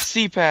person. It's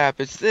CPAP.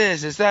 It's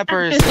this. It's that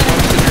person.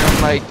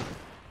 I'm like,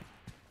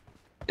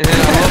 and then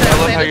I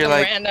love how you're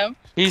like, random.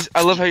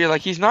 I love how you're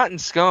like, he's not in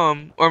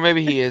Scum, or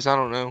maybe he is. I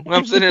don't know.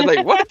 I'm sitting there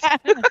like, what?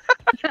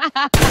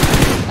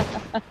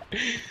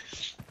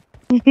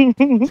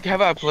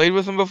 Have I played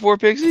with him before,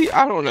 Pixie?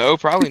 I don't know.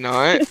 Probably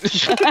not.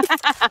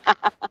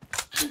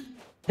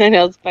 I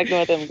know, it's fucking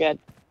with him good.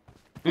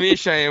 Me and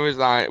Cheyenne was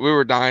dying. We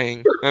were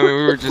dying. I mean,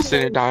 we were just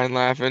sitting there dying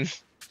laughing.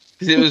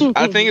 'Cause it was.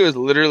 I think it was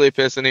literally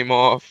pissing him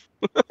off.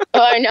 Oh,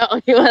 I know.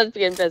 He was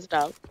getting pissed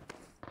off.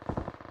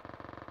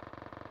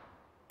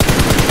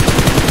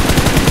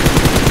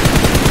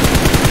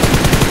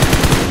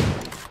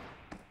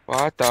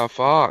 What the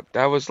fuck?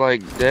 That was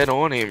like dead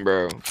on him,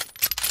 bro.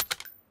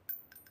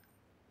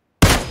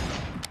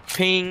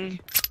 Ping.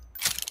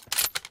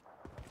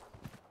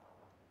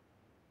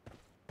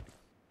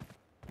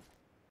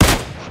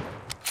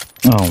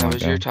 Oh That my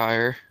was your god.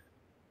 tire.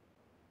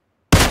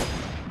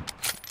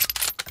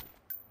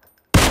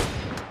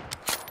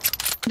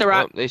 The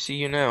rock. Oh, they see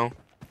you now.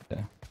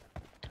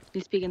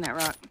 He's speaking that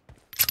rock.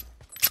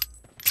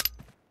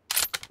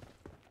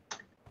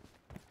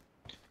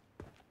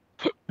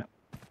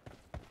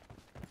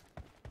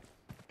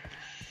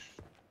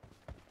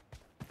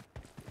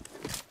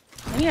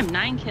 We have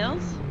 9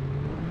 kills?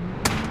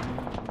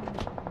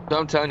 So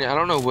I'm telling you, I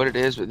don't know what it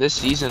is, but this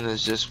season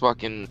is just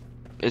fucking.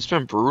 It's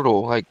been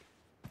brutal. Like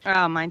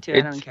Oh, mine too.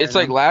 I don't care. it's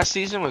like last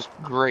season was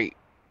great.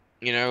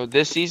 You know,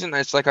 this season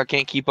it's like I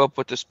can't keep up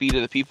with the speed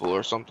of the people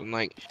or something.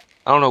 Like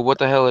I don't know what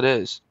the hell it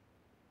is.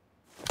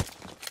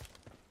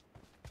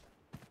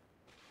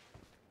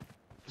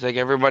 It's like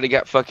everybody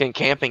got fucking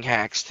camping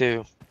hacks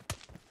too.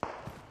 Like,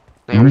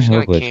 I'm we're just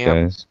gonna glitch,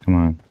 camp. guys. Come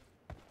on.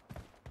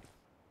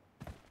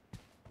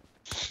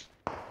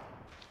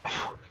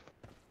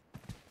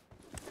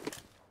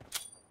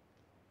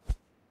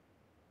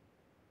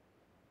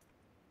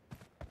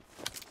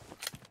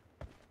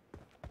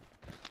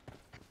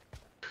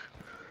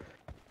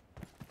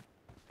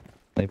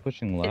 They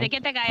pushing left. Did they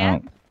get that guy I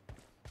up? don't-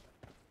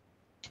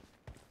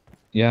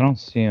 Yeah, I don't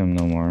see him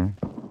no more.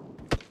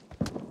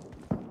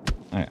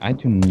 I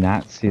do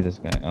not see this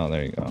guy. Oh,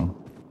 there you go.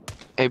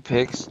 Hey,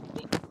 Pix.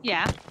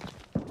 Yeah.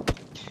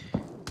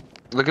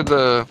 Look at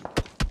the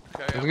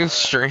Okay, look at the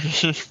stream.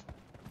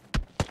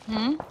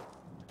 Hmm.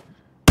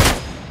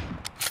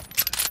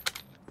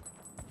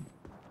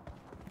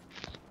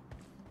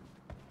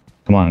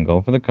 Come on,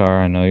 go for the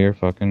car. I know you're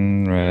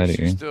fucking She's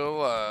ready. still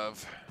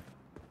alive.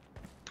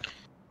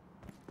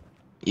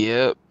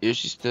 Yep, yeah,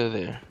 she's still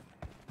there.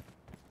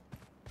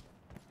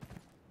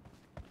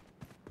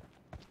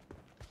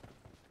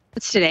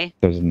 What's today?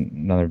 There's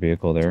another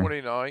vehicle there.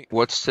 29th.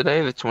 What's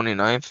today? The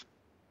 29th?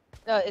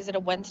 Is it a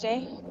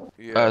Wednesday?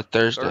 Yeah.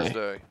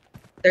 Thursday.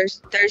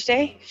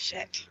 Thursday?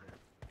 Shit.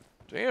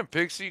 Damn,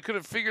 Pixie, you could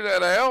have figured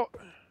that out.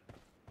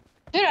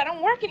 Dude, I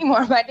don't work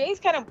anymore. My days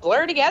kind of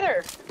blur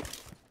together.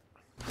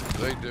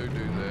 They do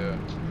that.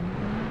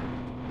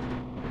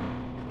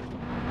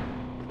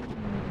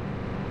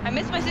 I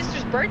miss my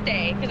sister's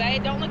birthday because I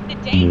don't look the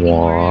date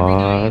anymore every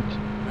night. What?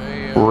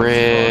 Damn,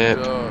 Rip.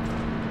 that's fucked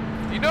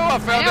up. You know, I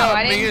found I know, out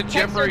I me didn't and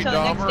text her Jeffrey till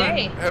the next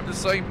day. Dahmer have the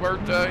same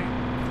birthday.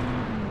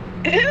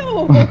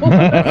 Ew.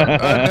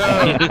 I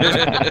know.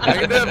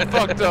 Ain't that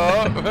fucked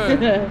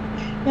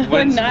up?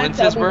 When's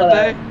his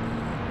birthday?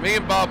 Me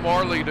and Bob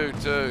Marley do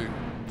too.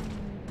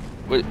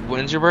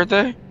 When's your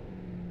birthday?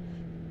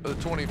 The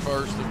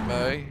 21st of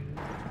May.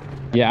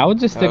 Yeah, I would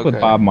just stick with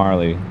Okay. Bob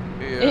Marley.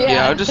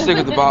 Yeah, I'll just stick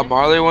with the Bob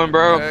Marley one,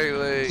 bro.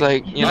 Haley. It's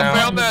like, you know. I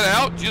found that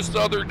out just the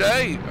other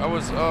day. I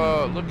was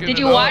looking. Did it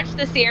you up. watch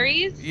the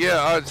series?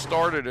 Yeah, I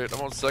started it.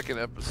 I'm on second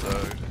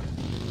episode.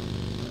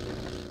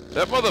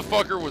 That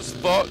motherfucker was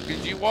fucked.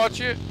 Did you watch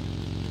it?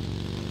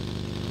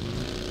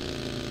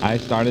 I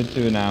started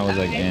to, and I was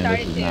like, man,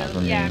 this is not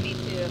for me. Yeah, me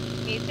too.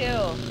 Me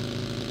too.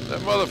 That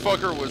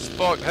motherfucker was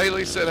fucked.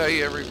 Haley said,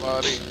 "Hey,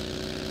 everybody."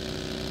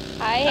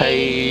 Hi.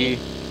 Hey.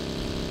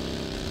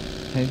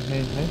 Hey.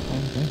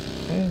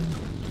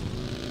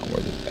 Oh,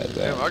 where this guy's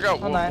Damn, at? I got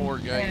Hold one on. more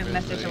I'm game. gonna in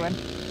message me. someone.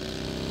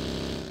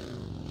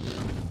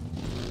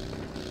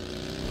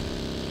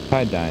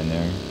 Probably dying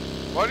there.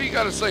 Why do you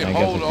gotta say I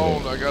guess hold I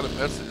on? could've- I gotta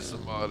message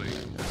somebody.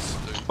 That's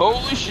stupid.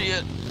 Holy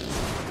shit.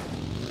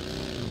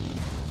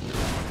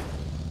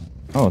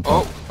 Oh, it's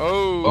Oh.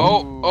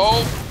 Oh.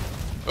 Oh.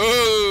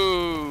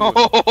 Oh.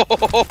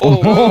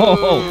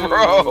 Oh.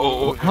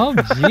 Bro. Oh,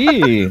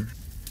 gee.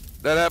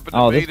 That happened to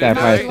Oh, me this guy today.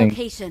 probably thinks.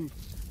 Location.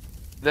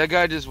 That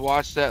guy just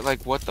watched that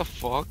like, what the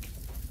fuck?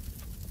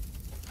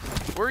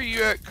 Where are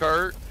you at,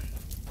 Kurt?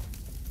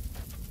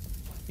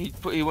 He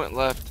went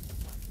left.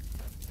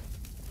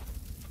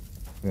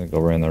 I'm gonna go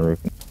right on the roof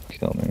and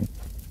kill me.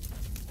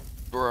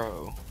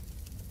 Bro.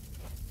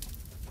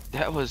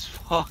 That was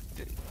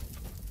fucked.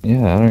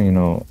 Yeah, I don't even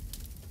know.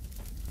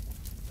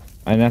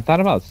 And I thought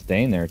about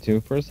staying there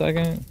too for a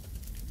second.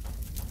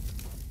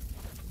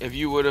 If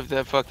you would have,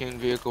 that fucking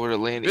vehicle would have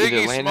landed, Biggie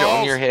either landed on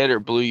Smalls. your head or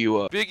blew you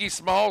up. Biggie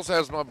Smalls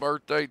has my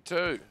birthday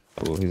too.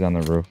 Oh, he's on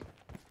the roof.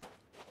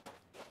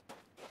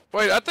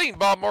 Wait, I think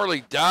Bob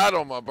Marley died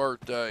on my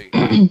birthday.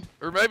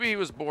 Or maybe he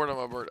was born on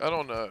my birthday. I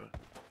don't know.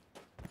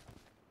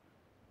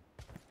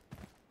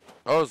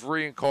 I was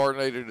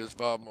reincarnated as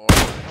Bob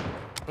Marley.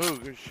 Ooh,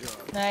 good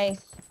shot.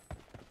 Nice.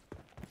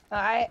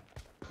 I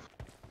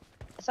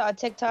saw a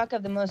TikTok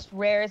of the most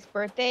rarest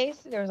birthdays.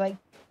 There was like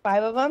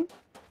 5 of them,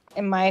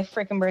 and my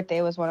freaking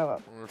birthday was one of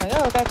them. Like,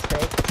 oh, that's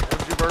great.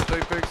 When's your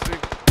birthday, Pixie?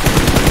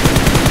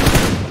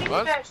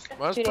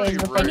 Mine's 2 pretty days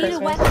before I need a rare.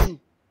 weapon.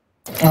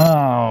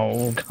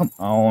 Oh, come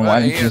on. Why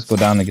didn't you just go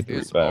down and get the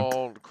It's revive?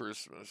 on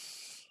Christmas.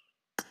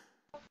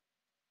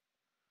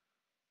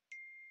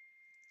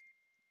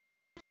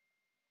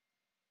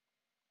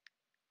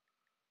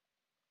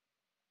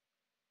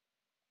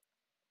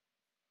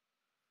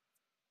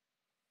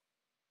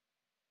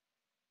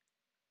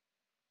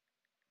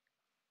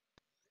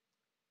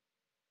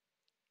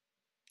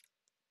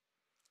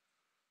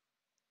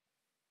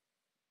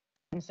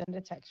 And send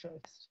a text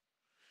first.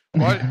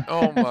 Why?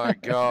 Oh my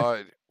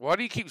God! Why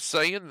do you keep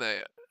saying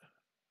that?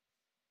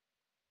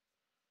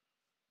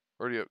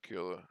 Hurry up,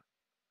 killer.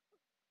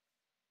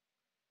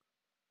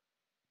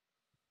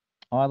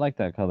 Oh, I like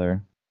that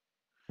color.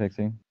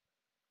 Pixie.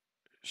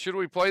 Should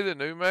we play the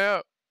new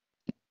map?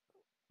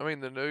 I mean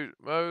the new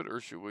mode, or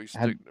should we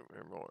stick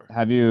to more?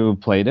 Have you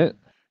played it?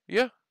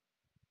 Yeah.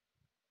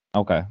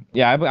 Okay.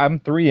 Yeah, I'm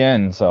 3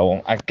 in,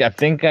 so I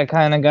think I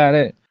kind of got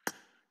it.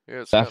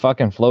 Yeah, it's That kinda-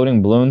 fucking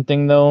floating balloon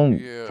thing, though.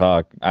 Yeah.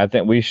 Fuck. I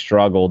think we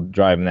struggled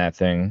driving that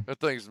thing. That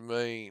thing's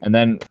mean. And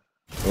then,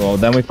 well,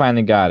 then we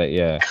finally got it.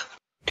 Yeah.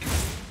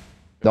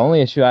 The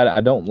only issue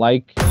I don't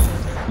like,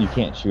 You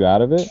can't shoot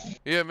out of it?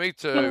 Yeah, me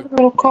too.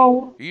 Little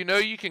cold. You know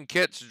you can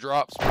catch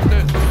drops with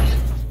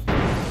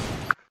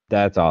it.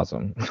 That's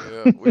awesome.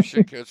 Yeah, we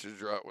should catch a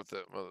drop with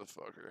that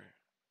motherfucker.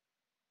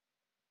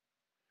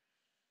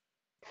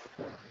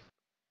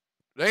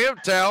 Damn,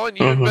 Talon,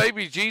 you and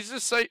Baby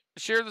Jesus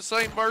share the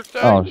same birthday?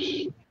 Oh,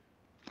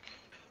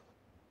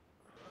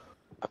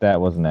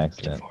 that was an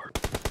accident.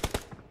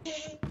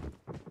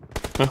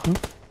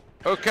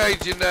 Okay,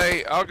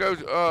 Janae, I'll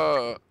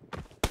go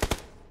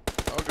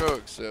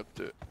accept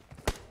it.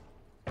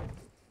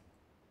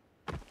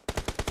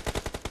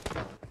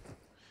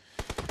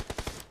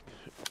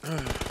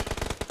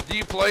 Do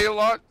you play a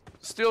lot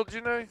still,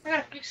 Janae?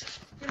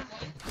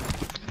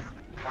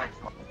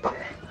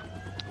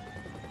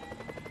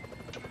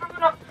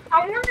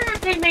 I wonder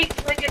if they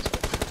make like a.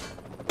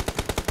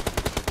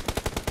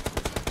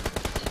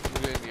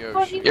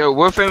 Yo,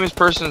 what famous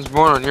person's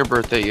born on your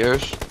birthday,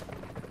 Yosh?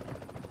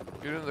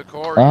 Get in the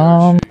car,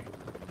 Yoshi.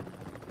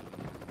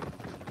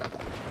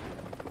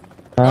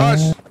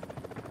 Gosh.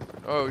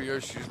 Oh,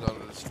 Yoshi's not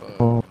on his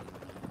phone.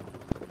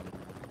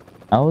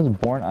 I was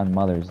born on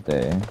Mother's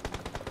Day.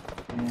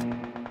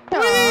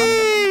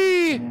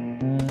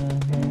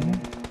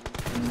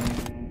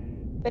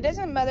 But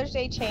doesn't Mother's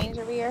Day change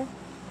every year?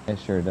 It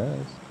sure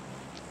does.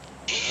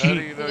 How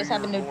do you know You just you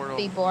happen were to born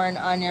be on? born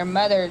on your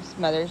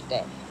Mother's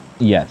Day.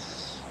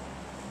 Yes.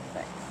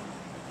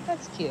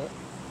 That's cute.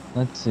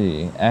 Let's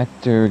see.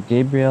 Actor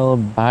Gabriel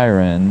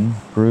Byron,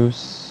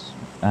 Bruce.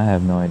 I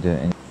have no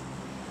idea.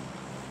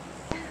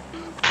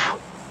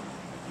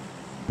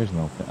 There's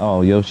no.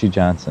 Oh, Yoshi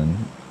Johnson.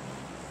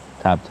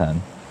 Top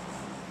 10.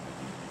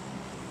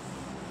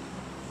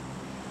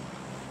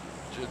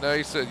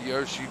 Janae said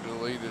Yoshi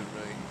deleted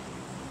me.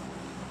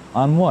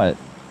 On what?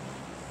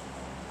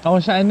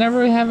 Oh, I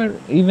never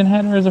even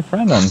had her as a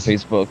friend on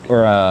Facebook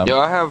or Yo,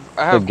 I have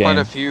quite game.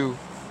 a few.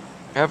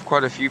 I have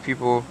quite a few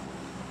people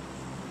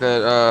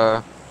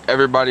that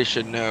everybody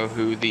should know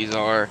who these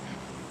are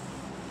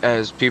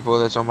as people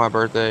that's on my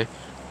birthday.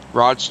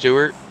 Rod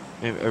Stewart.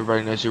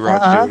 Everybody knows who Rod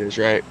Stewart is,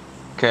 right?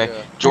 Okay.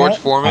 Yeah. George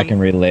Foreman. I can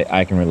relate.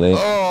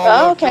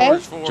 Oh, okay.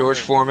 George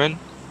Foreman.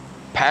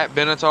 Pat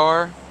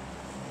Benatar.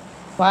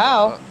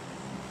 Wow.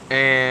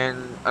 And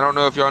I don't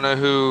know if y'all know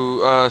who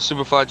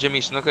Superfly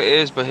Jimmy Snuka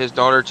is, but his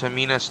daughter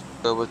Tamina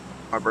Snuka was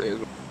my birthday as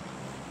well.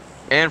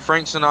 And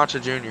Frank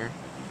Sinatra Jr.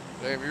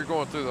 Damn, you're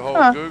going through the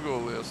whole Google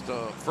list,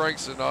 huh? Frank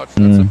Sinatra,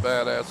 that's a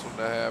badass one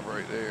to have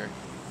right there.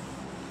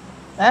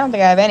 I don't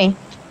think I have any.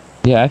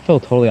 Yeah, I feel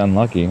totally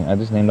unlucky. I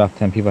just named off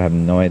 10 people. I have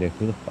no idea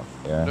who the fuck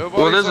they are.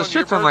 Well, there's a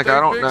shit ton like I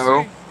don't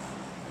know.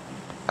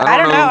 I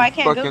don't know. I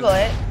can't Google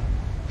it.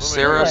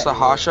 Sarah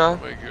Sahasha.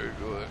 Let me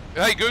Google it.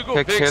 Hey, Google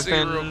Pick Pixie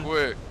Kiffin. real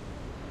quick.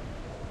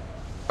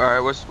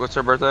 Alright, what's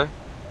her birthday?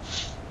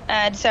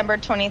 December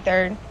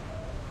 23rd.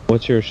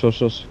 What's your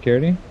social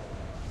security?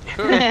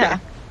 Yeah.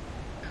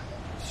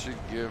 Should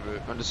give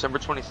it. On December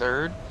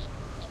 23rd?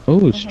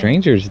 Oh,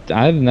 strangers.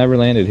 I've never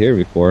landed here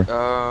before. You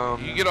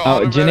get an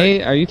Oh, automatic-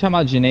 Janae, are you talking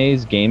about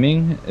Janae's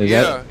Gaming? Is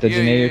that the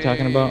Janae you're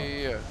talking about?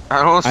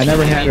 I don't. I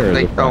never had her as a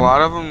Like, a friend.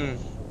 lot of them.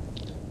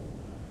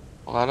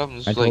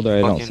 I told her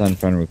I don't send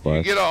friend You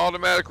requests. get an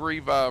automatic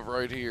revive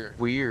right here.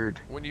 Weird.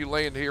 When you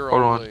land here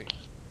Hold on. only.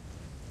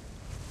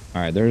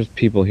 Alright, there's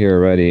people here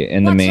already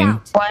in the Watch main.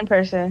 out. One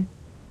person.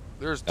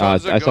 There's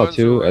tons of I saw guns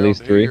 2, at around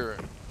least 3. here,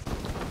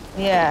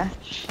 Yeah.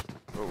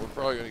 but we're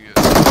probably gonna get.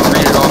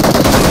 Read it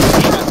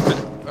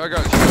off. I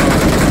got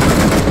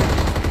shot.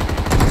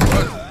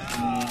 What?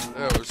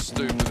 That was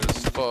stupid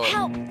as fuck.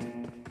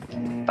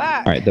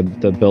 Fuck. Alright,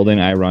 the building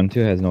I run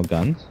to has no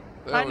guns.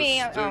 That I was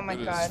mean, stupid oh my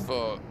as God.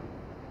 fuck.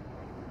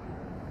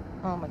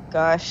 Oh my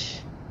gosh.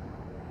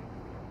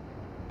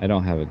 I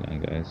don't have a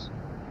gun, guys.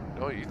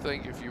 Don't you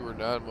think if you were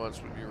 9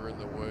 months when you were in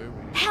the womb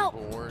and you Help.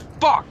 were born,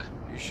 Fuck!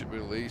 you should be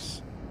at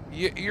least.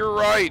 You're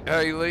right,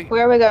 Haley.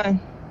 Where are we going?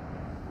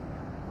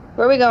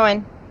 Where are we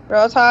going?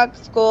 Girl talk,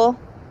 school.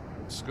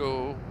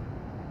 School.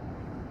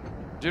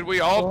 Did we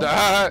all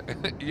die?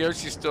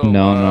 Yoshi's still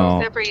No, alive. no.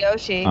 Except for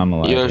Yoshi. I'm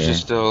alive. Yoshi's here.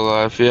 still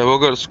alive. Yeah, we'll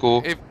go to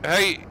school. If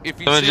you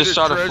Someone see just the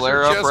shot a treasure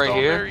flare up chest right on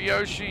here. there,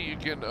 Yoshi, you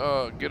can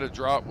get a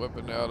drop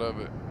weapon out of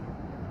it.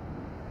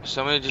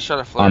 Somebody just shot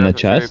a flare On the up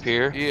at Ferry chest?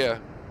 Pier. Yeah,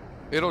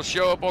 it'll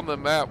show up on the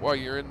map while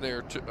you're in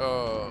there.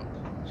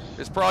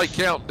 It's probably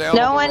counting down.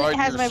 No on the one right of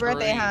has your my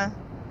birthday, screen.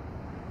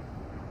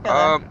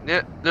 huh?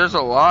 Yeah, there's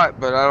a lot,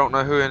 but I don't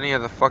know who any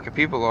of the fucking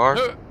people are.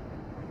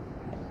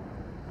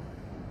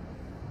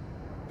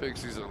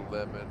 Pixie's a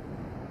lemon.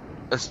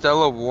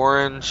 Estella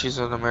Warren, she's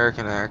an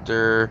American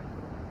actor.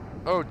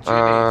 Oh, Jenny.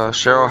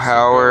 Cheryl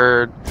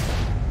Howard.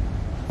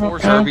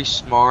 Forrest Kirby I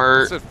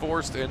Smart. said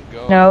Forrest and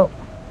Go. No.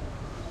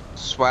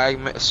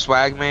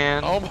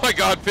 Swagman. Oh my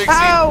God, Pixie.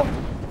 Oh!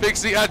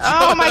 Pixie, I jumped.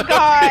 Oh my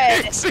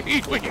God!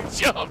 Pixie, we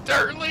jumped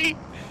early.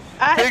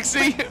 I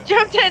Pixie.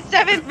 jumped at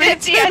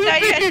 7:50. I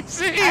thought you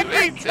Pixie, I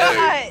me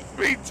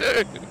forgot.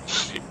 too.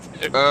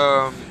 Me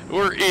too.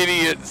 We're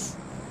idiots.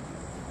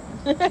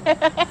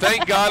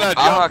 Thank God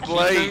I jumped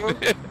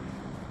late.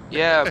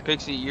 Yeah,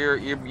 Pixie,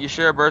 you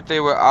share a birthday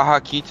with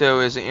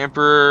Ahakito, is the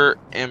Emperor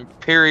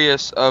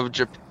Imperius of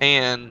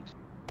Japan,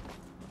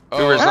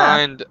 who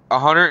resigned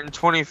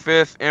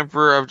 125th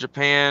Emperor of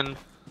Japan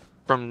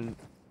from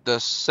the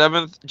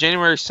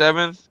January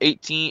 7th,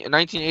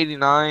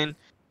 1989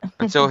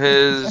 until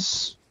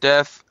his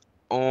death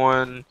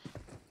on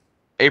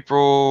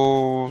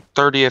April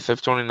 30th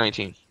of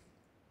 2019.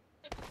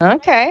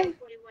 Okay.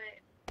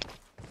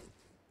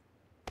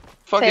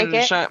 Fucking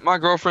my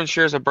girlfriend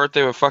shares a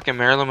birthday with fucking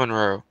Marilyn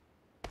Monroe.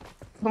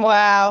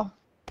 Wow.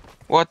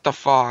 What the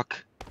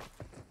fuck?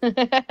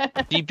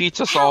 He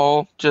beats us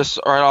all just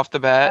right off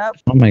the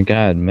bat. Oh my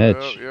god, Mitch.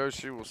 Well,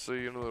 Yoshi, we'll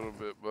see you in a little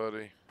bit,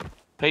 buddy.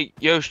 Hey,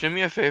 Yosh, do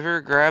me a favor.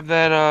 Grab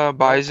that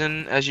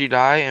bison as you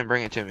die and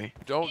bring it to me.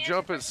 Don't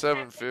jump at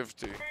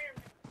 750.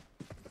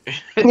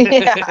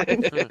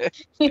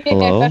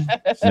 Hello,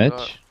 It's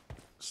Mitch?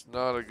 it's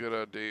not a good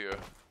idea.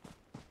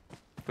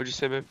 What'd you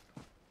say, babe?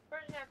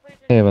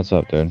 Hey, what's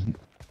up, dude?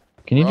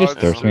 Can you just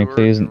Rod thirst me, Stewart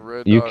please? and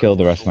Red You Dot killed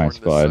the were rest of my born the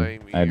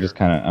squad.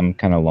 same I'm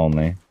kind of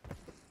lonely.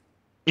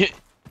 I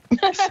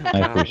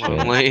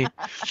appreciate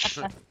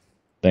it.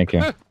 Thank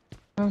you.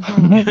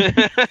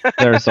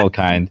 They're so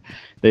kind.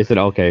 They said,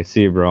 "Okay,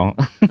 see you, bro."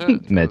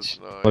 Mitch,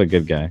 what a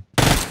good guy.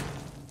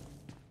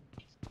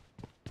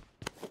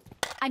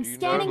 I'm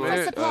scanning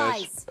for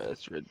supplies.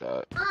 That's Red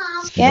Dot.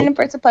 Scanning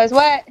for supplies.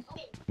 What?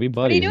 We What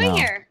are buddies you doing now.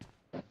 here?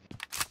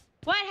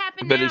 What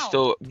happened Bet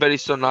now? he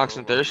still knocks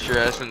and thirsts your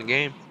ass in the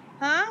game.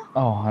 Huh?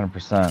 Oh,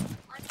 100%.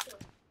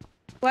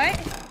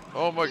 What?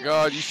 Oh my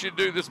god, you should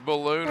do this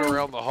balloon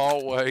around the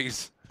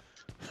hallways.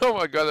 Oh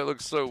my god, that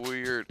looks so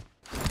weird.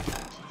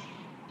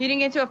 You didn't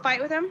get into a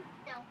fight with him?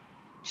 No.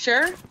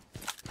 Sure?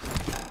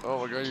 Oh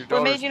my god, your What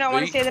daughter's made you not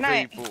want to stay the beating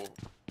night? people.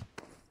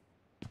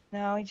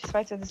 No, he just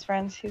fights with his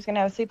friends. He was gonna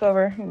have a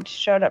sleepover and just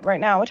showed up right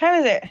now. What time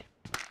is it?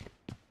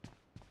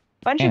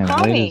 Why don't you Man,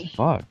 call late me? as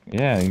fuck.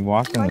 Yeah, you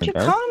walked in Why the don't you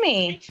dark. call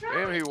me?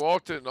 Damn, he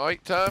walked at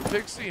nighttime,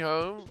 Pixie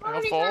home.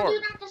 How far?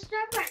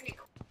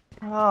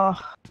 Oh,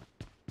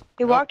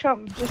 he walked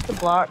home just a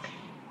block.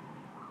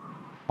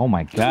 Oh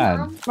my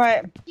god.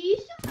 What?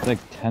 It's like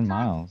 10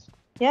 miles.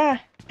 Yeah.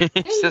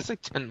 It's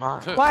like 10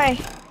 miles. Why?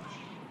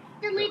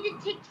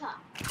 Deleted TikTok.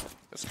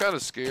 It's kind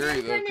of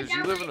scary though, because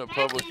you live in a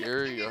public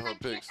area, huh,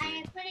 Pixie?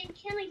 I put in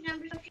killing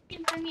numbers so you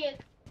can find me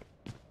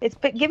a It's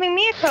giving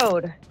me a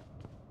code.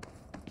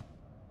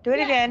 Do it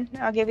again.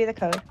 I'll give you the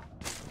code.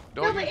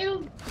 No, but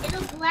it'll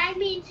flag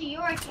me into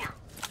your account.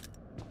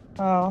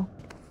 Oh.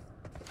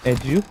 Hey,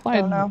 did you I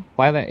don't know.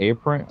 fly the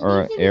apron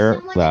or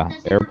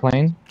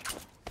airplane,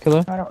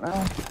 Killer? I don't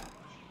know.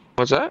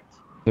 What's that?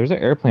 There's an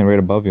airplane right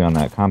above you on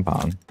that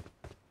compound.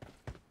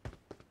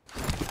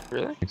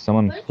 Really? Like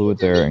someone flew it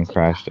there and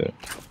crashed it.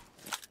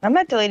 I'm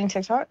not deleting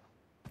TikTok.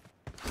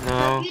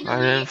 No, I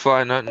didn't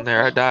fly nothing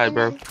there. I died,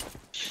 bro.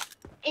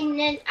 And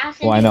then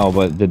after Well, I know,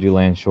 but did you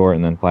land short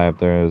and then fly up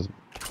there? Is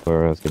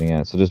where I was getting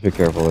at. So just be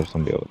careful. There's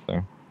somebody over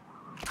there.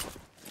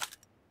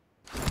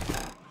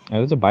 Yeah,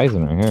 there's a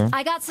bison right here.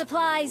 I got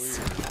supplies.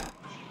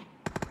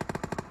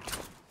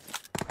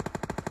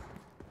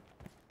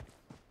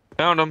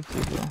 Found him.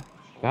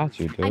 Got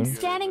you, I'm dude.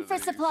 scanning for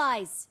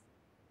supplies.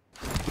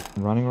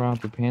 Running around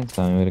with your pants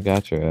down, you would have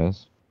got your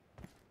ass.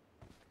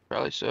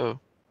 Probably so.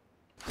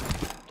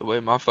 The way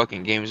my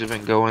fucking games have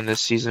been going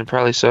this season,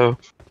 probably so.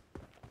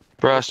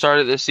 Bro, I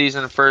started this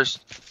season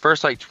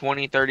first like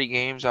 20, 30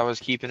 games. I was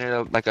keeping it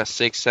at like a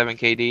 6, 7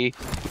 KD.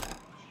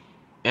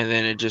 And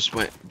then it just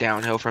went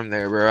downhill from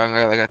there, bro. I'm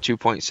like at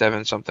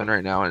 2.7 something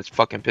right now, and it's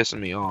fucking pissing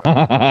me off.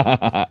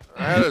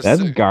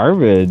 That's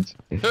garbage.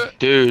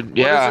 Dude,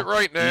 yeah. What is it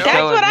right now?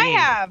 That's what I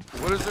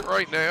have. What is it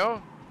right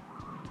now?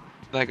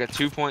 Like a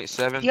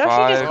 2.75.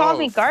 Yoshi just called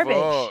me garbage.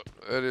 Fuck.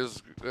 That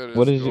is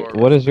What is garbage.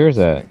 what is yours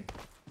at?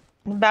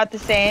 About the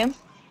same.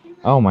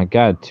 Oh my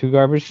god, 2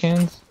 garbage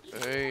cans?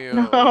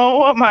 Damn.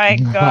 Oh my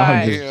god.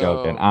 I'm just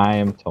joking. I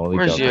am totally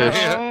Where's joking. yours?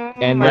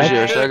 And Where's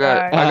that's- yours? I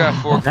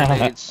got 4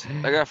 grenades.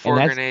 I got 4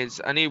 And that's-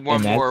 grenades. I need one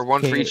and that's more,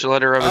 one for K- each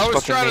letter of his I was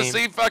fucking trying name. to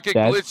see if I could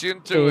That's glitch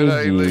into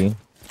it, Haley.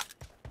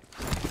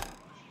 KD.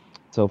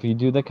 So if you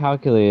do the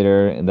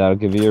calculator, that'll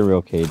give you a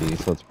real KD,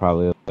 so it's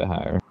probably a little bit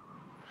higher.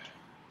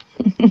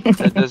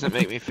 That doesn't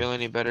make me feel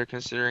any better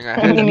considering I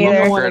had Me a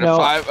neither. fucker at a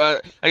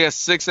 5, I guess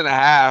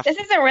 6.5. This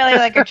isn't really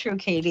like a true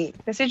KD.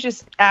 This is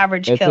just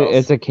average It's kills.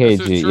 it's a KG,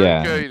 It's a true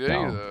yeah. KD,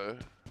 no. though.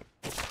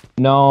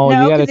 No,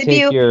 No, you gotta 'cause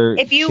take your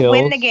if you kills.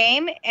 win the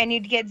game and you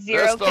get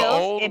 0 That's the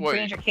kills, old it way.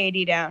 brings your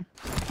KD down.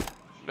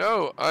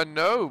 No, I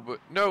know, but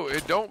no,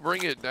 it don't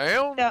bring it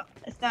down. No,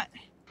 it's not.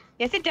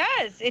 Yes, it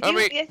does. If I you,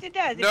 mean, yes, it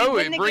does. If you No,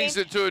 win it the brings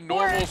game, it to a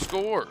normal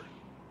score.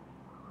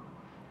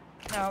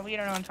 No, you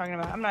don't know what I'm talking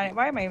about. I'm not.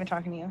 Why am I even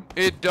talking to you?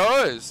 It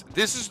does.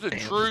 This is the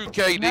true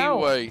KD No.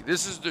 way.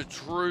 This is the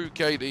true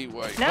KD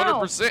way. No,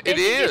 100%. It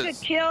This is.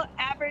 just a kill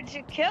average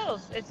of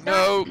kills. It's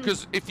No, not.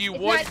 because if you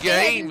It's won not, It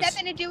has games,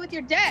 nothing to do with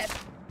your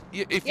death.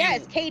 if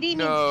Yes, you, KD means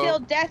no. kill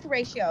death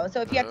ratio.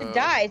 So if you have to No.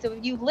 die, so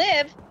if you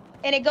live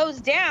and it goes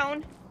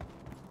down,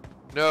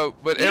 no,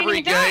 but You didn't every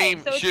even die,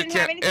 game so it should shouldn't have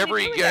count. anything to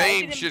Every do with that. It game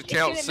shouldn't- should it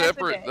count shouldn't mess with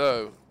separate, it.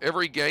 though.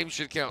 Every game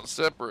should count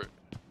separate.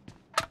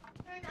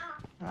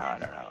 I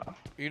don't know.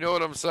 You know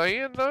what I'm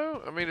saying,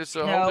 though? I mean, it's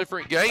a whole Nope.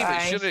 different game. Bye.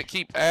 It shouldn't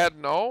keep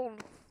adding on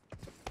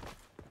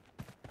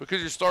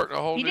because you're starting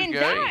a whole You new didn't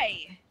game.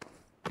 die.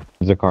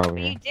 There's a car over But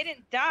here. you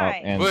didn't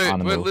die. and on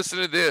the But move. listen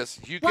to this.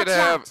 You Watch could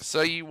have, out.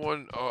 say you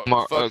won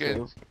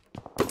Okay.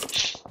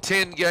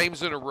 10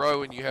 games in a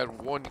row and you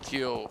had 1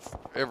 kill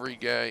every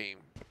game.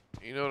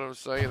 You know what I'm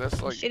saying?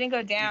 That's like She didn't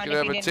go down could if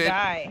have you a didn't 10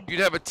 die. you'd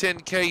have a 10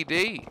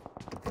 KD,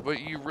 but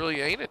you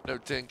really ain't no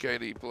 10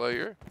 KD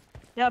player.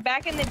 No,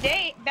 back in the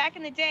day,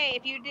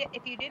 if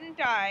you didn't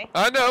die.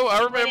 I know. I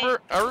You wouldn't-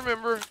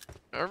 remember.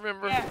 I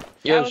remember. Yeah,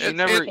 Yo, that was she the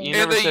never- thing. you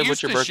never they said what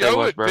used your to birthday show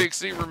was, it, bro.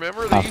 Pixie.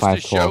 Remember, they used to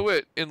 5-12. show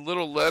it in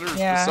little letters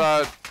Yeah.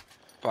 beside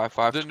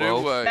 5, the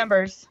 12. new way.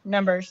 Numbers.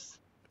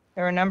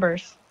 There were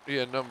numbers.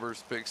 Yeah,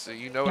 numbers, Pixie.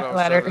 You know what Not I'm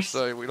trying to letters.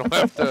 say. We don't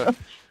have to.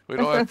 We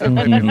don't have to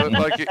make you look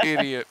like an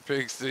idiot,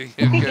 Pixie.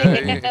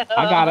 Okay.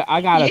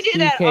 I got a You do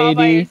that all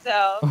by CKD.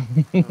 yourself.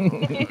 You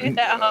do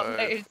that all by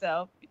God.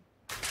 yourself.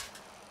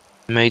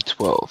 May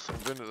 12th.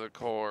 I've been to the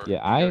car. Yeah,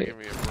 You I- gotta give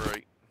me a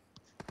break.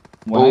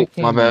 When I Oh,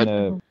 came my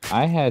bad.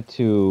 I had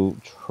to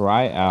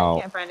try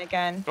out. Can't find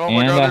again. Oh my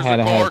And God! I There's had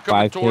a to car have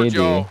coming 5 towards KD.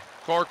 y'all.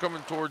 Car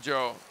coming towards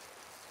y'all.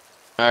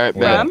 Alright,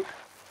 Yeah. bet.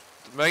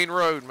 Main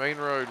road. Main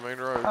road. Main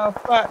road. Oh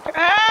fuck!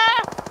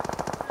 Ah!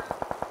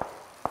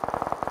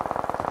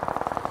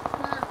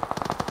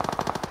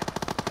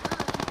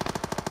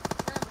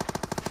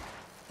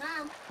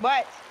 Mom,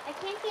 What? I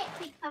can't get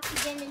TikTok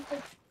again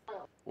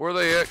until Where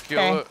they at?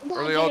 Kill it.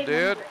 Are they all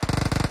dead?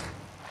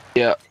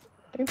 Yeah.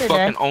 I think they're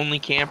Fucking dead. only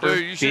camper.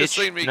 Dude, you should've bitch.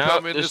 seen me No,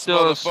 come in there's this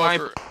still a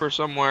motherfucker. sniper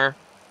somewhere.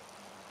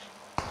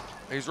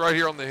 He's right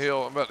here on the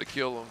hill. I'm about to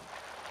kill him.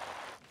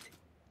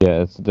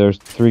 Yeah, there's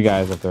 3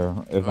 guys up there,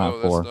 if not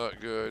Oh, 4. that's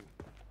not good.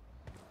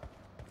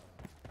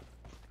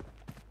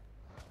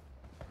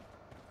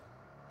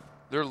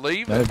 They're Is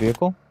leaving that a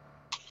vehicle?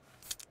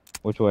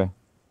 Which way?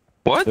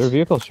 What? Their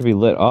vehicle should be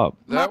lit up.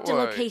 that Marked a way.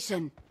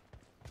 location.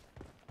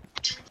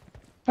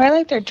 I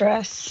like their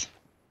dress.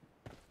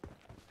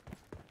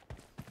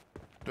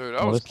 Dude, I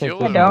Well, was let's take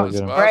killing this him one. with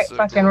this Bright bicycle.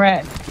 fucking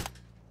red.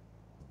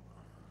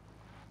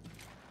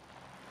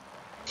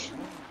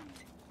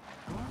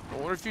 I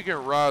wonder if you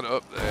can ride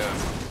up that.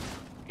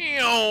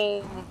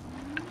 Eom.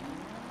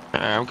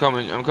 Alright, I'm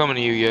coming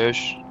to you,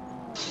 Yosh.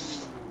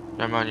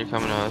 Never mind, you're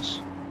coming to us.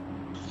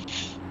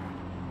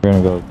 We're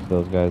gonna go to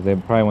those guys. They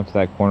probably went to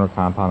that corner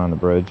compound on the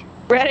bridge.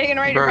 Ready and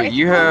ready to Bro, race.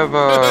 you have,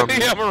 Yeah,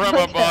 I'm gonna ride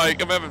my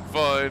bike. I'm having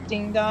fun.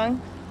 Ding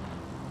dong.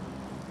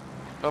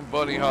 I'm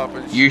bunny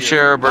hopping. you shit.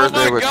 share a Oh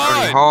birthday my with God.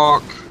 Tony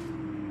Hawk,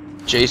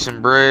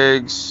 Jason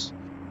Briggs.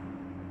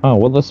 Oh,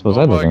 what list was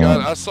Oh I my looking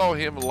God, at? I saw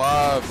him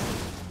live.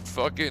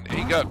 Fucking,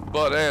 he got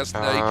butt ass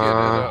naked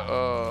at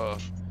a,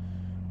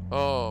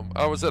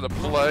 I was at a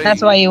play.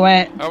 That's why you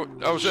went.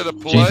 I was at a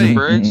Jason play.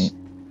 Briggs?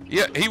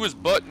 Yeah, he was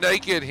butt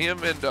naked.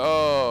 Him and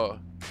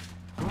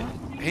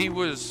he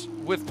was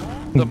with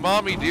the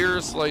Mommy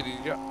Dearest lady.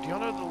 Do y'all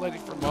know the lady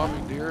from Mommy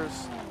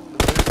Dearest?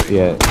 The movie?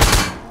 Yeah.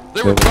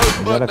 They were Is both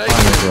that butt a naked.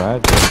 car in the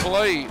garage?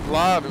 Play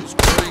live. It was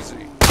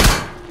crazy.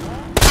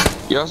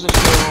 You also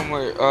saw one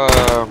with,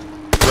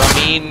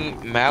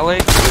 Ramin Malik.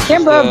 which is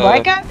Kimber, the-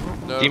 black guy?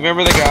 No. Do you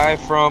remember the guy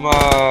from,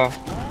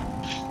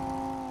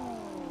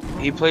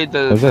 he played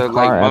the, There's a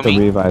like, car at the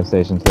mummy? revive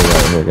station too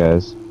right here,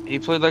 guys. He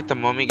played, like, the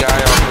mummy guy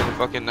off of the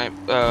fucking Night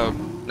at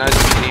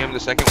the Museum, the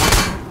second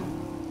one.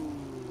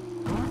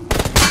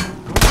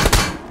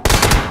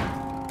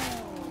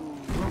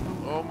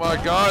 Oh my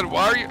God!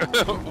 Why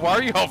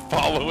are y'all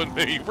following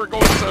me? We're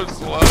going so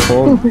slow.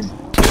 Well,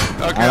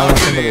 Okay, I don't I'll want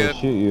get somebody in. to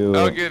shoot you.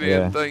 I'll get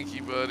yeah. in. Thank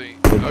you, buddy.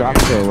 It I'll dropped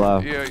get to the in.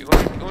 left. Yeah,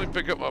 let me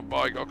pick up my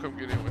bike. I'll come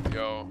get in with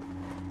y'all.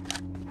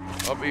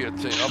 I'll be a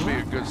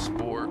good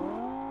sport.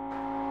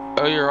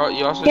 Oh,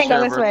 you also Can't go share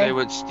a this birthday way.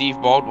 with Steve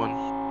Baldwin.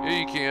 Yeah,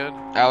 you can.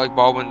 Alec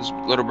Baldwin's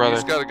little You brother.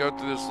 just gotta go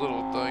through this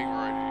little thing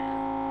right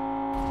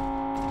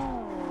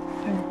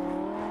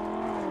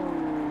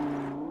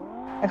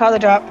I call the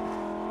drop. here.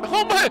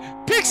 Oh my,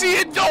 Pixie,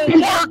 it don't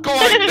work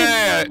like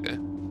that.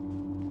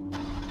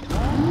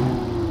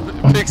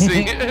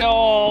 Pixie,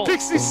 No.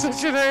 Pixie's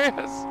such an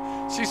ass.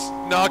 She's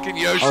knocking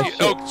Yoshi. Oh, shit.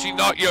 Oh, she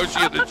knocked Yoshi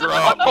at the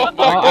drop. Oh my Oh,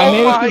 God. I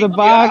made it to the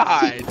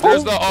box.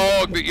 There's the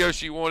hog that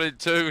Yoshi wanted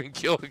to, and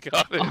Killer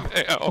got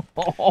it now.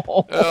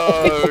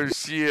 Oh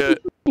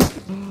shit.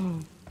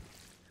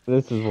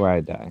 This is where I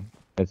die.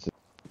 It's just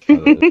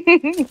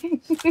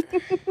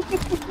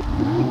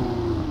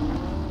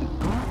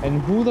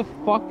and who the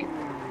fuck?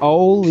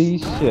 Holy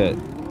shit.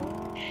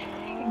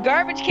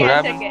 Garbage What can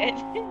happened? ticket.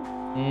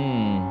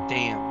 Mmm.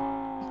 Damn.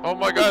 Oh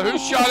my God, who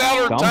shot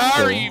out her Dumpster.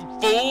 tire, you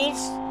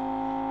fools?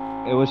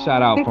 It was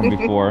shot out from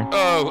before.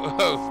 Oh.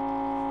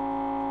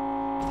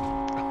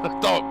 I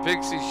thought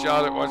Pixie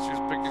shot it while she was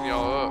picking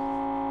y'all up.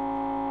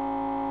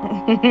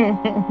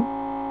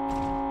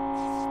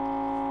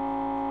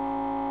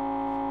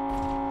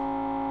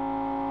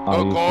 Oh,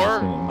 No you car?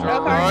 should've seen it in my Turn No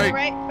car, right. to the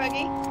right,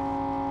 buggy.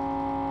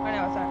 Oh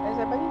no, it's not. Is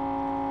it buggy?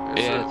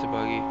 Yeah, it's a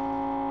buggy.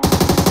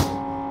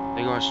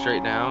 They're going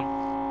straight down.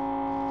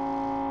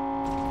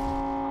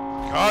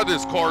 God,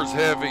 this car's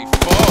heavy.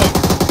 Fuck.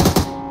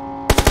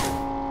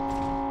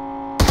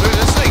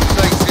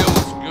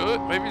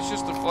 Maybe it's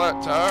just a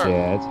flat tire.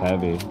 Yeah, it's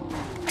heavy.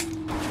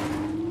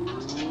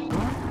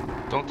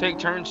 Don't take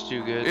turns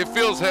too good. It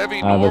feels heavy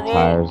The normal.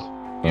 tires.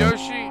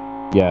 Yoshi?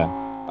 Yeah,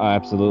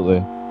 absolutely.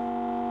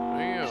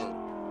 Damn.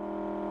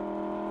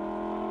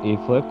 He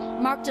flipped.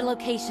 Marked a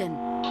location.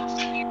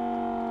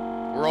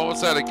 We're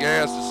almost out of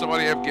gas. Does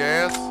somebody have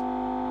gas?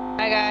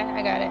 I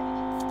got it.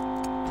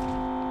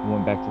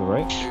 Went back to the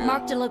right. Yeah.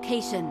 Marked a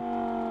location.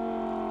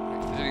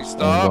 Did he And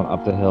stop? going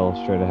up the hill,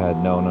 straight ahead.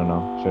 No,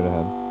 straight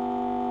ahead.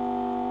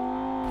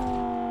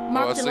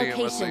 Marked a I see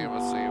him, I see location. him, I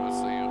see him, I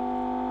see him.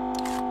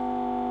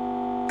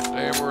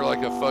 Damn, we're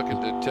like a fucking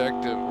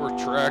detective. We're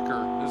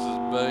tracker. This is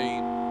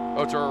mean.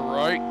 Oh, to our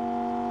right?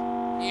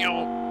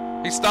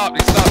 He stopped,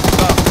 he stopped, he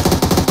stopped.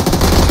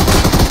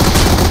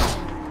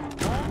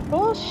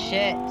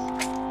 Bullshit.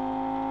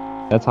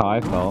 That's how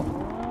I felt.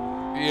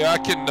 Yeah, I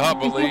cannot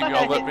believe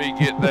y'all let me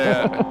get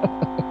that.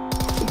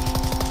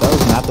 That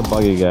was not the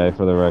buggy guy,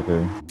 for the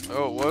record.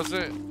 Oh, was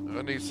it?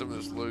 I need some of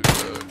this loot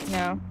though.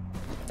 No.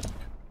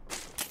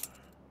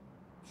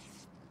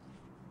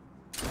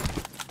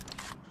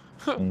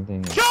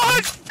 Anything else?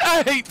 Gosh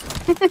dang!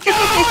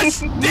 Gosh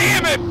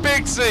damn it,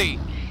 Pixie!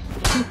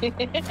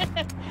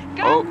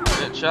 Oh,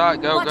 good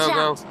shot. Go, Watch go,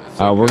 go.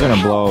 out. We're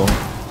gonna blow.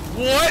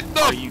 What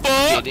the Are you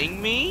fuck?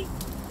 kidding me?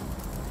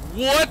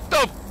 What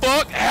the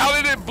fuck?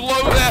 How did it blow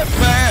that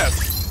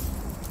fast?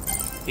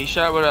 He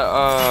shot with a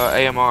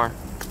AMR.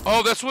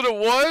 Oh, that's what it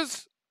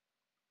was?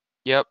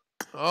 Yep.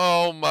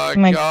 Oh my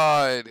My-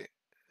 god.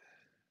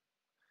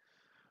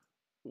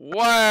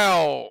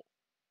 Wow.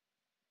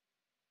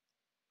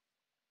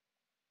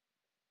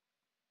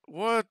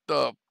 What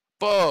the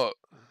fuck?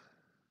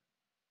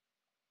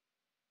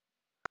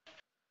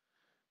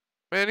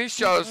 Man, he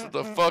shot us with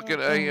the fucking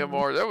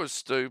AMR. That was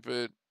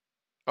stupid.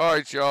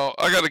 Alright, y'all.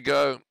 I gotta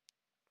go.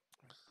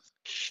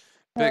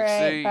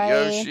 Pixie, bye.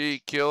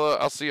 Yoshi, Killa.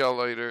 I'll see y'all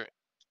later.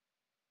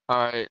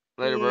 Alright.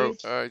 Later, bro.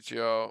 Peace. Alright,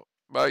 y'all.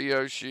 Bye,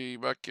 Yoshi.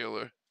 Bye,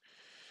 Killer.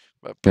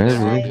 Bye, Guys,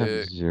 Pixie really Bye. have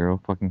Dick.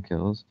 0 fucking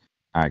kills.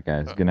 Alright,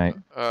 guys. Good night.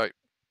 Alright.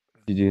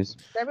 GG's.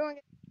 Everyone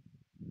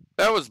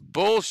That was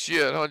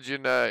bullshit, huh,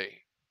 Janae?